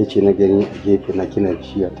 Ke ce na gani a gefe na kina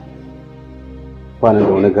bishiyata. Ba na da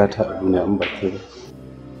wani gata a duniya in ba ke ba.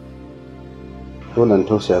 Dole in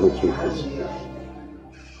tausaya miki kaji.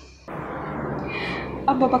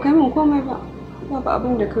 Abba ba kai min komai ba. Babu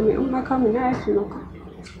abin da kai in ma ka mu na yafi maka.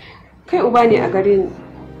 Kai uba ne a gare ni.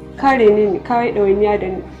 Kare ni kawai ɗawainiya da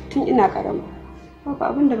ni tun ina karama. Babu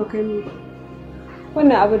abin da ba kai min ba.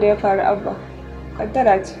 Wannan abu da ya faru Abba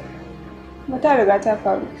kaddara ce. Kuma ta riga ta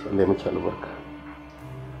faru. Allah miki albarka.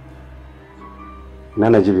 Na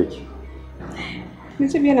Najib yake.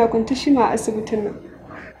 Najib yana kwanta shi ma a asibitin nan.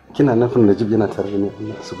 Kina nufin Najib yana tare da ni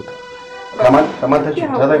a asibitin? Kamar ta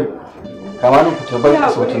cuta zai. Kamar ku ta bar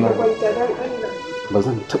asibitin nan. Ba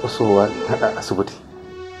zan taɓa sowa haɗa asibiti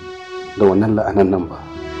da wannan la'anan nan ba.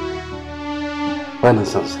 Ba na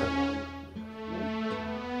son sa.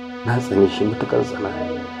 Na tsane shi matuƙar tsana.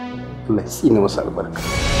 Allah ya tsine masa albarka.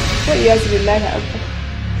 Wa iyazu billahi Abba.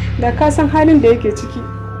 Da ka san halin da yake ciki.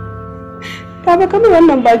 Ta ba kamar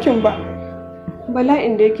wannan bakin ba.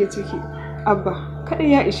 Bala'in da yake ciki Abba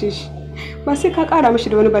kadai ya ishe shi. Ba sai ka ƙara mishi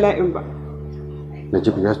da wani bala'in ba.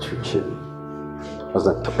 Najib ya cuce ni. Ba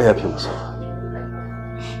zan taɓa yafe masa ba.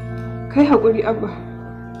 Kai haƙuri Abba.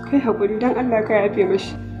 Kai haƙuri don Allah ka yafe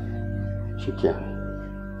mashi. Shikenan.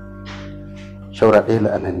 Shaura ɗaya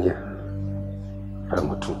la'ananniya.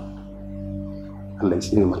 Ramatu. Allah ya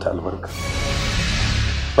tsine mata albarka.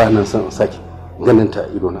 Ba nan son in sake ganin ta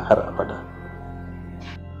ido na har abada.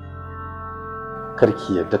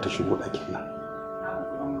 Karki yadda ta shigo ɗakin nan.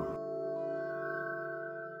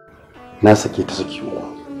 Na sake ta saki uku.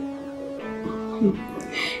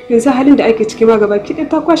 Yanzu halin da ake ciki ma gaba ki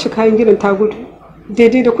ta kwashe kayan gidan ta gudu.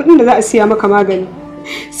 Daidai da kuɗin da za a siya maka magani.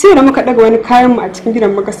 Sai da muka daga wani kayan mu a cikin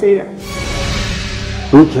gidan muka sayar.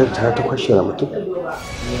 Dukiyar ta kwashe mutum.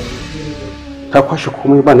 Ta kwashe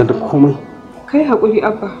komai ba na da komai. Kai haƙuri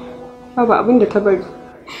Abba. Babu abin da ta bari.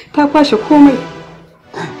 Ta kwashe komai.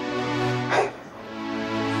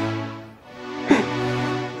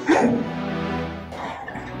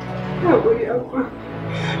 Haƙuri Abba.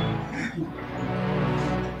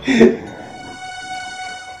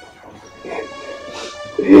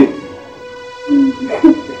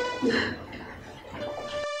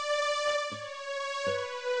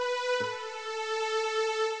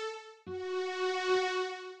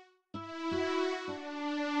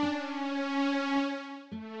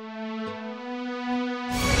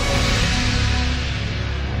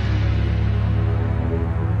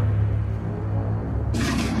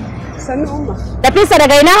 Nafisa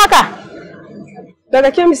daga ina haka?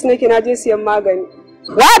 Daga kemis nake na je siyan magani.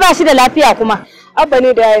 Waye ba shi da lafiya kuma? Abba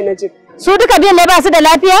ne da yaya Najib. Su duka biyan ne ba su da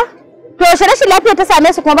lafiya? To yaushe rashin lafiya ta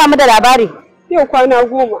same su kuma ba mu da labari? Yau kwana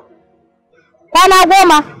 10. Kwana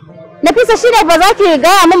 10? Nafisa shine ba za ki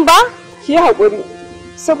gaya min ba? Ki yi haƙuri.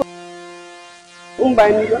 Saboda in ba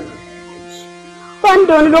ni ba. Ba ni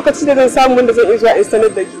da wani lokaci da zan samu wanda zan iya zuwa in sanar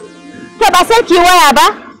da ki. To ba sai ki waya ba?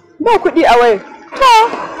 Ba kuɗi a wayar.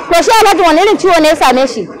 To shi Alhaji wani irin ciwo ne ya same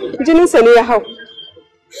shi? Jininsa ne ya hau.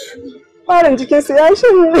 Ɓarin jikinsa ya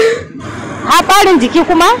shanye. A ɓarin jiki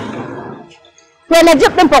kuma? To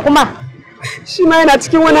Najib ɗin fa kuma? Shi ma yana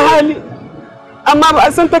cikin wani hali. Amma ba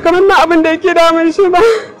a san takamaiman abin da yake damun shi ba.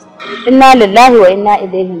 Inna lillahi wa inna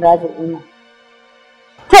ilaihi raji'un.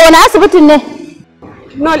 To wani asibitin ne?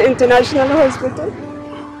 Nol International Hospital.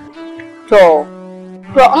 To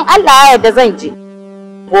in Allah ya yarda zan je.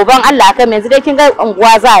 Goben Allah kai yanzu dai kin ga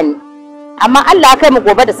unguwa za ni. Amma Allah kai mu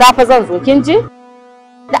gobe da safe zan zo kin ji?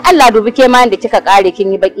 Da Allah dubi ke ma da kika kare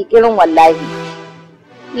kin yi baki kirin wallahi.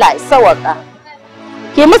 La sawaka.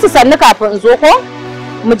 Ke musu sannu kafin in zo ko?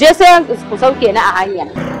 Mu je sai ku sauke ni a hanya.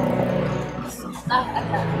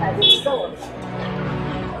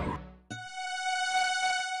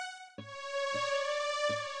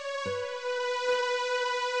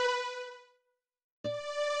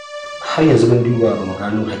 Har yanzu mun duba ba mu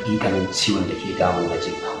gano hakikanin ciwon da ke damun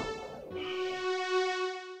Najib ba.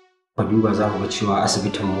 Ku duba za ku ga cewa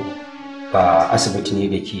asibitinmu ba asibiti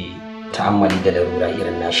ne da ke ta'ammali da larura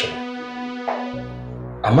irin nashi.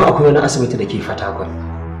 Amma akwai wani asibiti da ke Fatakwal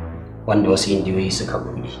wanda wasu indiyoyi suka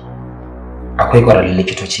buɗe. Akwai ƙwararrun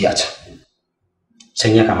likitoci a can.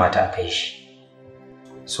 Can ya kamata a kai shi.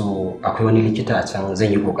 So akwai wani likita a can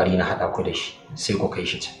zan yi ƙoƙari na haɗa ku da shi sai ku kai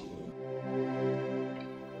shi can.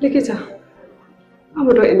 Likita,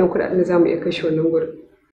 amma da wa'annan kuɗaɗen da za mu iya kashe wannan gurin.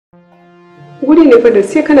 Guri ne fa da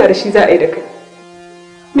sai kana da shi za a yi da kai.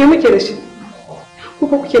 Me muke da shi? Ku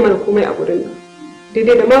fa kuke mana komai a gurin nan.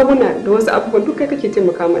 Daidai da maguna da wasu abubuwan duk kai kake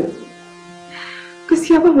taimaka mana.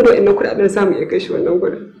 Gaskiya ba mu da wa'annan kuɗaɗen za mu iya kashe wannan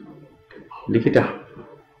gurin. Likita,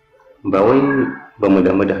 ba wai ba mu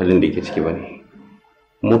damu da halin da yake ciki ba ne.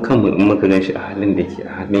 Mu kanmu in muka gan shi a halin da yake a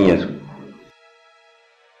halin yanzu.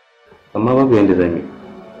 Amma babu yanda za mu yi.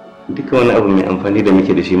 Duka wani abu mai amfani da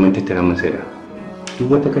muke da shi mun tattara masa da duk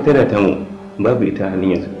wata katara ta mu babu ita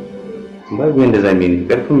halin yanzu, babu yanda za mu yi,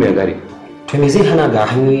 karfin mu ya gare. To me zai hana ga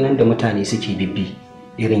hanyoyi nan da mutane suke bibbi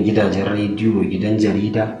irin gidajen rediyo, gidan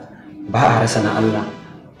jarida, ba a rasa na Allah.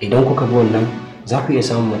 Idan kuka bi wannan za ku iya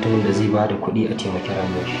samun mutumin da zai ba da kuɗi a taimaki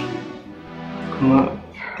rayuwar shi. Kuma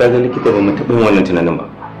kaga likita ba mu taɓa yin wannan tunanin ba,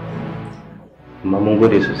 amma mun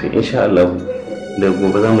gode sosai. Insha Allah da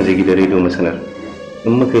gobe za mu je gidan rediyo mu sanar.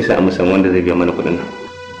 In muka yi sa'a mu samu wanda zai biya mana kuɗin nan.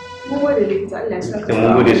 Mun gode likita, Allah ya saka.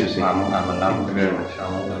 Mun gode sosai. Amin.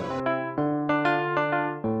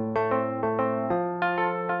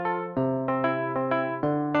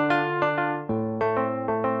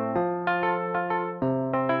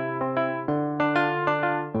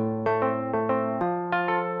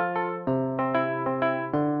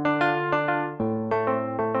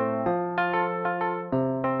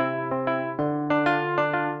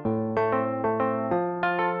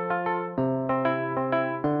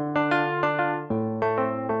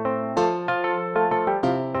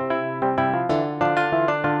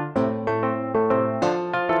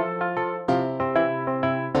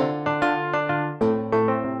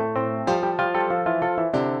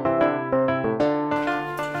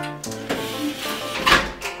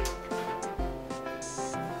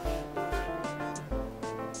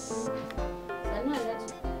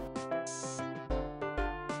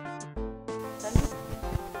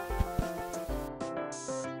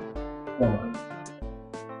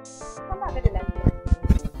 Kuma ka da lafiya.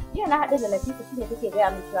 Jiya na haɗu da Latifah shine take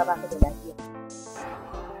gaya min cewa baka da lafiya.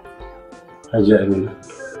 Hajiya Amina.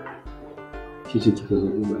 Shi ce kika zo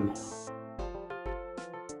duba ni.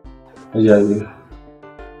 Hajiya Amina.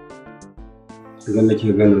 Idan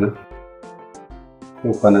nake gani na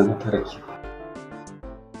yau kwana na tara ke.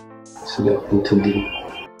 Su da intendin.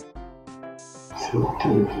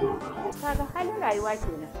 Kaga halin rayuwa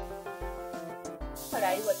kenan. Kuma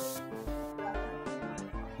rayuwa.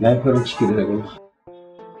 Na yi farin ciki da daga ki.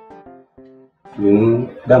 Domin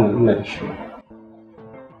dama ina da shi.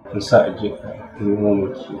 In sa a je a yi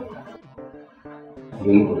mamaki.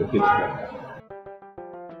 Domin ku ɗauke ta da.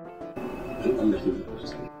 Don Allah ke zuwa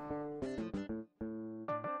su.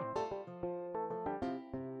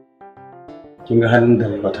 Kin ga halin da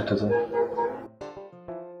rayuwata ta zama.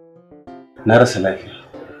 Na rasa lafiya.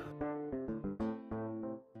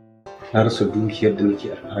 Na rasa dukiyar da nake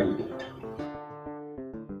alfahari da ita.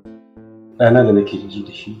 Ɗana da nake ji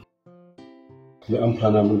da shi ya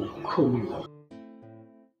amfana min komai ba.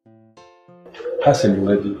 Hasali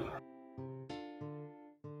na biyu.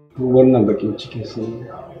 Wannan bakin cikin sun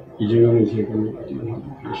ije min ke gani a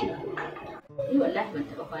cikin shi. Ni wallahi ban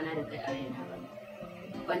taɓa kwana da kai a raina ba.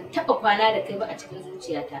 Ban taɓa kwana da kai ba a cikin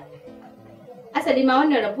zuciyata. Asali ma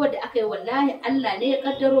wannan rabuwar da aka yi wallahi Allah ne ya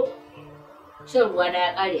kaddaro shan ruwa na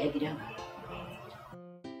ya ƙare a gidan.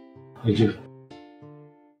 Najib.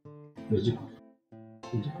 Najib.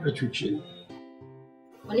 Najib ka cuce ni.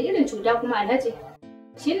 Wani irin cuta kuma Alhaji?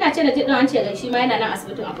 Shi ina ce Najib ɗin an ce shi ma yana nan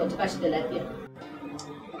asibitin a Kwanci ba shi da lafiya.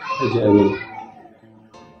 Hajiya Amina.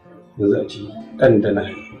 Yanzu a ce ɗan da na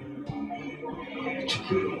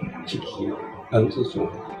ciki ɗan tsotso.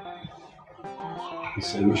 Ya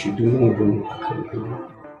sami shi dumu a kan gado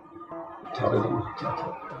tare da matata.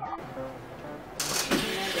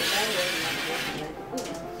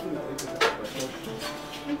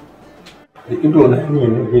 Da ido na ne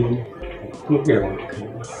na gani kuma gaya maka kai.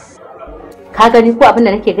 Ka gani ko abin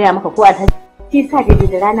da nake gaya maka ko Alhaji? Shi sa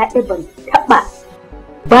da rana ɗaya ban taɓa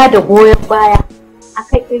ba da goyon baya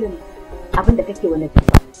akan irin abin da kake wani ba.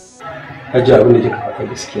 Hajiya abin da kika faɗa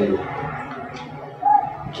gaskiya ne.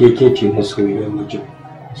 Ke ce masoyiyar mijin,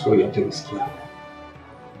 soyayya ta gaskiya.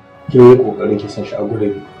 Kin yi ƙoƙarin ki sa shi a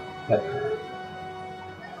gurin ɗaya.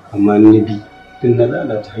 Amma ni bi tun na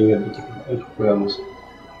lalata hanyar da kika aiki koya musu.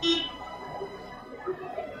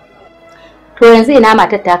 To yanzu ina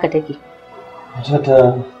matar ta haka take?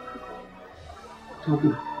 Matata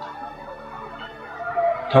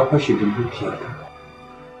ta kwashe da dukiya.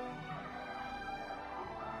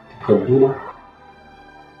 Takarduna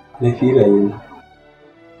na filaye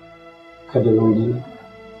kadarori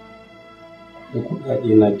da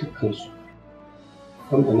kuɗaɗe na dukkansu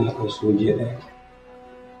wanda na haɗa su waje ɗaya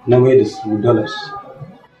na mai da su dollars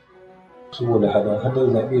saboda hada-hadar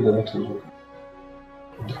zaɓe da za ta zo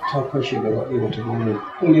duk ta kwashe gaba ɗaya wata nuna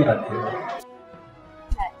ko naira ɗaya.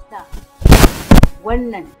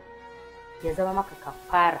 Wannan ya zama maka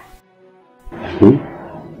kafara.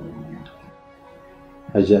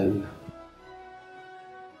 Hajiya Amina,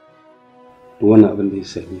 wannan abin da ya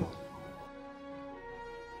same ni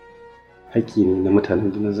haƙƙi ne na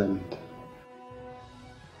mutanen da na zamanta.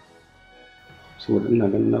 Saboda ina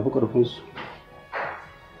ganin na fi ƙarfinsu.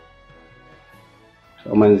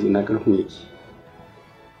 Amma yanzu ina ƙarfin yake.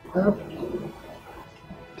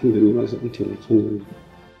 Tun da ni ba su in taimake ni.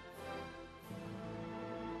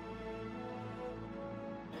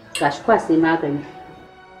 Gashi kwa sai magani.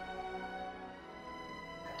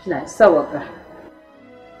 Na sawaka.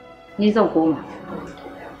 Ni zan koma.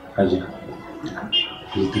 Hajiya.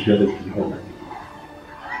 Ni tafiya da kuma.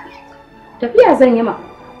 Tafiya zan yi ma.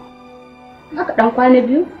 Haka dan kwana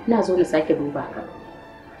biyu na zo na sake duba ka.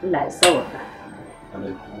 Allah ya sawaka.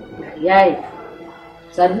 Yayi.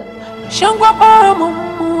 Sannu. Shagwaba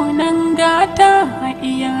mummunan gata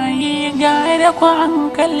iyaye gara ku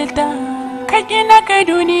hankalta. Ka gina ka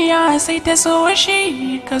duniya sai ta so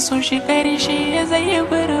shi ka so shi karshe zai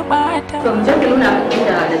gurbata.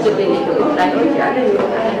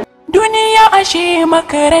 Duniya ashe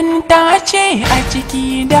makaranta ce a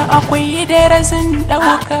ciki da akwai darasin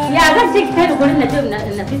ɗauka. Ya zan ce ki kai da gurin na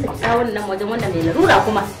fisa ki kawo nan wajen wannan mai larura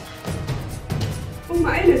kuma.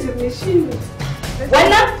 Umma ai Najib ne shi ne.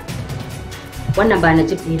 Wannan ba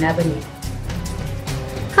Najib ne na bane.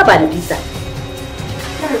 Ka ba Nafisa.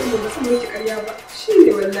 Kai kuma ba san miki ƙarya ba. Shi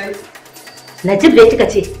ne wallahi. Najib da kika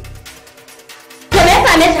ce. To me ya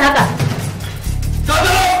same shi haka?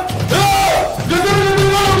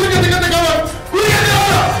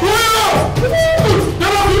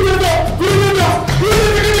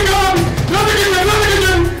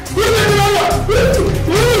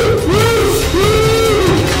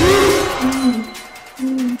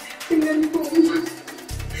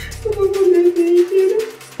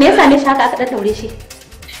 same shi haka aka dan daure shi?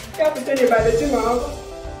 Ya fita ne ba da jimawa ba.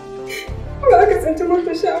 Ba aka tsinci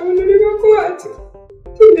motar shi a wani riga kowa a ciki.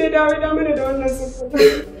 Tun da ya dawo ya mana da wannan siffar.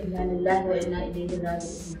 Inna lillahi wa inna ilaihi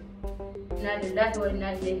raji'un. Inna lillahi wa inna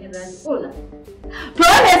ilaihi raji'un. To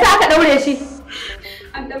me yasa aka daure shi?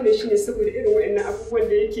 An daure shi ne saboda irin waɗannan abubuwan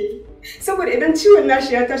da yake yi. Saboda idan ciwon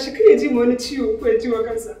nashi ya tashi kar ya ji wani ciwo ko ya ji wa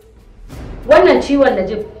kansa. Wannan ciwon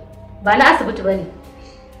Najib ba na asibiti bane.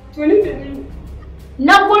 To ni da ni.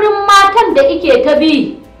 Na gurin matan da ike ta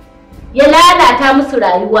bi ya lalata musu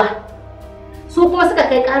rayuwa. Su kuma suka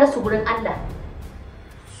kai ƙarar su gurin Allah.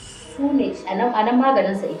 Su ne a nan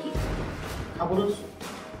maganinsa yake a gurinsu.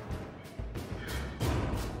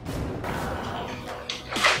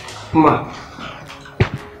 Ma,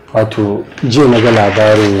 wato jiya na ga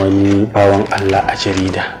labarin wani bawan Allah a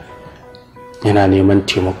jarida yana neman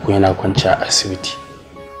taimako yana kwanci a asibiti.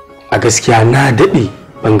 A gaskiya na daɗe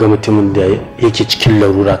ban ga mutumin da yake cikin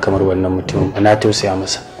larura kamar wannan mutumin ba, na tausaya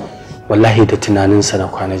masa. Wallahi da tunaninsa na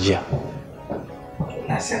kwana jiya.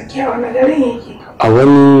 Na san kiyawa na garin yake. A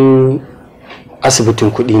wani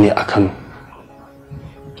asibitin kuɗi ne a Kano.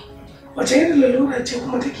 Wace irin lalura ce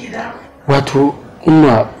kuma take da? Wato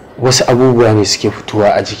umma wasu abubuwa ne suke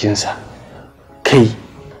fitowa a jikinsa. Kai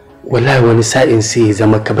wallahi wani sa'in sai ya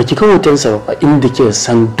zama ka baki kawotansa ba inda ke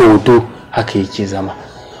san dodo haka yake zama.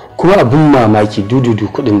 Kuma abin mamaki dududu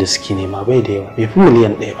kuɗin da suke nema bai da yawa, bai fi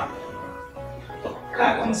miliyan 1 ba.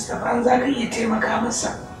 Kaga Mustapha an za ka iya taimaka masa.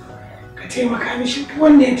 Ka taimaka mishi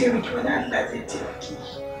wanda ya taimaki wani Allah zai taimaki.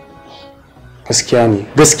 Gaskiya ne,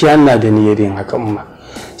 gaskiya ina da niyyar yin haka umma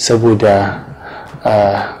saboda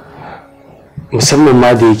musamman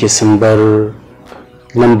ma da yake sun bar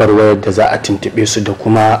lambar wayar da za a tuntube su da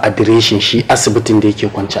kuma adireshin shi asibitin da yake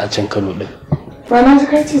kwance a can Kano din. Ba na ji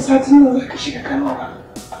kai ce satin da zaka shiga Kano ba.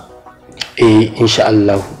 Insha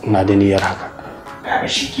Allah ina da niyyar haka. Kaga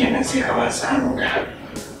shikenan sai ka ba su hannu da hannu.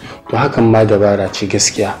 To hakan ma dabara ce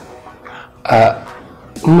gaskiya.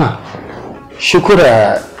 Umma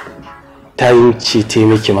Shukura ta yi ce ta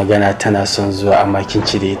miki magana tana son zuwa amma kin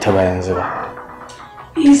ci da ita ba yanzu ba.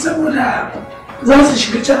 Saboda za su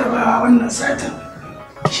shiga jarabawa wannan satin.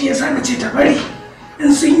 Shi yasa na ce ta bari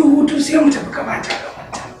in sun yi hutu sai mu tafi kamata da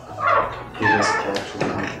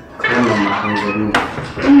wannan.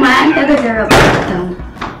 Umma an daga jarabawa ta mu.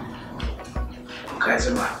 Ka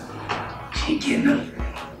zama shi kenan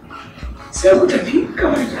sai ku tafi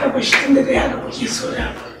kamar ki raba shi tun daga yana kuke so da.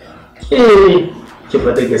 Ki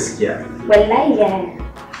faɗa gaskiya. Wallahi ya.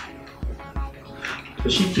 To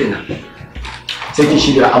shi kenan. Sai ki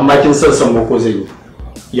shirya amma kin san ko zai yi.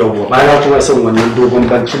 Yawwa ba na kuma son wannan dogon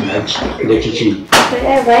bancin naki da kike yi.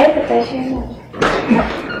 Ba ya ka tashi ne.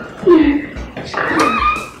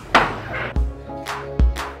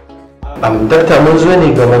 Dakta mun zo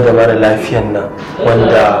ne game da mara lafiyan nan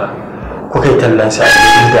wanda kuka yi tallansa a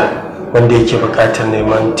jarida wanda yake buƙatar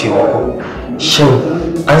neman taimako. Shin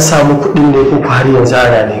an samu kuɗin ne ko har yanzu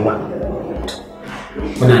ana nema?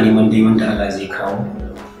 Muna neman dai wanda Allah zai kawo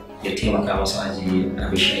ya taimaka masa aji a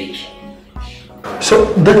mishi aiki. So,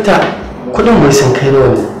 dakta kuɗin mai sun kai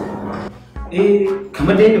nawa ne?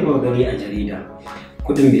 Kamar da yadda kuka gani a jarida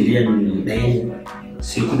kuɗin miliyan 1 ne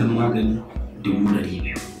sai kuɗin magani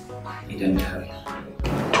 200,000 idan ta.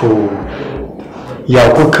 To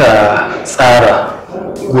ya kuka tsara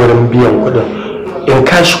gurin biyan kuɗin? In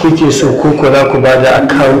cash kuke so ko za ku ba da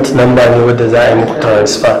account number ne wadda za a yi muku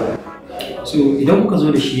transfer? So idan kuka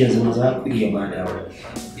zo da shi yanzu ma za ku iya badawa,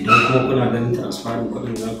 idan kuma kuna ganin transfer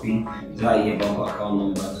kuɗin za ku yi za a iya ba ku account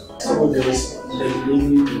number. Saboda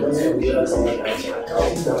dalilin da zai biya sama da ake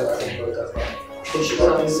account da ko shi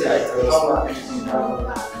ba sai a yi transfer.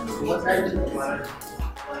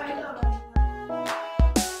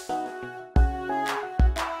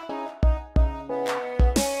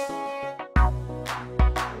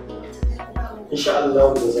 Insha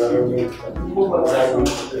Allah da zarar mun za mu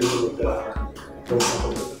yi da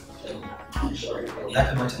ya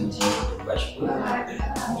kamata mu je ba shi ko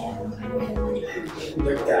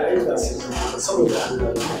da tare da su saboda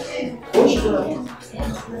Allah ko shi ba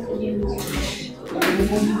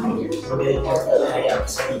ya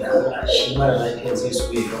sani da Allah shi mara lafiya zai so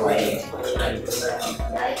ya ga waye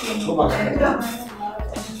to ba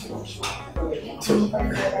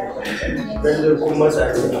dan kuma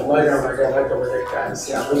tsare amma da ma da haka ba da ka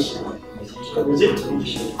sai a bashi ka guje ki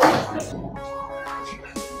shi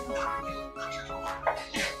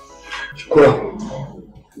Shukura.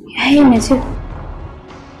 Yayi Najib.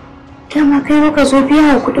 Dama kai maka zo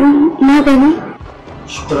biya kuɗin magani?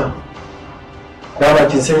 Shukura. Dama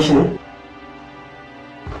kin san shi ne?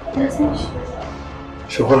 Na san shi.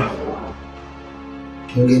 Shukura.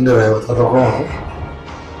 Kin ga inda rayuwa ta koma?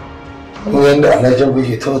 Kuma yadda Alhaji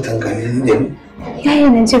bai ta watan gani ne. Yaya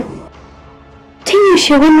Najib, tun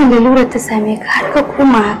yaushe wannan lalurar ta same ka har ka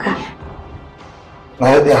koma haka? Na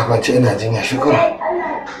daɗe a kwance ina jinya shukura.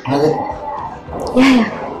 Yaya,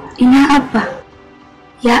 ina Abba?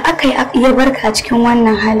 Ya aka yi ya barka a cikin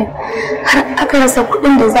wannan halin har aka rasa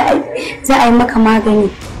kuɗin da za a yi maka magani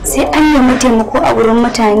sai an nemi taimako a wurin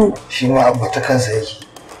mutane. Shi ma Abba ta kansa yake.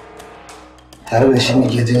 Tare da shi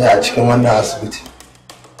muke jinya a cikin wannan asibiti.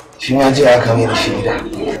 Shi ma jiya aka mai da shi gida.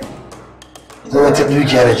 Zai wata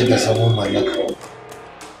dukiya da kika samu mallaka.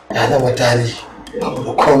 Ya zama tarihi abu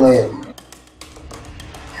da komai yanzu.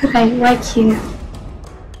 Rayuwa kenan.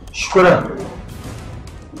 Shukura,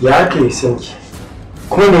 ya aka yi sanki?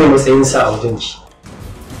 Kuma ne matsayinsa a wajenki?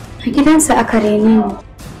 A gidansa aka rene ni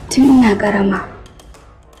tun ina karama.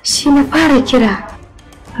 Shi na fara kira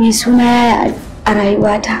mai suna yaya a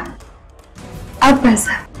rayuwata.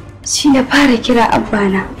 Abbansa shi na fara kira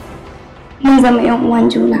abbana. Mun zama 'yan uwan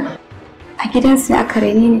juna. A gidansa aka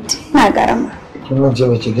rene ni tun ina karama. Kin mace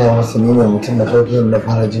ba ki gaya masa ni ne mutum da farko da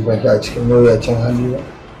fara jiba ki a cikin mawuyacin hali ba.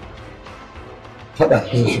 Faɗa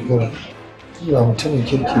kai Shukura, ba mutumin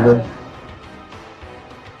kirki ba ne.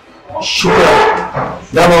 Shukura,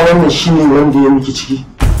 dama wannan shi ne wanda ya miki ciki,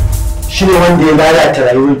 shi ne wanda ya lalata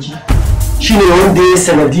rayuwarki, shi ne wanda ya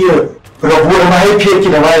sanadiyar rabuwar mahaifiyarki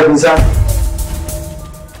da mahaifinsa.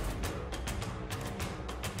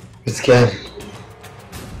 Gaskiya ne,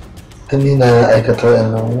 tun ni na aikata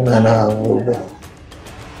waɗannan munanan abubuwa,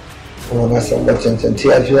 kuma na san ba cancanci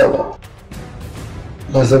lafiya ba.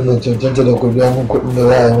 Na san ban cancanta da ku biya min kuɗin da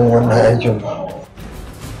za a yi min wannan aikin ba.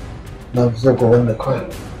 Na fi so ku wanda kawai.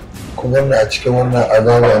 Ku ganna a cikin wannan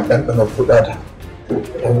azaba a ɗanɗana kuɗaɗa.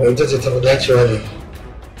 Amma ita ce ta fi dacewa ne.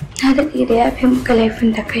 Na daɗe da yafe maka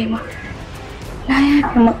laifin da kai ma. Na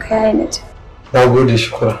yafe maka yayi na ji. Na gode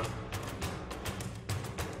Shukura.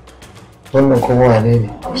 Wannan kuma wane ne?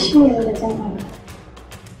 Shi ne wanda zan yi.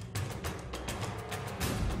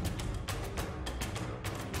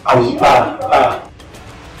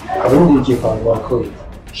 Abin da yake faruwa kawai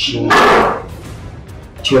shi ne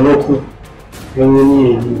taimako don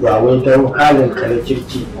wani yayi ba wai don halin kare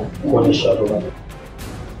kirki ko na shaɗu ba.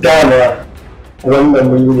 Dama wannan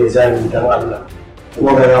mun yi ne zami don Allah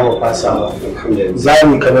kuma ba za mu fasa ba.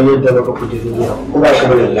 Zami kamar yadda baka kudi duniya kuma ka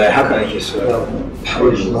bari Allah haka ake so.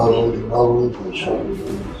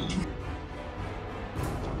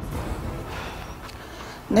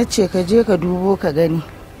 Na ce ka je ka dubo ka gani.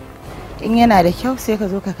 In yana da kyau sai ka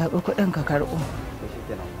zo ka karɓi kuɗin ka karɓo.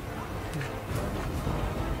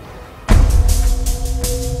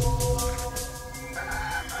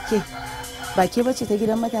 Ke, ba ke bace ta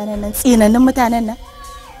gidan mutanen nan, tsinannin mutanen nan?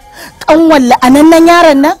 Ƙanwan la'anannen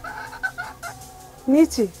yaron nan? Ni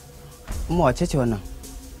ce. Kuma wace ce wannan?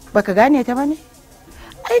 Baka gane ta ba ne?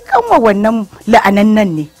 Ai ƙanwa wannan la'anannen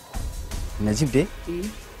ne. Najib dai?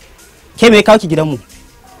 Ke me kawo ki gidanmu?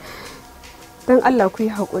 Don Allah ku yi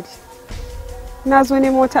haƙuri. Na zo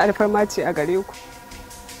nemo wata alfarma ce a gare ku.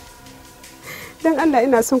 Don Allah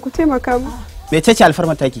ina son ku taimaka mu. Mece ce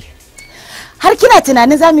alfarma taki? Har kina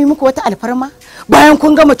tunanin za mu yi muku wata alfarma bayan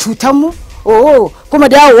kun gama cutan mu? Oh, kuma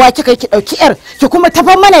dawowa kika ki dauki yar ki kuma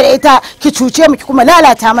tafan mana da ita ki cuce mu ki kuma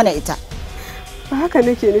lalata mana ita. Ba haka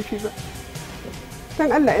nake nufi ba.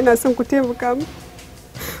 Don Allah ina son ku taimaka mu.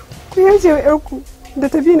 Ku yaje wa yarku da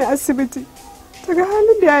ta bi ni asibiti. Ta ga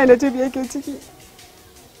halin da yaya Najib yake ciki.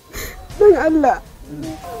 Don Allah.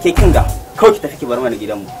 Ke kinga, kawai ki tafi ki bar mana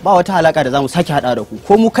gidanmu. Ba wata halaka da zamu sake hada da ku.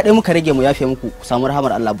 Ko mu kadai muka rage mu yafe muku, ku samu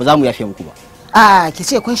rahamar Allah, ba za mu yafe muku ba. Ki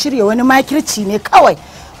ce kun shirya wani makirci ne kawai.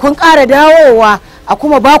 Kun ƙara dawowa a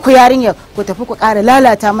kuma ba ku yarinya ku tafi ku ƙara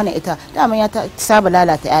lalata mana ita. Daman ya saba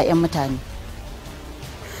lalata 'ya'yan mutane.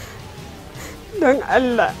 Don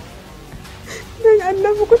Allah. Don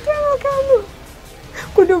Allah ku taimaka mu.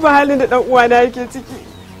 Ku duba halin da dan uwana yake ciki.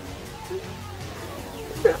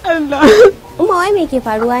 Allah. Umma wai me ke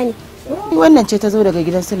faruwa ne? Wannan ce ta zo daga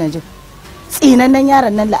gidan su Najib. Tsinannen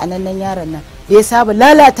yaron nan la'anannen yaron nan da ya saba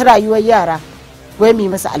lalata rayuwar yara. Wai mu yi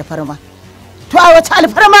masa alfarma. To a wata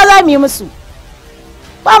alfarma za mu yi musu?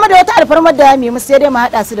 Ba mu da wata alfarmar da za mu yi musu sai dai mu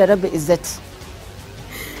haɗa su da Rabbi Izzat.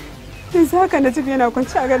 Yanzu haka Najib yana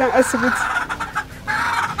kwanci a gadon asibiti.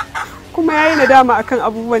 Kuma ya yi nadama akan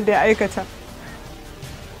abubuwan da ya aikata.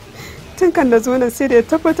 Tun kan da zo nan sai da ya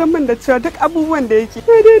tabbatar min da cewa duk abubuwan da yake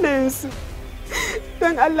daidai da yansu.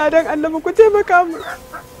 Don Allah ku taimaka mu.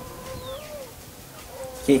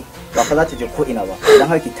 Ke, ba fa za ta je ko ina ba. Dan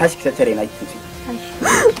har ki tashi ki tattare na ki ci.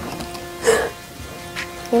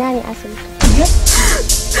 Ina ne asibiti?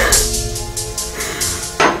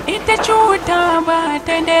 Ita cuta ba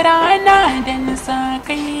ta da rana dan sa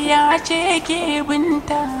kai ya ce ke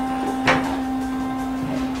binta.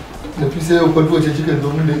 fi sai yau kwallo ce kika zo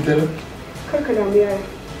min da ita nan? Kar ka damu yaya.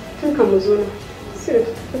 Tun kan mu zo nan. Sai da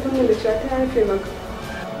tabbatar mun da cewa ta haife maka.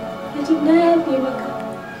 Najib na yafe maka.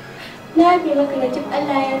 Na yafe maka Najib,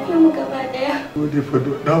 Allah ya yafe mu gaba daya. Gode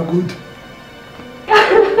Fado, na gode.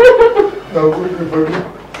 Na gode Fado.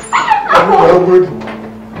 Na gode.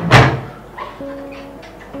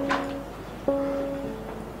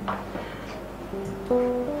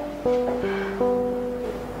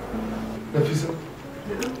 Nafisa,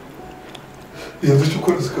 yanzu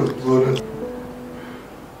Shukura suka zo nan.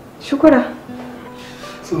 Shukura?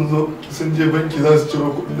 Sun zo, sun je banki za su ciro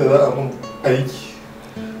kuɗin da za a mun aiki.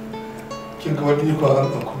 Kin ga wani ikon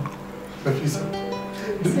Allah ku, Nafisa.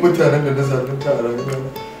 Duk mutanen da na zalunta a rayuwa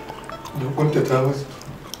da kuntata musu.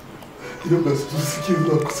 Idan ba su suke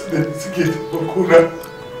zuwa kusa da ni suke taimako na.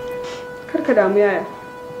 Kar ka damu yaya.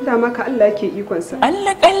 Dama ka Allah yake ikonsa.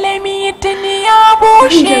 Allah kallami tuni ya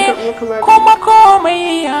bushe kuma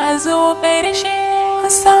komai ya zo ƙarshe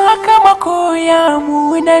sakamako ya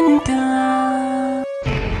munanta.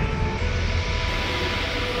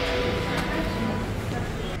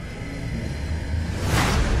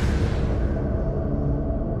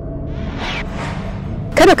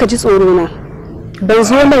 Kada ka ji tsoro na. Ban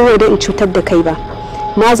zo nan yau da in cutar da kai ba.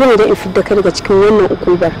 Na zo ne da in fidda kai daga cikin wannan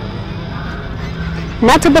ukubar.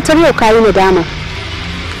 Na tabbatar yau kayi nadama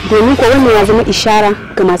domin ko wannan ya zama ishara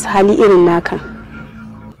ga masu hali irin naka.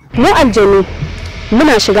 Mu aljanu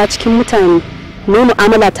muna shiga cikin mutane mu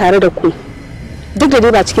mu'amala tare da ku duk da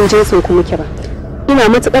dai ba cikin jinsin ku muke ba. Ina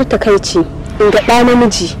matukar takaici in ga ɗa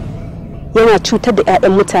namiji yana cutar da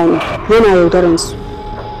 'ya'yan mutane yana yaudaran su.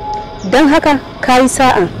 Don haka kayi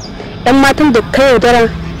sa'a 'yan matan da ka yaudara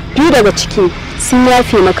biyu daga ciki sun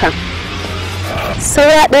yafe maka.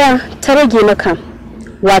 Saura ɗaya ta rage maka,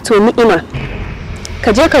 wato ni'ima.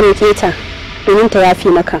 Ka je ka roƙe ta domin ta yafe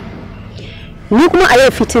maka. Ni kuma a yau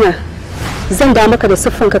fitina zan da maka da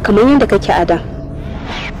siffanka kamar yadda kake a da.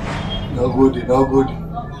 Na gode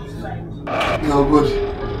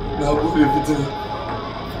fitina.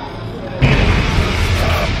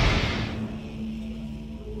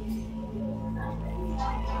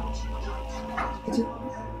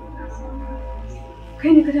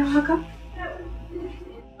 Kai ne ka dawo haka?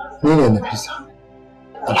 Ni ne Nafisa.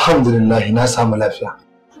 Alhamdulillah na samu lafiya.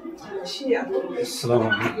 Assalamu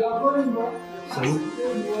alaikum.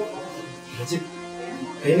 Najib,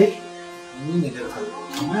 kai ne? Ni ne dakta.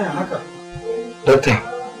 Amma ya haka? Dakta,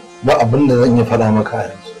 ba abin da zan iya faɗa maka a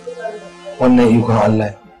yanzu. Wannan ikon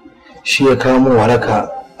Allah shi ya kawo min waraka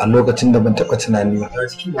a lokacin da ban taɓa tunani ba.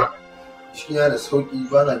 Shi ya da sauƙi,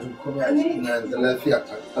 ba na jin komai a jikina yanzu lafiya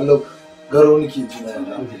ta. Allah garo nake ji na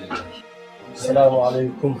yanzu. Assalamu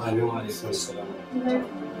alaikum. Alaikum assalam.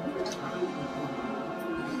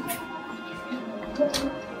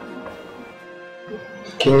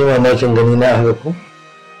 Kin yi mamakin gani na haka ko?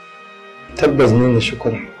 Tabbas ni ne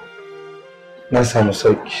Shukura. Na samu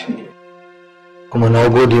sauki. Kuma na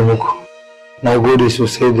gode muku. Na gode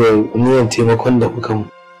sosai da niyyar taimakon da kuka mu.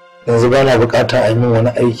 Yanzu ba na buƙatar a yi min wani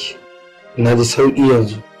aiki. Na ji sauƙi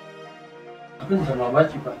yanzu. Abin da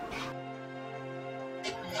mamaki ba.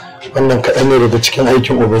 Wannan kaɗan ne daga cikin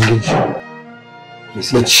aikin Ubangiji.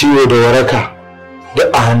 Da ciwo da waraka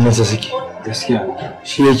duk a hannunsa suke. Gaskiya.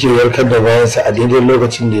 Shi yake warkar da bayansa a daidai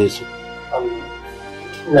lokacin da ya so.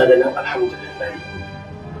 Ina ganin alhamdulillah.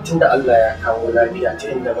 Tunda Allah ya kawo lafiya ta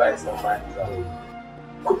inda ba ya tsammani ba.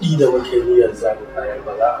 Kuɗi da muke niyyar zamu bayar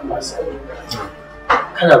ba za a ba su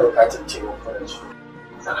kana buƙatar taimako da su.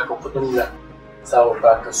 Don haka kuɗin nan za mu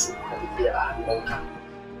baka su ka riƙe a hannunka.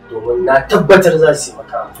 Domin na tabbatar za su yi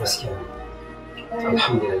maka gaskiya.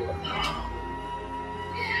 Alhamdulillah.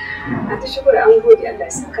 A ta shukura an gode Allah ya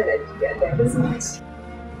saka da aljibi Allah ya bazu ci.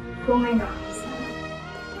 Komai na kusa.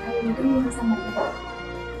 Ai mu dinga sama da.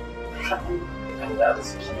 Allah ya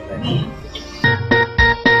saki ni.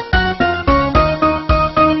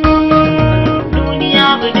 Duniya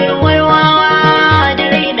budurwar wawa da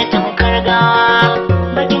raina tamkar gawa.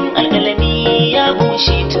 Bakin alƙalami ya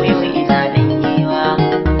bushe to yau idanun yiwa.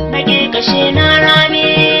 Kashe na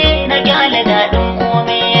rame na gyala daɗin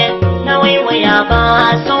kome na waiwaya ba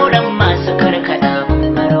sauran masu karkada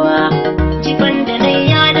mun barwa jifan da nai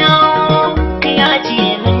ya dawo ka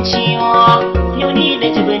yajiye min ciwo yau ni da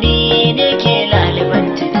jibini ne ke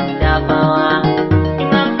laliban tudun dafawa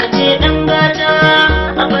in aka ce ɗan gata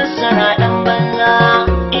a fassara ɗan banza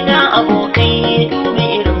ina abokai duba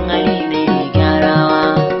irin hali mai gyarawa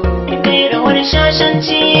in kai rawar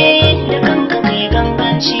shashanci da kanka kai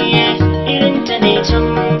ganganci irinta ne can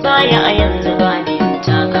baya a yanzu ba ne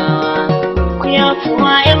takawa ku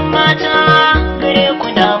yafuwa 'yan mata gare ku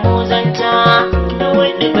damu zanta da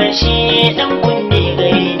wadda barshe dan kunne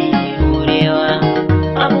gare ni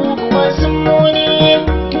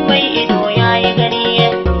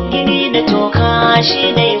da toka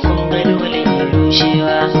shi ne kunga dole ne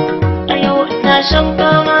rushewa. A yau ina shan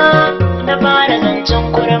fama na fara zancen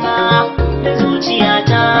kurma da zuciya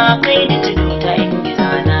ta kai da tudu ta ingiza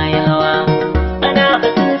na yawa. Ana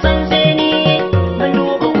batun tsantseni ban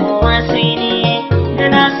duba kowa sai ni da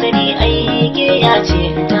na sani aike ya ce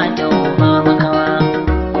ta taho ba makawa.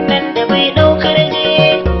 Nan da bai ɗaukar je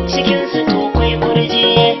cikinsa to kwai kurje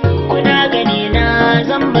kuna gani na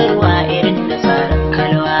zambarwa irin da tsarin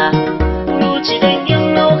kalwa. Ruci dangin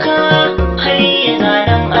nauka har ya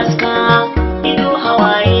zanen aska ido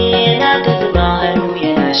hawaye na ta zuba hannu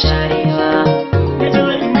yana sharewa. Na zo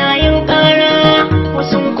ina yin ƙara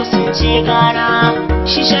wasu kusance gara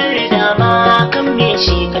shi sharri dama kan me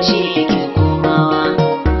shi kace yake komawa.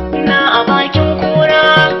 Na a bakin kura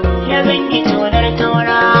ya ganyi taunar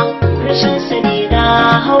taura rashin sani na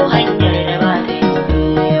hau hanyar da ba ta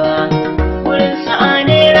yiwuwa. Gurin sa'a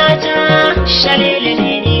ne rata shalele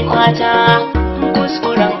ne ni kwata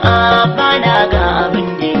kuskuren bana ga abin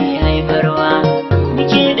da ya haifarwa.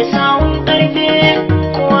 Nike da sawun karfe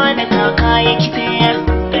kowa da kaka ya kife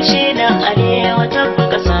ƙarshe da arewa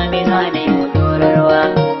tabbaka sami zane dorarwa.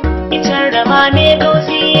 Itar da ma mai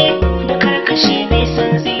gauzi da karkashe mai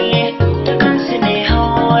sanzi ta kansu ne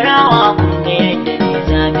haurawa kuma yadda ne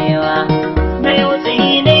zamewa. Na yau tsayi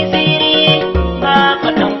na tsiri ba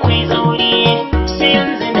faɗan kwai zauri sai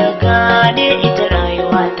yanzu na gane ita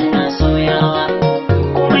rayuwa tana sauyawa.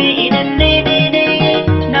 Kuma idan na daidai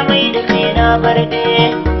na mai da kai na bar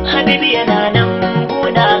dai habibi yana nan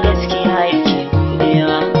buɗa gaskiya yake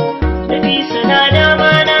buɗewa. Da bisa na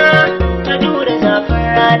dama na ta dura zafin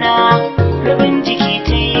rana rabin jiki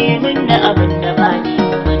ta yi min na abin da ba ni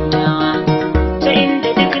mantawa. Ta inda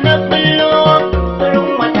duk na bullo farin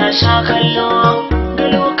wata sha kallo ga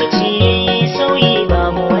lokaci ya yi sauyi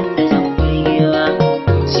babu wanda zan burgewa.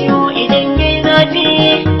 Ciwo idan ya yi zafi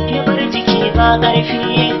ya bar jiki ba ƙarfi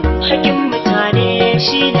hakin mutane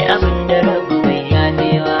shi ne abin da rabu bai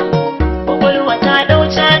yafewa. Kwakwalwa ta ɗau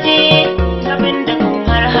caji zabin da kun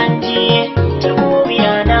har hanji ta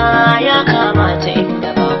gobiya na ya kamata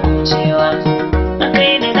inda ba kucewa. A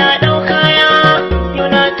kai da na ɗau kaya yau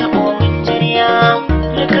na taɓo min jirya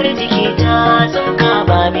rakar jiki ta sauka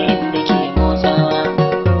babu inda ke motsawa.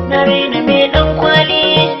 Na raina mai ɗan kwali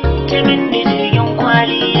ta min da jirgin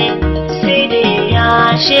kwali sai da ya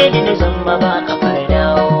shaidi na zamba ba kafar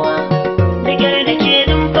dawowa. Da gyar da ke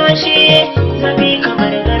numfashi zafi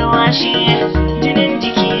kamar garwashi jinin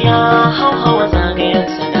jiki ya hauhawa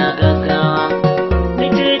zagayensa na gaggawa.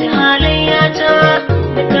 Fitar da halayyata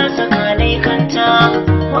da ta saka nai kanta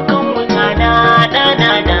wakan wuta na ɗana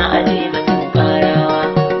na aje batun ƙarawa.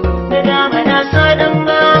 Da dama na sadan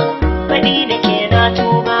ba faɗi da ke na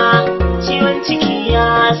tuba ciwon ciki ya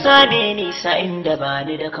same nisa inda ba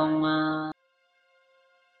ni da kanwa.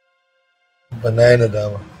 Bana yi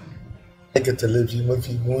nadama aikata laifi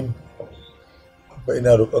mafi muni ba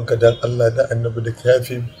ina roƙonka dan Allah da annabi da ka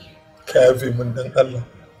yafe min dan Allah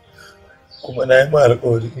kuma na yi ma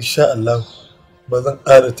alƙawari insha Allah ba zan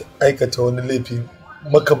ƙara aikata wani laifi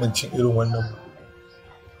makamancin irin wannan ba.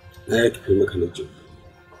 Na ya tafi maka na jin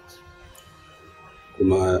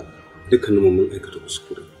kuma dukkaninmu mun aikata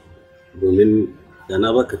kuskure domin da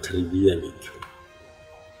na baka tarbiyya mai kyau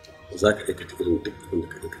za ka aikata irin duk abin da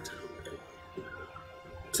ka aikata.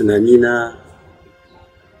 Tunanina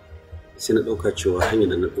sai na ɗauka cewa hanyar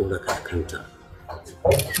da na ɗora ka kanta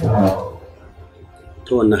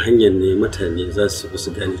ta wannan hanyar ne mutane za su bi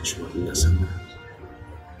su gane cewa ina son ka.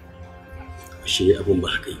 Shi abin ba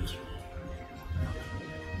haka yake.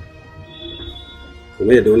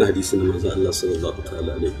 Kuma yadda wani hadisi na manzo Allah sallallahu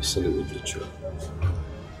ta'ala alaihi wasallam yake cewa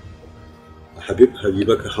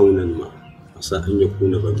habibaka haunan ma asa an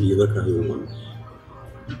yakuna babibaka yawman.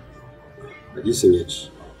 Hadisin ya ce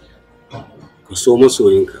ka so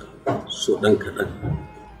masoyinka so ɗan kaɗan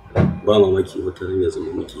ba mamaki wata ran ya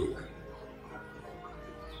zama makiyinka.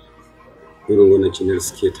 Irin wannan cinyar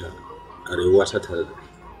suke ta a rayuwa ta tare da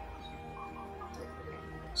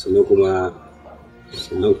sannan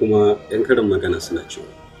kuma yan karin magana suna cewa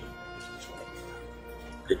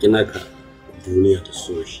ka ƙina ka duniya ta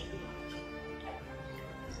so shi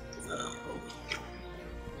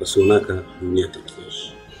ka so naka duniya ta ƙi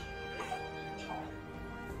shi.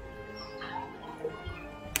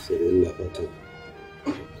 sai ina fatan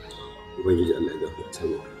ubangiji Allah ya gafarta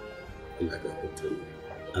maka, Allah ya gafarta maka,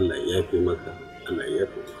 Allah ya yafe maka, Allah ya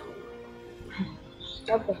yafe maka.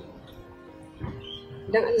 Abba,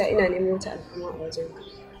 dan Allah ina neman wata alfama a wajenka.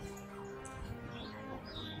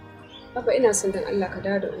 Abba ina son dan Allah ka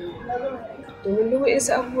dawo da umma, domin duk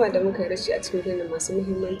wasu abubuwa da muka yi rashi a cikin gidan masu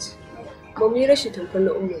muhimmanci, ba mu yi rashi tamfar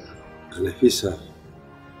na umma. Nafisa,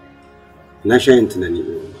 na sha yin tunani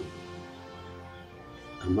irin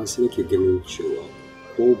amma sai nake ganin cewa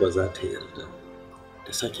ko ba za ta yarda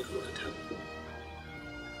da sake aurata ba.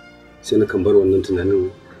 Sai na kan bar wannan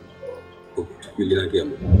tunanin bili na gaya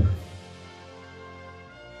mu.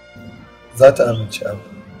 Za ta amince abu.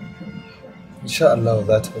 Insha Allah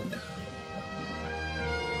za ta yarda.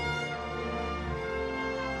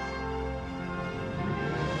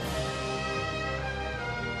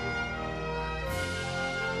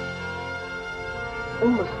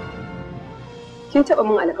 Umma, kin taɓa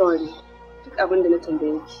min alƙawari duk abin da na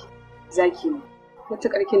tambaye ki zaki yi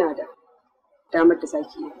matuƙar kina da damar da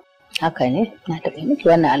zaki yi. Haka ne, na taɓa miki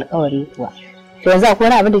wannan alƙawari kuwa. To yanzu akwai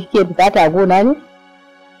wani abin da kike bukata a gona ne?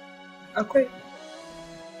 Akwai.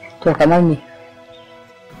 To kamar me?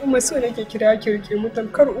 Umma so nake kira ki rike mu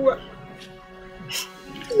tamkar uwa.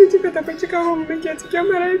 Ni kika tafi kika mun muke cikin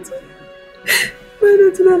maraici. Ba da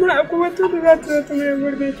tunanin akwai wata da za ta zata mai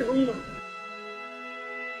gurbe ki umma.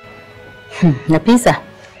 Nafisa,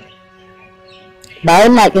 ba wai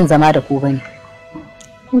na kin zama da ku bane.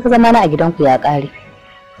 Kin ka zama na a gidanku ya ƙare.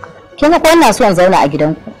 Kin ga ko ina so in zauna a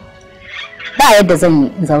gidanku. Ba yadda zan yi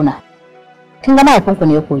in zauna. Kin ga mahaifinku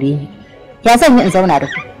ne ya kore ni. Ya zan yi in zauna da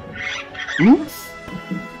ku?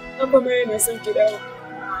 Abba ma yana son ki dawo.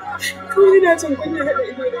 Kawai ina jin kunya haɗa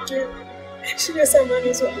ido da ke. Shi ya sa ma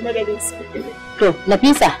na so a madadin su. To,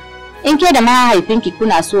 Nafisa, in ke da mahaifinki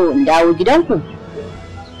kuna so in dawo gidanku?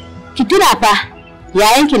 Ki tuna fa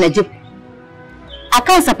yayanki Najib. A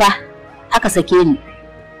kansa fa aka sake ni.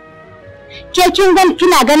 Ke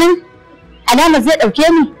kina ganin alama zai ɗauke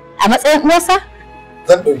ni a matsayin uwarsa?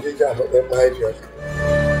 Zan ɗauke ki a matsayin mahaifiyarka.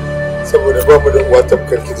 Saboda ba mu da uwa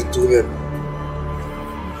tamkar ki duniyar.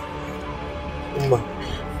 Umma,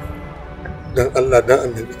 dan Allah dan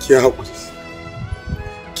annabi ki haƙuri.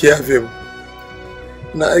 Ki yafe mu.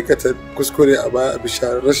 Na aikata kuskure a baya a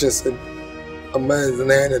bisa rashin sani. Amma yanzu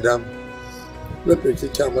na yana damu. Zan ɗauke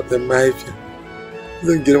ki a matsayin mahaifiya.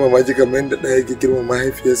 Zan girmama ki kamar yadda ɗaya ke girmama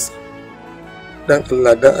mahaifiyarsa. Dan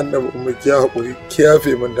Allah dan annabi umma ki haƙuri ki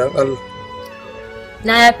yafe min dan Allah.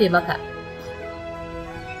 Na yafe maka.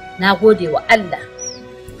 Na gode wa Allah.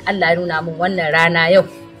 Allah ya nuna min wannan rana yau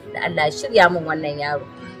da Allah ya shirya min wannan yaro.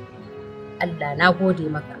 Allah na gode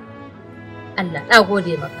maka. Allah na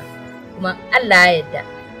gode maka. Kuma Allah ya yarda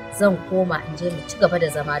zan koma in je mu ci gaba da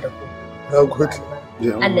zama da ku. Na gode.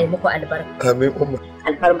 Allah ya muku albarka. Amin umma.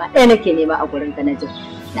 Alfarma ɗaya nake nema a gurin ka na jin.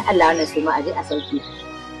 Da Allah wannan su ma a je a sauke.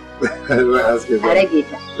 A rage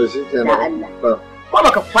ta. To shi kenan. Da Allah. Ko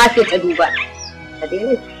baka kwace ta duba. Ka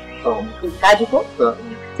daina. Ka ji ko?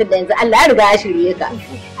 Tunda yanzu Allah ya riga ya shirye ka.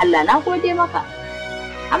 Allah na gode maka.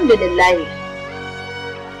 Alhamdulillah.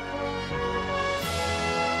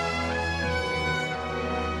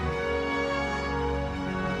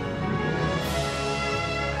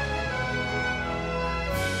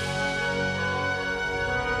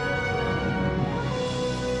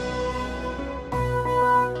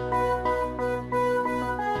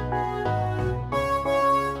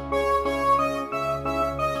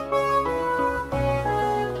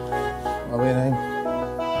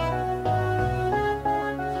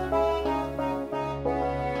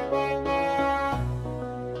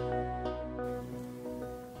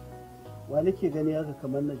 nake gani haka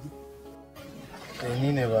kamar na ji.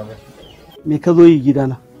 Ni ne baba. Me ka zo yi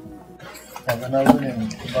gidana? Baba na zo ne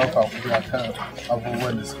ba ka hakuri akan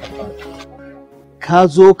abubuwan da suka faru. Ka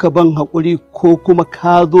zo ka ban haƙuri ko kuma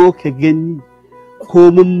ka zo ka gani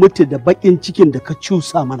ko mun mutu da baƙin cikin da ka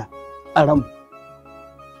cusa mana a ran.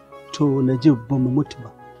 To Najib ba mu mutu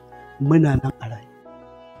ba, muna nan a rai.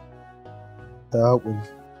 Ta haƙuri.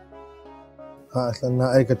 A san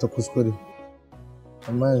na aikata kuskure.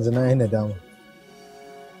 Amma yanzu na yi nadama.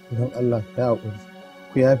 Don Allah ka haƙuri.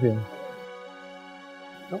 Ku yafe mu.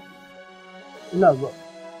 Ina zuwa.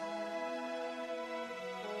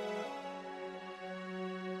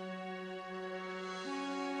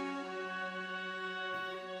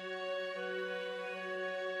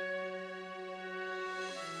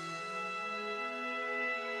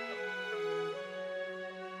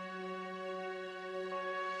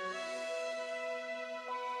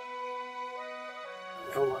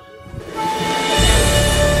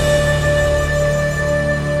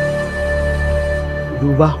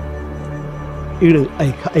 Duba irin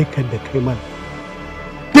aika-aikan da kai mana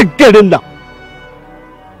duk garin nan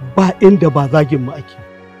ba inda ba zagin mu ake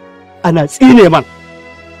ana tsine man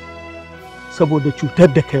saboda cutar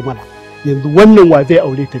da kai mana yanzu wannan wa zai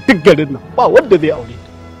aure ta duk garin nan ba wanda zai aure ta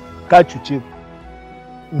ka cuce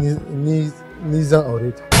ni zan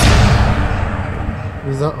aure ta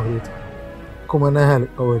ni zan aure ta kuma na yi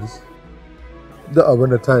alƙawari duk abin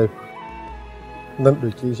da ta haifa zan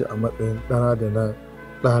ɗauke shi a matsayin ɗana da na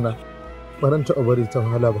ɗana. Baran taɓa bari ta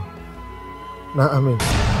wahala ba. Na amince.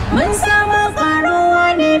 Mun samu karuwa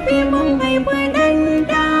ne fi mun haifi dan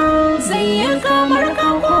da sai ya kamar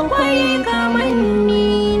kan kwakwai kamar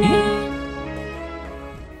ni ne.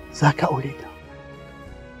 Za ka aure ta?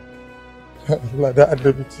 Allah da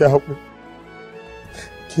annabi ki haƙuri.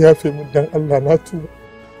 Ki yafe min dan Allah, na tuba.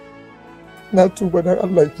 Na tuba dan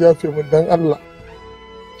Allah, ki yafe min dan Allah.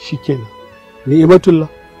 Shikenan. Ni'imatullah.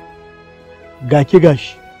 Ga ki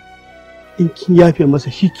gashi. In kin yafe masa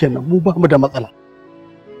shikenan, mu ba mu da matsala.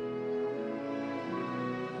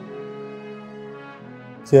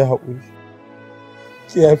 Ki haƙuri.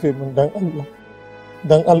 Ki yafe min dan Allah.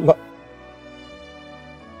 Dan Allah.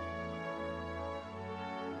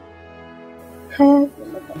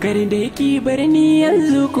 Garin da yake birni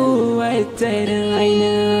yanzu kowa tsarin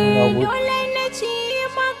aina. Dole na ci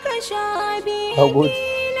maka shabi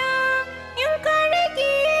na in ka rage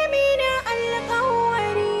mini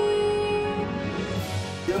alƙawari.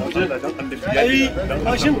 Ai,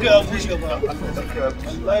 mashin ka ya bushe ba.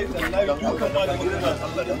 Wallahi tallahi duka ma da murna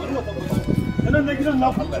Allah da murna ta bushe. Nan da gidan na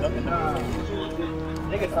Allah da murna.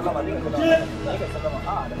 Ne ga sallama, ne ga sallama.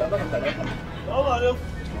 A da ban da. Assalamu alaikum.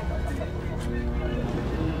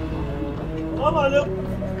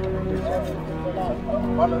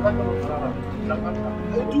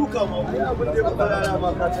 Duka ma abin da ya fara ma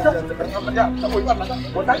ka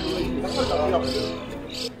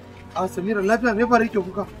A Samira lafiya me fara yake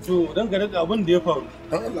kuka? To dan gare da abin da ya faru.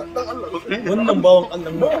 Wannan bawan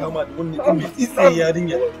Allah mun kama da wannan din mai tsitsaye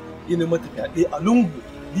yarinya ina mata fyaɗe a lungu.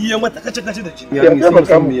 Biye mata kace-kace da jini. Ya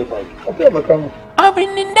baka mu ya faru. Ka baka mu.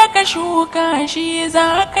 Abin da ka shuka shi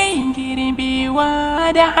za ka yi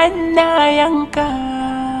girbewa da hannayenka.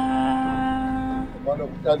 Mana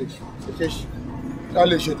ku tale shi, sake shi.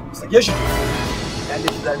 Tale shi, sake shi. Tale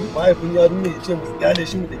shi zabi. Mahaifin yarinya ya ce mu tale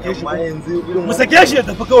shi mu dake shi. Mu sake shi ya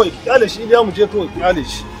tafi kawai. Tale shi ya mu je kawai. Tale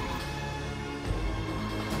shi.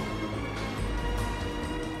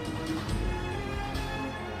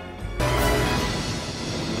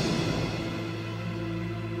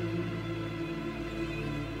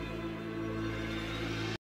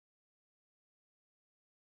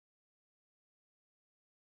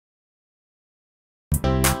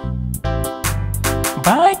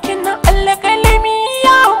 Bakin alƙalami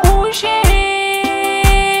ya bushe.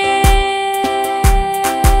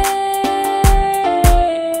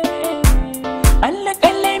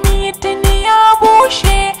 Alƙalami tuni ya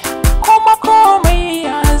bushe, kuma komai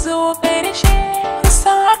ya zo ƙarshe.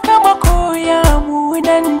 Sakamako ya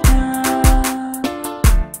munanta.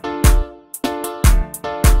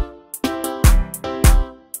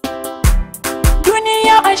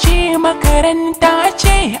 Duniya ashe makaranta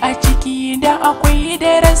ce, a ciki da akwai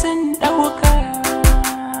darasin ɗauka.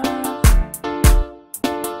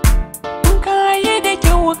 Ka yi da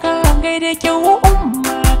kyau, ka ga da kyau,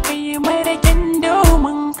 umma ka yi marakin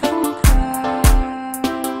domin kanka.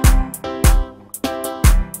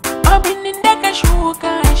 Abin da ka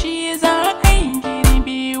shuka shi za ka yi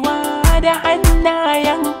girbewa da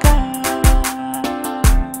hannayenka.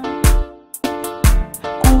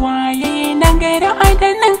 Kowa ya yi nagari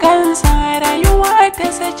adanin kansa, rayuwa ta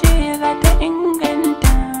sace za ta inganta.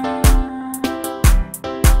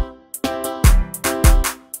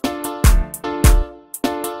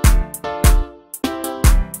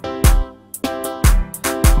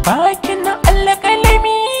 Bakin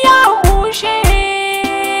alƙalami ya bushe.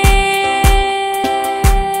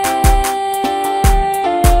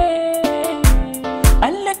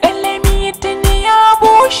 Alƙalami tuni ya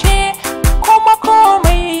bushe, kuma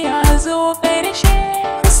komai ya zo ƙarshe.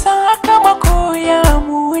 Sakamako ya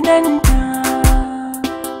munanta.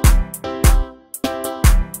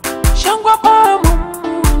 Shagwaba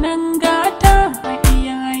mummunan gata,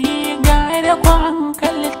 iyaye gara ku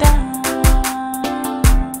hankalta.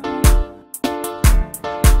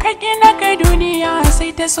 Ka gina ka duniya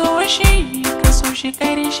sai ta so shi, ka so shi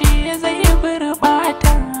ƙarshe zai gurɓata.